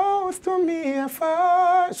 close to me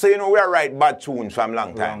afar. So, you know, we write bad tunes from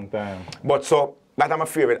long time. Long time. But so, that's my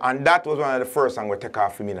favorite. And that was one of the first songs we take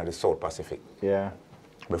off for me in the South Pacific. Yeah.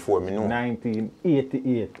 Before me know.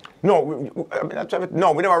 1988. No,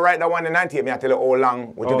 we never write that one in 98. Me I tell you how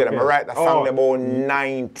long we together. I write that song about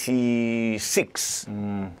 96.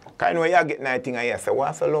 Kind of you get 19 and you say,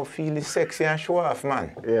 what's the love feel is sexy and show off,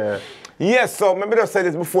 man? Yeah. Yes, so maybe just say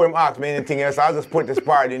this before him ask me anything else. I'll just put this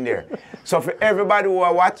part in there. So for everybody who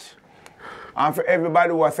I watch, and for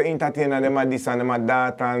everybody who has to entertain and them are this and them are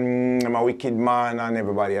that and them are wicked man and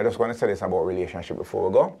everybody, I just want to say this about relationship before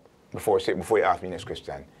we go. Before you ask me next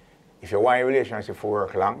question. If you want a relationship for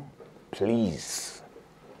work long, please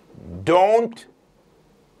don't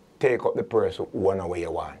take up the person who want what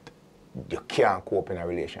you want. You can't cope in a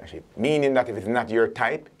relationship. Meaning that if it's not your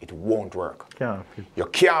type, it won't work. Can't. You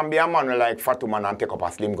can't be a man like fat man and take up a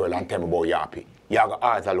slim girl and tell me about yappy. You have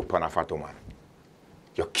always look on a fat man.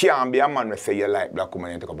 You can't be a man who say you like black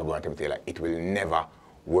woman and take up a girl and tell me like it will never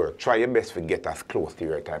work. Try your best to get as close to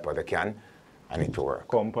your type as you can. And it will work.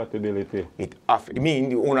 Compatibility. I mean,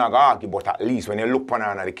 the owner argue, but at least when you look on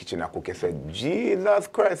her in the kitchen and cook, you say, Jesus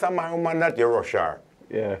Christ, I'm my woman that you rush her.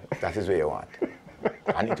 Yeah. That is what you want.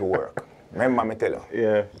 And it will work. Remember me tell you.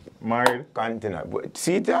 Yeah. Married. Continue. But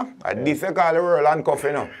see it, this I call the world handcuff,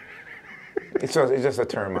 you know. It's just a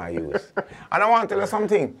term I use. And I want to tell you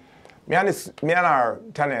something. Me and our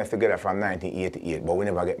 10 years together from 1988, but we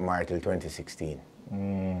never get married till 2016.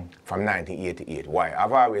 From 1988. Why?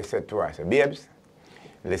 I've always said to her, I said, babes,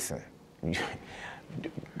 listen,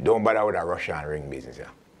 don't bother with that Russian ring business, yeah.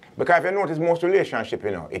 Because if you notice most relationship,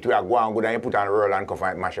 you know, it will go on good and you put on a roll and cuff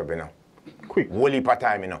and mash up, you know. Quick. Whole heap of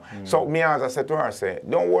time, you know. So me, as I said to her, I said,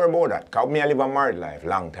 don't worry about that. Because me, I live a married life,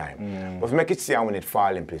 long time. But make it see when it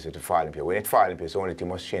fall in place, it will fall in place. When it fall in place, the only thing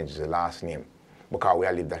must change is the last name. Because we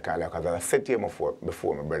all live that kind of life. Because as I said to you before,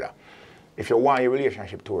 my brother, if you want your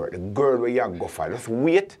relationship to work, the girl where you go for, just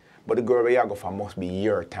wait, but the girl where you go for must be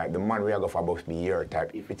your type. The man where you go for must be your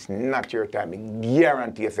type. If it's not your type, I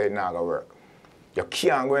guarantee you say it's not going to work. You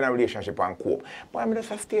can't go in a relationship and cope. But I'm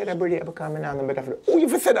just stay there, brother, because I'm not better for oh, you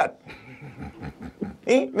say that?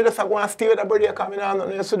 I just go and stay there, brother, because I'm not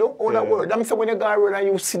nothing else to do. All that word. That means when you go around and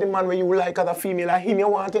you see the man where you like as a female, like him you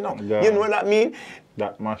want, you know. Yeah. You know what that mean?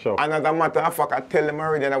 That mash up. And as a matter of fact, I tell them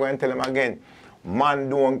already and I'm going to tell them again.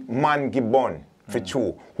 Man give bun for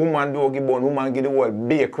two. Woman don't give bun, woman give the world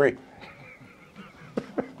bakery.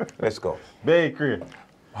 Let's go. Bakery.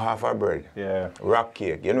 Half a bread. Yeah. Rock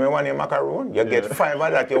cake. You know when you macaron? You get 5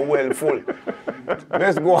 of that, you're well full.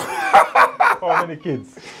 Let's go. How many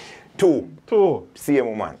kids? 2. 2. Same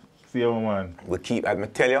woman. Same man. We keep, as I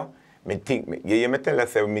tell you, me think, me tell you,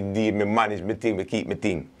 say, me manage me thing, me keep me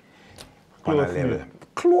thing. Close knit.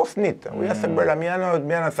 Close knit. We say, brother, me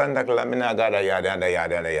no Santa Claus, me no got a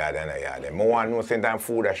yard. Me want to know sometimes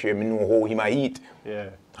food I share, me know how he might eat. Yeah.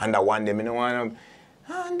 And that one day, me no want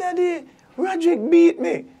to, Daddy, Roderick beat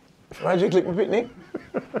me. Roderick click me picnic.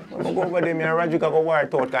 I go over there, me and Roderick go wire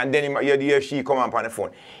talk, and then you hear she come up on the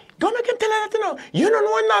phone. Don't make him tell her that, you know. You don't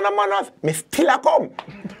know another man has, me still a come.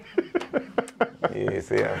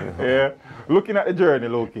 Yes, yeah. Yeah. Looking at the journey,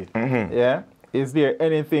 Lukie. Yeah. Is there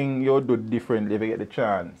anything you'll do differently if you get the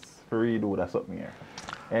chance to redo that something here?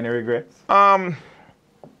 Any regrets?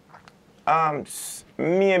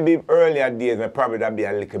 Maybe earlier days, me probably that be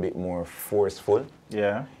a little bit more forceful.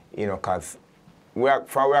 Yeah. You know, because we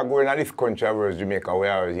are going to this country of Jamaica, we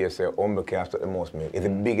always hear say, humble can't stop the most milk. It's the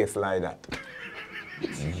biggest lie that.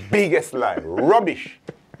 Biggest lie. Rubbish.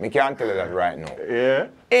 Me can't tell you that right now. Yeah.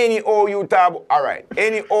 Any OU tab, all right.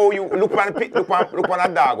 Any OU, look on the pit, look on a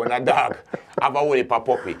dog, when a dog have a whole heap of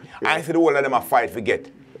puppy. I see the whole of them a fight forget.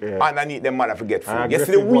 Yeah. Underneath them mother forget food. You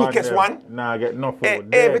see the weakest one? Nah, get no food.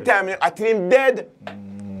 Every time I tell him dead.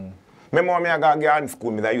 Remember when I got in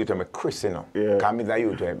school, I used to be Chris, you know. Yeah. Because I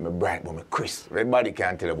used to be bright, but I'm Chris. Everybody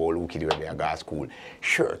can't tell about Lukie D when I got to school.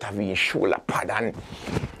 Shirt, having shoulder pad, and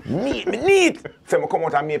Me neat. So I come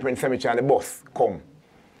out of Maple Cemetery and the bus come.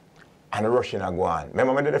 And the rushing I go on.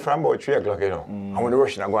 Remember, I did it from about 3 o'clock, you know. And when the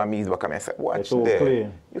rushing I go on, me ease back and I said, watch there.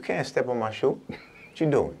 Clean. You can't step on my shoe. What you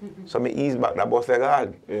doing? So me ease back, the bus like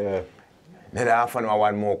hard. Yeah. Then half an hour,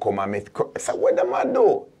 one more come and I said, what the man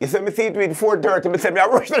do? He said, me see it with 4:30. I said, me I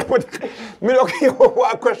rush it. Me look here,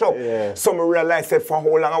 I crush up. Yeah. So I realized that for how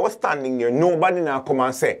long I was standing there, nobody now come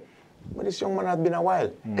and say, but this young man has been a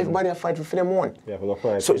while. Everybody has fight for them one. Yeah, for the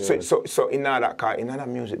fight. So in that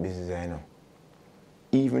music business, you know,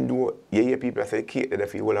 even though you hear people say, Kate, they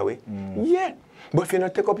feel all away. Yeah. But if you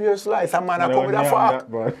don't take up your slice, a man will come with a fact.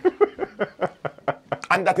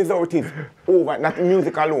 And that is how it is. Over, not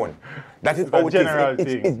music alone. That is how it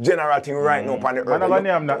is. It's general thing right now on the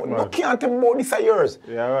earth. You can't tell about this are yours.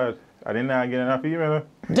 Yeah, right. I didn't get enough female.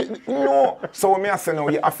 No. So when I say now,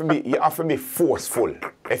 you have to be forceful.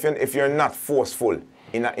 If you're not forceful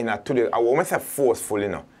in a today, I won't say forceful, you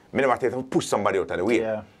know. I never tell you to push somebody out of the way.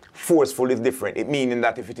 Yeah. Forceful is different. It meaning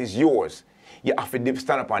that if it is yours, you have to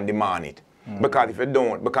stand up and demand it. Because if you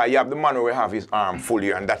don't, because you have the man who will have his arm full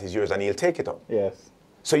here and that is yours and he'll take it up. Yes.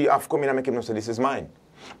 So you have to come in and make him know, so this is mine.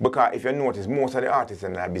 Because if you notice, most of the artists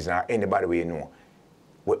in that business, anybody we know,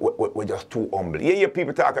 we're just too humble. You hear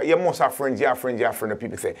people talk, you must have friends, you have friends, and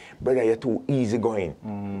people say, brother, you're too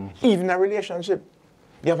easygoing. Even in a relationship,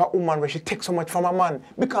 you have a woman where she takes so much from a man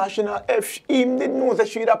because she know, if him didn't know that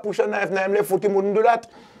she'd have pushed a knife, now him left foot, he wouldn't do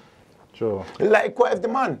that. Sure. Likewise the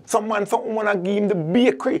man, some woman give him the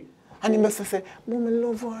bakery, and he must say, Mom, I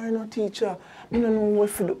love her, I'm no teacher, I don't know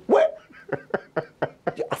what to do. What?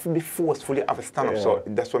 You have to be forceful, you have to stand up. So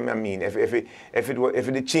that's what I mean. If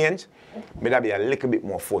it change, maybe be a little bit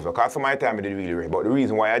more forceful. Because some of the time I did really right. But the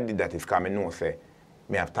reason why I did that is because I know say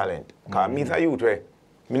I have talent. Because me as a youth, I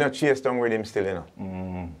not chase down with him still, you know.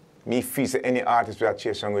 Me feel say any artist that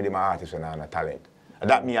chase down with him, artist and have talent. And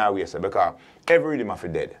that me always say because every rhythm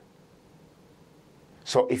have dead.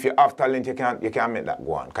 So if you have talent, you can't make that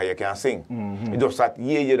go on, because you can't sing. It just that,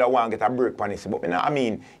 you don't want to get a break on it. But I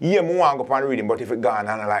mean, I want to go on reading, but if it gone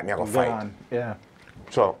and I like me, I go fight. Yeah.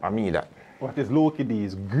 So I mean that. What is Lukie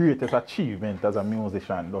D's greatest achievement as a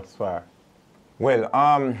musician thus far? Well,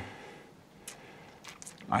 I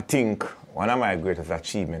think one of my greatest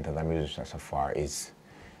achievements as a musician so far is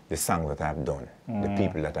the songs that I've done, the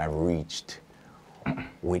people that I've reached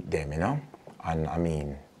with them, you know? And I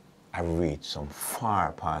mean, I've reached some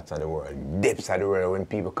far parts of the world, depths of the world. When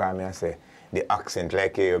people call me and say the accent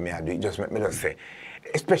like you, me I do it, just make me just say,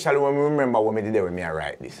 especially when we remember when we did it when me I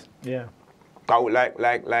write this. Yeah.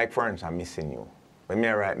 Like for instance, I'm missing you. When me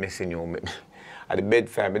I write missing you, at the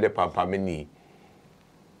bedside, me dey on my knee.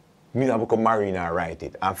 Me have to marry and I write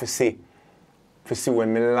it. And for see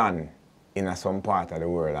when me land in some part of the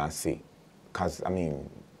world and see, because I mean,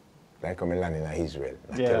 like when me land in Israel,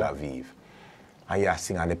 Tel Aviv. And you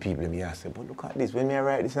sing and the people me say, but look at this, when me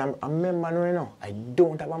write this, I'm a member right now. I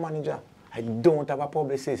don't have a manager. I don't have a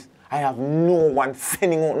publicist. I have no one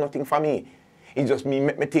sending out nothing for me. It's just me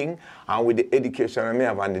make my thing, and with the education I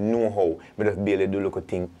have and the know-how, I just be able to do local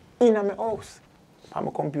thing in my house. On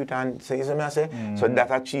my computer and say, so I say. So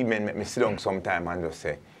that achievement make me sit down sometime and just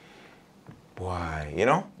say, boy, you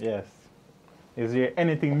know? Yes. Is there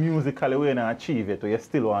anything musically where you achieve it, or you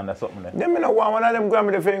still want something there? Them I don't want one of them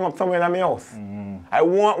Grammy thing up somewhere in my house. I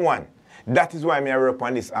want one. That is why I work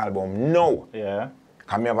on this album now. Yeah.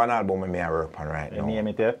 Because I have an album I work on right now. You name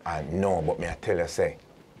it? No, but I tell you say,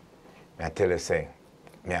 I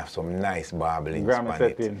have some nice barblings on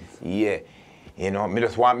it. Yeah. You know, I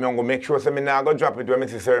just want me to make sure that I not go drop it when I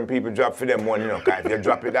see certain people drop for them one, you know, because if you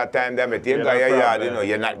drop it that time, then you got your yard, you know,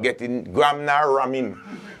 you're not getting gram nor ramming.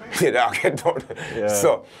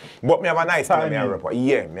 So, but me have a nice thing on my rap.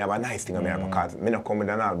 Yeah, me have a nice thing on my rap because me not come with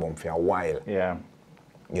an album for a while. Yeah.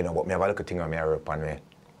 You know, but me have a little thing on my rap and me.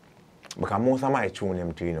 Because most of my tune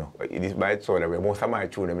them too, you know. It is by itself that way. Most of my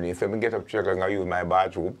tune them, so I get up check and I use my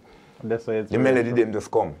bathroom. That's why it's the melody them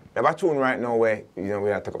just come. I have a tune right now where, you know, we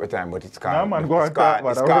have to take up the time, but it's called, it's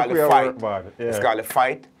called The Fight. It's called The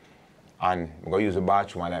Fight. And I'm going to use the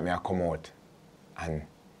bathroom and let me come out. And,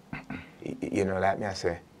 you know, like me I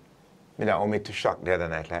say, I don't want me to shock the other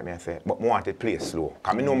night, like me I say, but I want it play slow.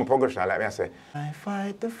 Because I know my progression, like me I say, I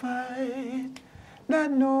fight the fight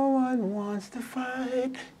that no one wants to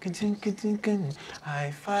fight.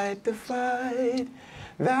 I fight the fight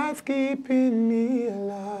that's keeping me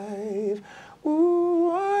alive.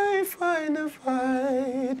 Ooh, I fight the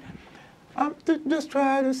fight. I'm just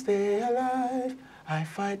trying to stay alive. I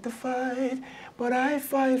fight the fight, but I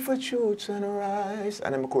fight for truth and rights.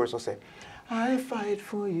 And then of course I'll say, I fight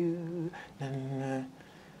for you, na, na, na.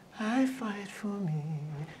 I fight for me.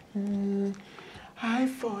 I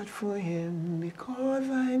fought for him because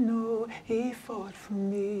I know he fought for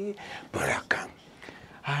me. But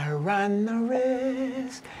I ran a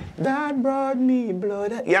race that brought me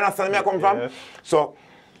blood. You understand where I come from? So,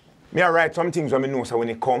 me I write some things when I know so when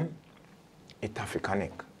it come, it have to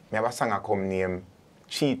connect. Me have a song I come named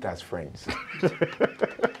Cheaters Friends.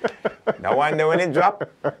 Now one day when it drop,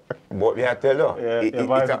 but me I tell you,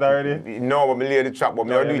 no, but me lay the trap, but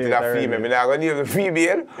me I do it to that female. Me not gonna leave the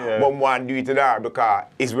female, but me want to do it to her because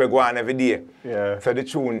it's where go on every day. So the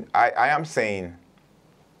tune, I am saying,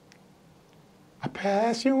 I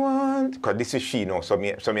pass you on, because this is she now, so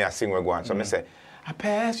me I sing where go on. So me say, I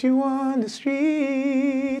pass you on the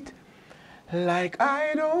street, like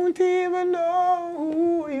I don't even know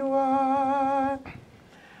who you are.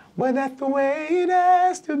 But that's the way it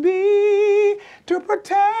has to be, to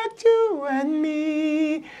protect you and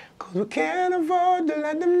me, cause we can't afford to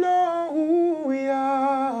let them know who we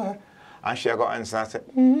are. And she got answer and said,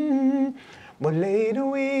 but later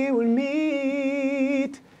we will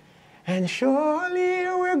meet, and surely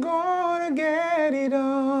we're gonna get it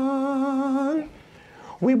on.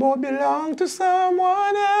 We both belong to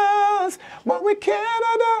someone else, but we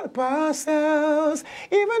cannot help ourselves,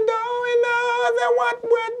 even though we know that what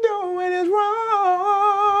we're doing is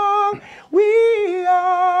wrong. We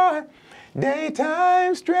are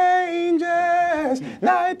daytime strangers,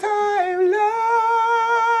 nighttime love.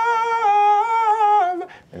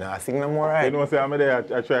 You know, I think no more right. You know, say I'm there,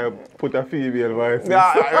 I try to put a female voice.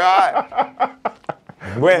 Yeah, right.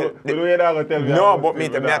 Well, no, but me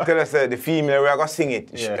I tell us the female we are gonna sing it,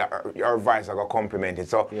 her voice are gonna compliment it.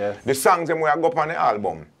 So the songs them we are go up on the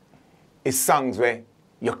album is songs where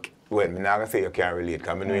you well, I'm not gonna say you can't relate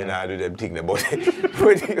because I know you know do them thing about it.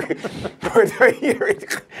 But I hear it.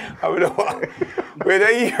 I don't know. When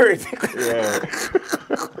I hear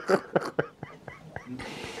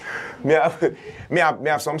it. Me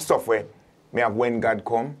have some stuff where me have When God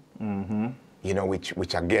Come. You know,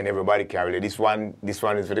 which again everybody can relate. This one is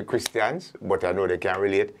for the Christians, but I know they can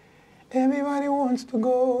relate. Everybody wants to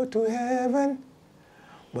go to heaven,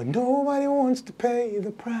 but nobody wants to pay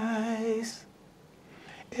the price.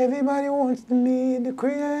 Everybody wants to meet the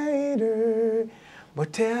Creator,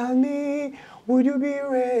 but tell me, would you be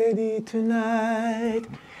ready tonight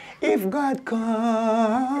if God come?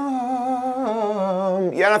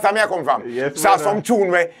 You understand where I come from? Yes, so some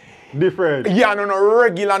tune where different. Yeah, no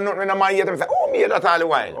regular, nothing in my ear. Say, oh, me that all the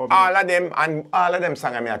while. All of them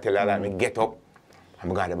songs I tell you, me get up,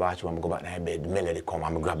 I'm going to the bathroom, I'm go back to my bed, melody come,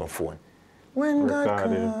 I'm grab my phone. When God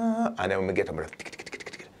come, and then we get up,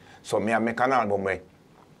 so me I make an album where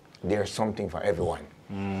there's something for everyone.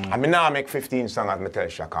 I mean now I make 15 songs as I tell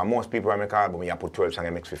Shaka. Most people I make an album, I put 12 songs,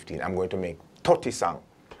 I make 15. I'm going to make 30 songs.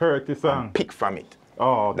 30 songs? Pick from it.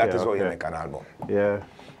 Oh, okay, that is how you make an album. Yeah.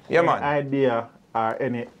 Yeah, man. Any idea or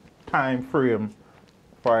any time frame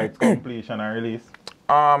for its completion and release?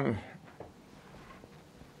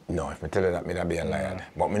 No, if I tell you that, I'd be a liar.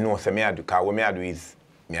 But I know say me I do, because what I do is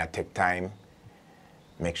I take time,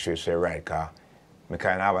 make sure it's right, because I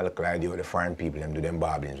kind of have a little idea with the foreign people, them do them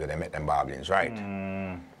barblings, where they make them barblings, right?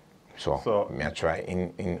 So I try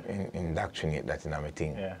indoctrinate that in my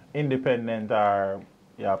thing. Yeah. Independent or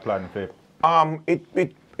your plan for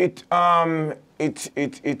it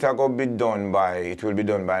will be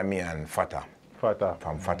done by me and Fata. Fata.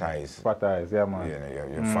 From Fata is. Fata is, yeah, man.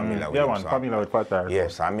 You're familiar with him. Yeah, him, man, familiar with Fata.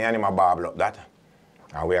 Yes, and me and him a barble up that.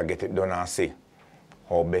 And we get it done and see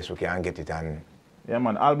how best we can get it. And yeah,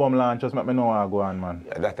 man, album launch just make me know how I go on, man.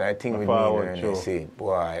 Yeah, that I think with me, you see,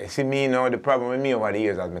 boy, see me now, the problem with me over the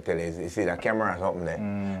years, as I tell you, is you see the camera or something there,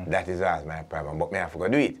 that is always my problem, but me I have to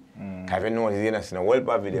do it. Because if you know, you know, see a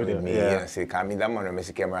well video with me, you know, see, because me that man, when I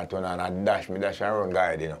see camera turn on, I dash and run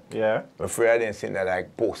guide, you know. Yeah. But afraid I didn't see that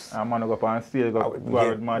like post. I'm going to go up on stage, go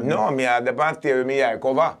with man. No, me I the on stage with me, I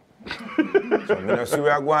cover. So me don't see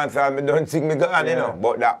where I go and say, me don't sing me gun, you know,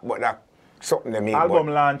 but that something to me. Album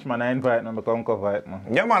launch, man, I invite them to come cover it, man.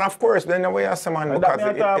 Yeah, man, of course. Then the way I say, man, because we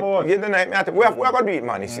are going to do it,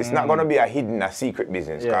 man. It's not going to be a hidden, a secret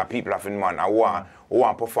business. Because people have, man, who want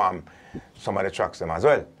to perform some of the tracks them as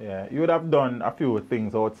well. Yeah, you would have done a few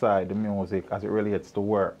things outside the music as it relates to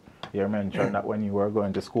work. You mentioned that when you were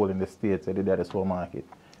going to school in the States, you did at the supermarket.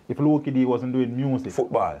 If Lukie D wasn't doing music,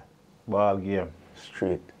 football, ball game,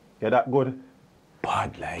 street, yeah, that good.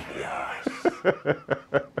 Bad like yes.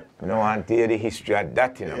 You know, I want to hear the history of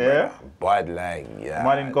that, you know, yeah. Bad like yes.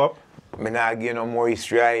 Martin Cup. I not give no more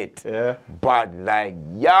history, right? Yeah. Bad like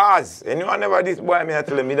yes. And you know, never this boy, I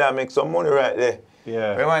tell him, I make some money right there.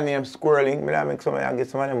 Yeah. When my name squirreling, I make some money, I get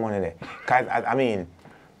some of the money there. Because, I mean,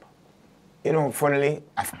 you know, funnily,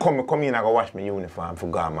 I've come in, I go wash my uniform for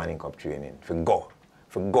go Martin Cup training, for go.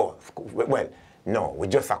 go. Well, no, we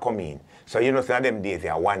just come in. So you know, some of them days they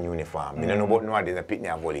are one uniform. I don't know about nowadays they pick me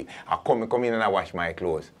a volley. I come in and I wash my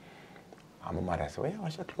clothes. And my mother said, "Where you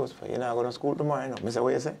wash your clothes for? You're not going to school tomorrow, you know?" I said,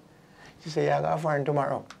 "What you say?" She said, "Yeah, I got a foreign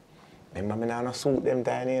tomorrow." Remember, I don't suit them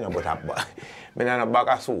tiny, you know, but I don't have a bag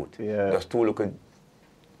of suit. Yeah. Just two little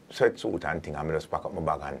sweatsuit and thing. I just pack up my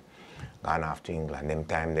bag and gone off to England. Them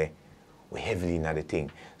time they were heavily in the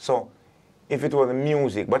thing. So, if it was the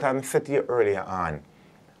music, but I said to you earlier on,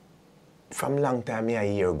 from long time I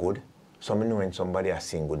hear good. So I know when somebody is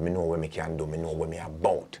sing good, I know what I can do, I know what I'm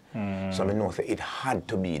about. So I know say it had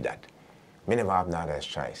to be that. I never have another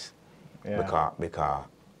choice. Yeah. Because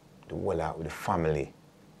the whole of the family,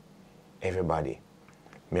 everybody,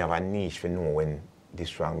 I have a niche for know when this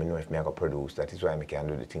strong, I know if I can produce. That is why I can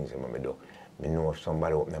do the things I do. I know if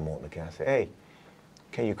somebody open their mouth, I can say, "Hey,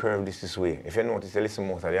 can you curve this way?" If you notice, I listen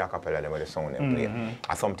most of the acapella them with the sound them play. And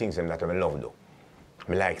some things them that I love though.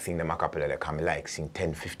 I like sing them acapella, like I like sing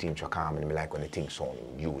 10, 15 track and I like when the things sound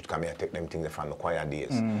huge. Because I take them things from the choir days.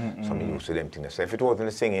 So I'm used to them things. So if it wasn't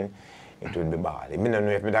the singing, it would be bad. I don't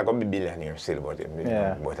know if I'm going to be billionaire still, but you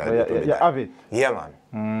have it. Yeah,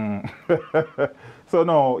 man. So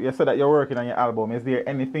now, you said that you're working on your album. Is there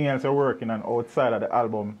anything else you're working on outside of the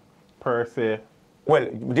album per se? Well,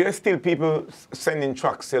 there's still people sending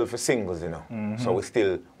tracks still for singles, you know. So we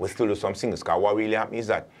still do some singles. Because what really happens is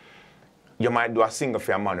that you might do a single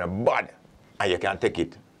for a man bad, and you can take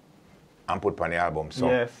it and put it on the album. So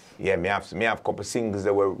yes. Yeah, me have a couple singles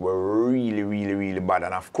that were really, really, really bad.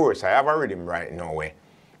 And of course, I have a rhythm right now where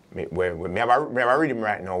me have a rhythm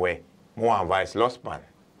right now where more voice lost man.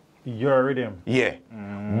 Your rhythm? Yeah.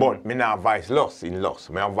 But me not voice lost in lost.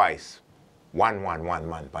 Me have voice one man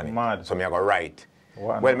pan it. Mad. So me have go write.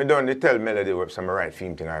 Well, me done the tell melody with some right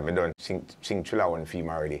theme thing already. Me done sing Trilla one theme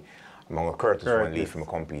already. I'm going to Curtis one leave for me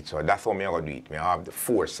compete. So that's how me going to do it. I have the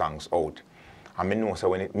 4 songs out. And I know so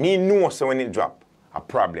when it drop, a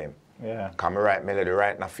problem. Yeah. Because I write melody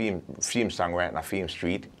right in a theme song right in a theme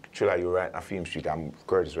street. Trilla you right in a theme street and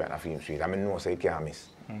Curtis right in a theme street. And I know so it can't miss.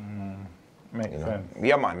 Makes sense.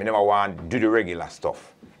 Yeah, man. I never want to do the regular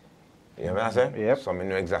stuff. You know what I'm saying? Yep. So I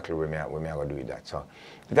know exactly where I going to do that. So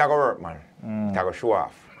it's going to work, man. It's going to show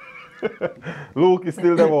off. Luke is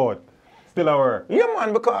still the word. Still at work. Yeah,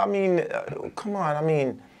 man, because I mean, come on, I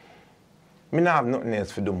mean, me not have nothing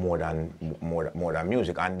else to do more than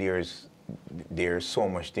music, and there's so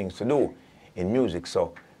much things to do in music.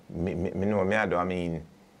 So me know me I do. I mean,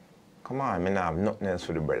 come on, me not have nothing else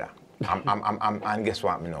to do, brother. And guess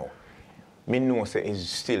what, me know? Me know say it's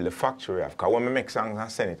still the factory of. Cause when me make songs and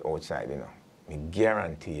send it outside, you know, me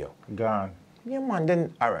guarantee you. Gone. Yeah, man.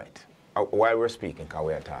 Then all right. While we're speaking, cause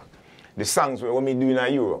we are talking, the songs when me do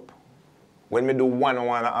in Europe. When me do 1 or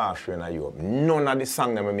 1.5 show in Europe, none of the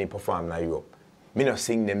songs that me perform in Europe, me not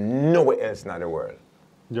sing them nowhere else in the world.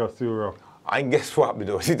 Just Europe. And guess what, me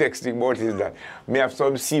do? The next thing about is that me have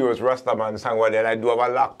some serious Rastaman song where then I do have a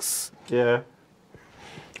locks. Yeah.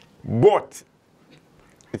 But,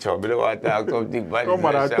 it's all below I talk something bad. Come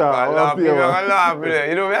on, I laugh, you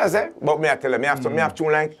know what I say? But me I tell you, me have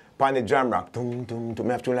tune like, pan the jam rock, tum, me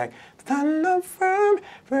have tune like, stand up firm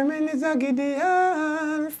in the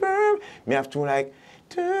Gideon firm. Me have tune like,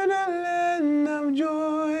 to the land of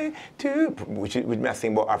joy, which me I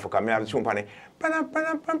sing about Africa. Me have the tune pan it,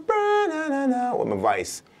 with my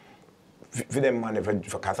voice. For them man,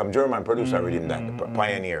 because I'm German producer rhythm that,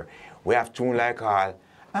 pioneer. We have tune like all,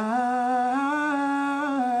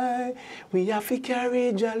 we have to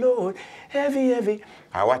carry the load, heavy.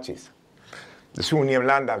 I watch this. The tune named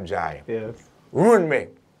Land of Joy. Yes. Run me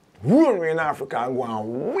in Africa and go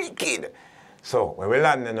on wicked. So when we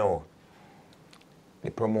land now,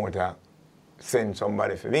 the promoter send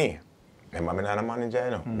somebody for me. Remember, I'm not a manager,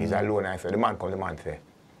 you know. He's alone. I said, the man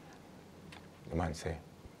say,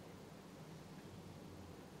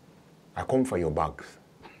 I come for your bags.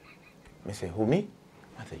 I say, who, me?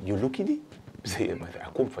 I say, you Lukie D? I say, I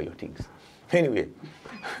come for your things. Anyway,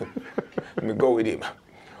 me go with him.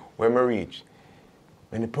 When I reach,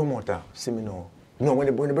 when the promoter see me now, when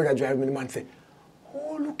the brother drive me, the man say,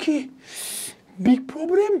 oh, Lukie, big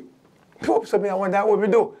problem. So me, I wonder what we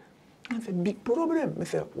do. I said, big problem. I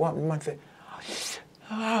said, what? The man say,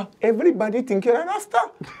 everybody think you're an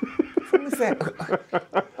Asta. So I say,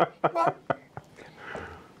 what?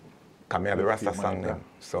 Because I have the Rasta song then.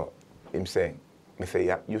 So him say,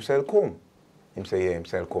 yeah, you sell comb? Him say, yeah, him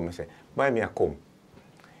sell comb. I say, buy me a comb.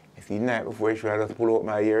 I see, the night before, I just pull out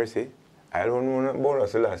my ear, see? I don't know nothing about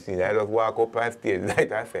us last year. I just walk up on stage,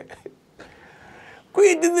 like I said.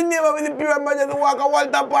 Quit is the name of the pyramid, just walk a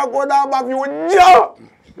Walter Park, go down back, you would jump!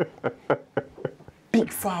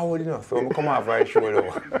 big forward, you know. So I'm come off for a show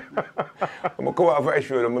though. I'm come off for a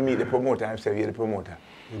show though. I meet the promoter. I say, yeah, the promoter.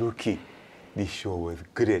 Lukie, this show was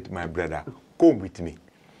great, my brother. Come with me.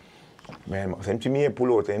 Man, some to me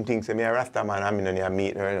pull out them things. Say me a Rasta man. I'm in a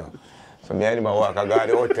meet, you know. So me and him walk. I got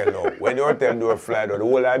the hotel now. When the hotel door fly out, the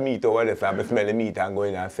whole I meet over there. So I smell the meat and go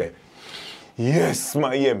in and say, yes,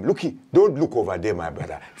 my yem. Lukie, don't look over there, my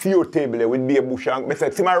brother. See your table there with beer bush and I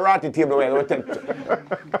said, see my ratty table where I tell.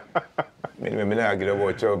 Me not get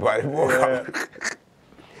about your body.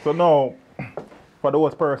 So now, for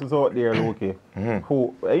those persons out there, Lukie,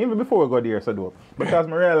 who even before we go there, so do, because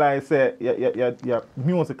I realize that your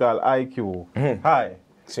musical IQ high.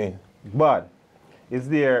 See. But is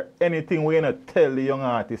there anything we not tell the young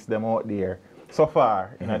artists them out there so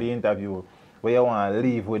far in the interview where you want to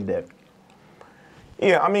leave with them?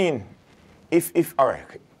 Yeah, I mean, if all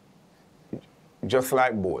right, just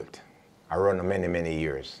like Bolt, I run many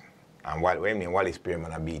years, and Wally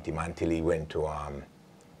Spearman beat him until he went to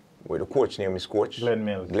where the coach name is Coach Glenn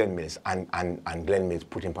Mills. Glenn Mills, and Glenn Mills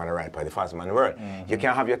put him on the right path, the fastest man in the world. You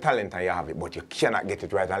can have your talent and you have it, but you cannot get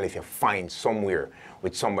it right unless you find somewhere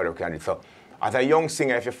with somebody who can do it. So, as a young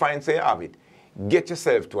singer, if you find say you have it, get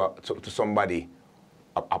yourself to somebody,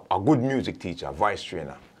 a good music teacher, voice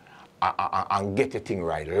trainer. And get your thing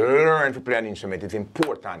right. Learn to play an instrument. It's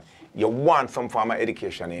important. You want some form of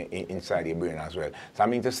education inside your brain as well. So I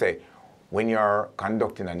mean to say, when you're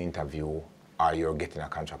conducting an interview or you're getting a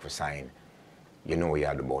contract for sign, you know you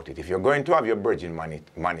about it. If you're going to have your bridging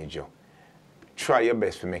manager, try your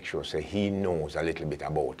best to make sure say he knows a little bit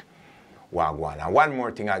about Wagwan. And one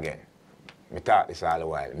more thing again, we talk this all the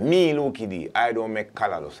while. Me, Lukie D, I don't make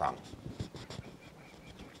Kalalo songs.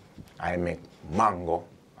 I make Mango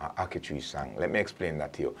Akitree song. Let me explain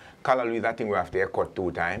that to you. Callaloo is that thing we have to cut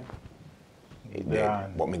 2 times.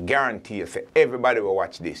 But me guarantee you, say everybody will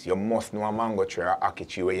watch this. You must know a mango tree or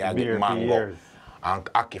Akitree where you get mango and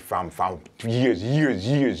Aki from years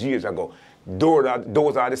ago.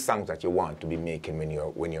 Those are the songs that you want to be making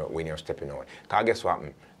when you're stepping out. Cause guess what?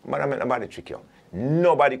 But I mean nobody trick you.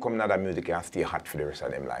 Nobody come out of music and stay hot for the rest of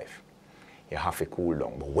their life. You have to cool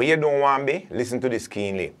down. But where you don't want to be, listen to this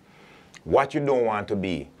keenly. What you don't want to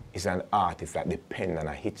be is an artist that depends on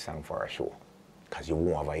a hit song for a show. Because you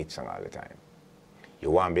won't have a hit song all the time.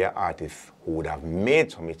 You want to be an artist who would have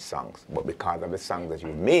made some hit songs, but because of the songs that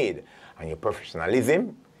you've made and your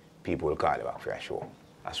professionalism, people will call you back for a show.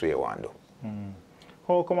 That's what you want to do.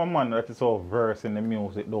 How come a man that is so versed in the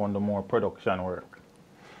music don't do more production work?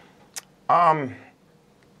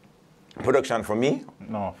 Production for me?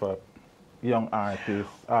 No, for young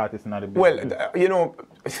artists in the business. Well, you know,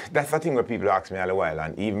 that's the thing where people ask me all the while,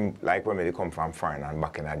 and even like when they come from foreign and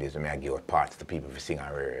back in the days when I give out parts to people for singing,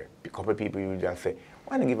 a couple of people you just say,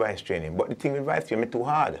 why don't you give voice training? But the thing with voice training is too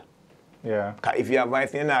hard. Yeah. Because if you have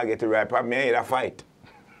voice training, you not get it right, probably you a fight.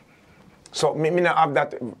 So me not have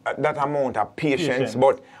that amount of patience.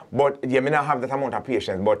 But yeah, me not have that amount of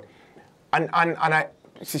patience. But and I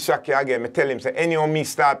see Shaki again, me tell him say, anyone me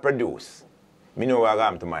start produce, me know where I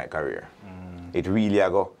am to my career. It really I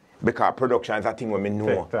go. Because production is a thing where I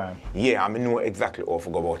know. Take time. Yeah, I know exactly how to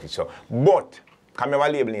go about it. So, but come have a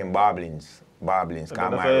label named Barblins.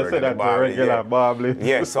 Come my regular Barblins.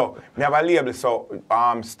 Yeah, so me have a label. So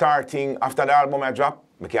starting after the album I drop,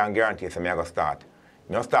 I can guarantee so me I go start.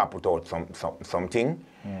 Me start put out something.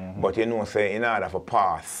 But you know, say in order for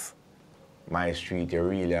pass my street, you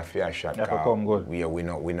really have to shot. You have to come good. We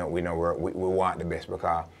want the best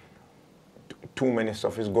because too many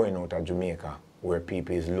stuff is going out of Jamaica where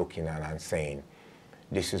people is looking at and saying,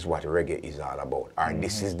 this is what reggae is all about, or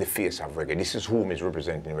this is the face of reggae, this is whom is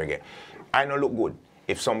representing reggae. I know look good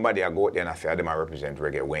if somebody I go out there and I say them I represent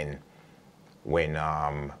reggae when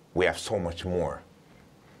we have so much more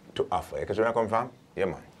to offer. Because where I come from? Yeah,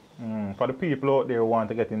 man. For the people out there who want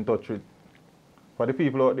to get in touch with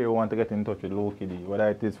Lukie D, whether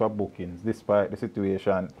it is for bookings, despite the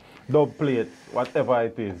situation, dub plates, whatever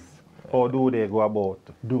it is, how do they go about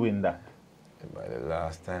doing that? By the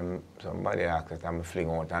last time somebody asked if I'm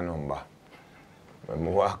fling out a number, when I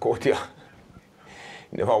walk out here,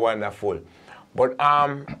 never wonderful. But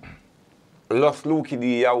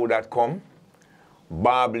LostLukieD.com,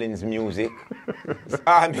 Barblins Music.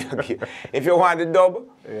 If you want the dub,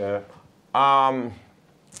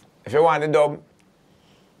 if you want the dub,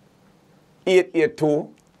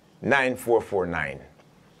 882-9449.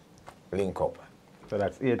 Link up. So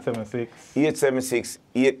that's 876?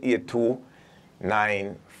 876-882-9449.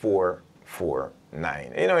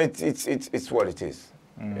 You know, it's what it is.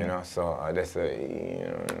 You know, so that's a,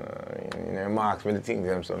 marks me the things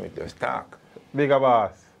them so me just talk. Bigger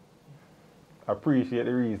boss. appreciate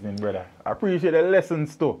the reasoning, brother. Appreciate the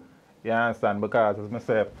lessons too. You understand? Because as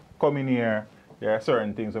myself coming here, there are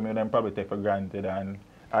certain things that I then probably take for granted, and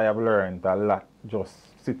I have learned a lot just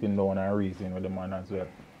sitting down and reasoning with the man as well.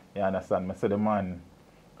 You understand? I say the man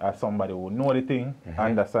as somebody who know the thing,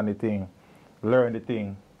 understand the thing, learn the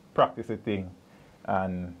thing, practice the thing,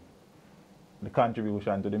 and the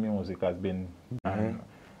contribution to the music has been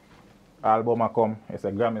album come, it's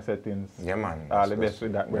a Grammy settings. Yeah, man. All the best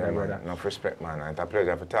with that, brother. Enough respect, man. It's a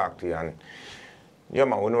pleasure to talk to you. And yeah,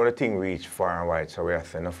 man, we know the thing reach far and wide, so we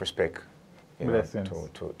have enough respect, you know,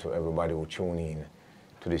 to everybody who tune in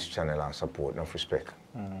to this channel and support. Enough respect.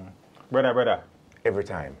 Brother. Every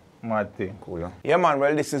time. Mad thing. Cool, huh? Yeah, man.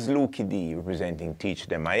 Well, this is Lukie D representing Teach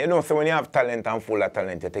Them. And you know, so when you have talent and full of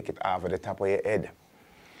talent, you take it off at the top of your head.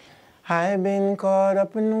 I've been caught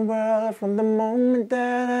up in the world from the moment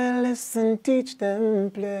that I listen, teach them,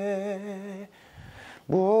 play.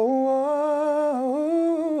 Whoa,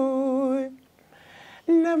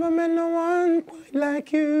 never met no one quite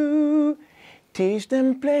like you. Teach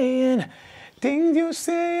them playing, things you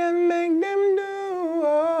say and make them do.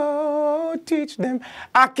 Oh, teach them.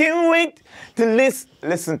 I can't wait to listen.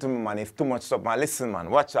 Listen to me, man. It's too much stuff, man. Listen, man.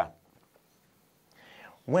 Watch that.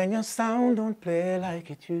 When your sound don't play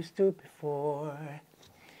like it used to before,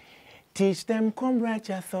 teach them come right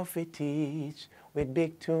just off it teach with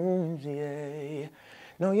big tunes, yeah.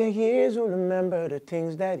 Now your ears will remember the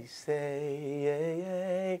things that he say,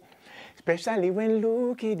 yeah. Especially when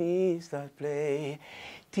Lukie D start play.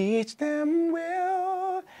 Teach them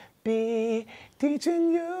will be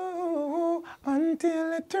teaching you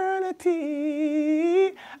until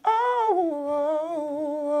eternity. Oh.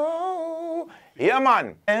 Yeah,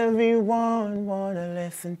 man. Everyone wanna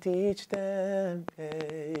listen, teach them,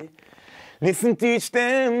 hey. Listen, teach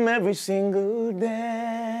them every single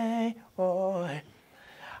day. Oh,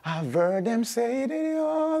 I've heard them say that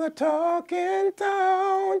you're the talk in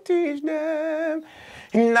town. Teach them,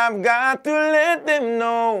 and I've got to let them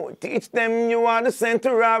know. Teach them you are the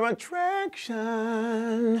center of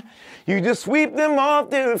attraction. You just sweep them off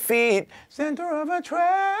their feet. Center of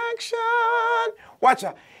attraction. Watch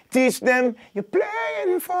out. Teach them you're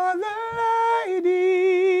playing for the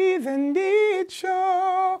ladies and it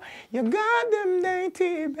show. You got them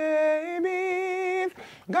dainty babies.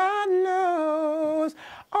 God knows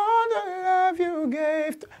all the love you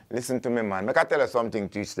gave to. Listen to me, man. I can tell you something,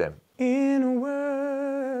 teach them. In a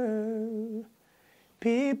world,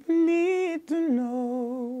 people need to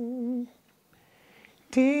know.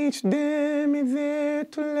 Teach them is there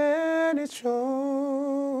to let it show.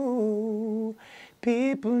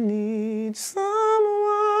 People need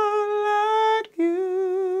someone like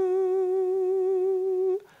you.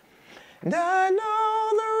 And I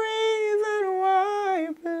know the reason why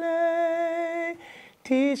you play.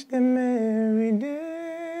 Teach them every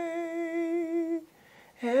day,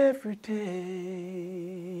 every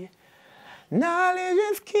day. Knowledge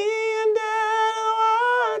is key and that's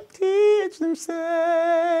what teach them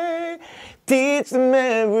say. Teach them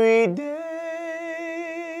every day.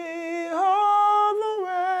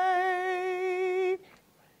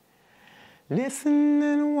 Listen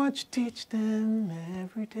and watch, teach them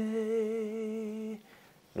every day.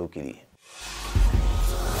 Lukie D.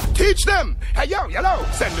 Teach them! Hey, yo, hello!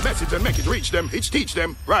 Send the message and make it reach them. It's Teach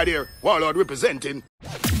Them, right here. Warlord representing.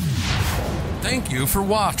 Thank you for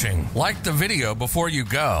watching. Like the video before you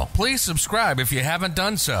go. Please subscribe if you haven't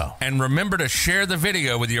done so. And remember to share the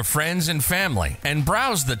video with your friends and family. And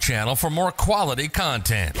browse the channel for more quality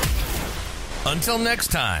content. Until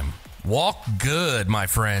next time. Walk good, my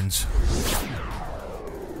friends.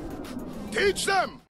 Teach them!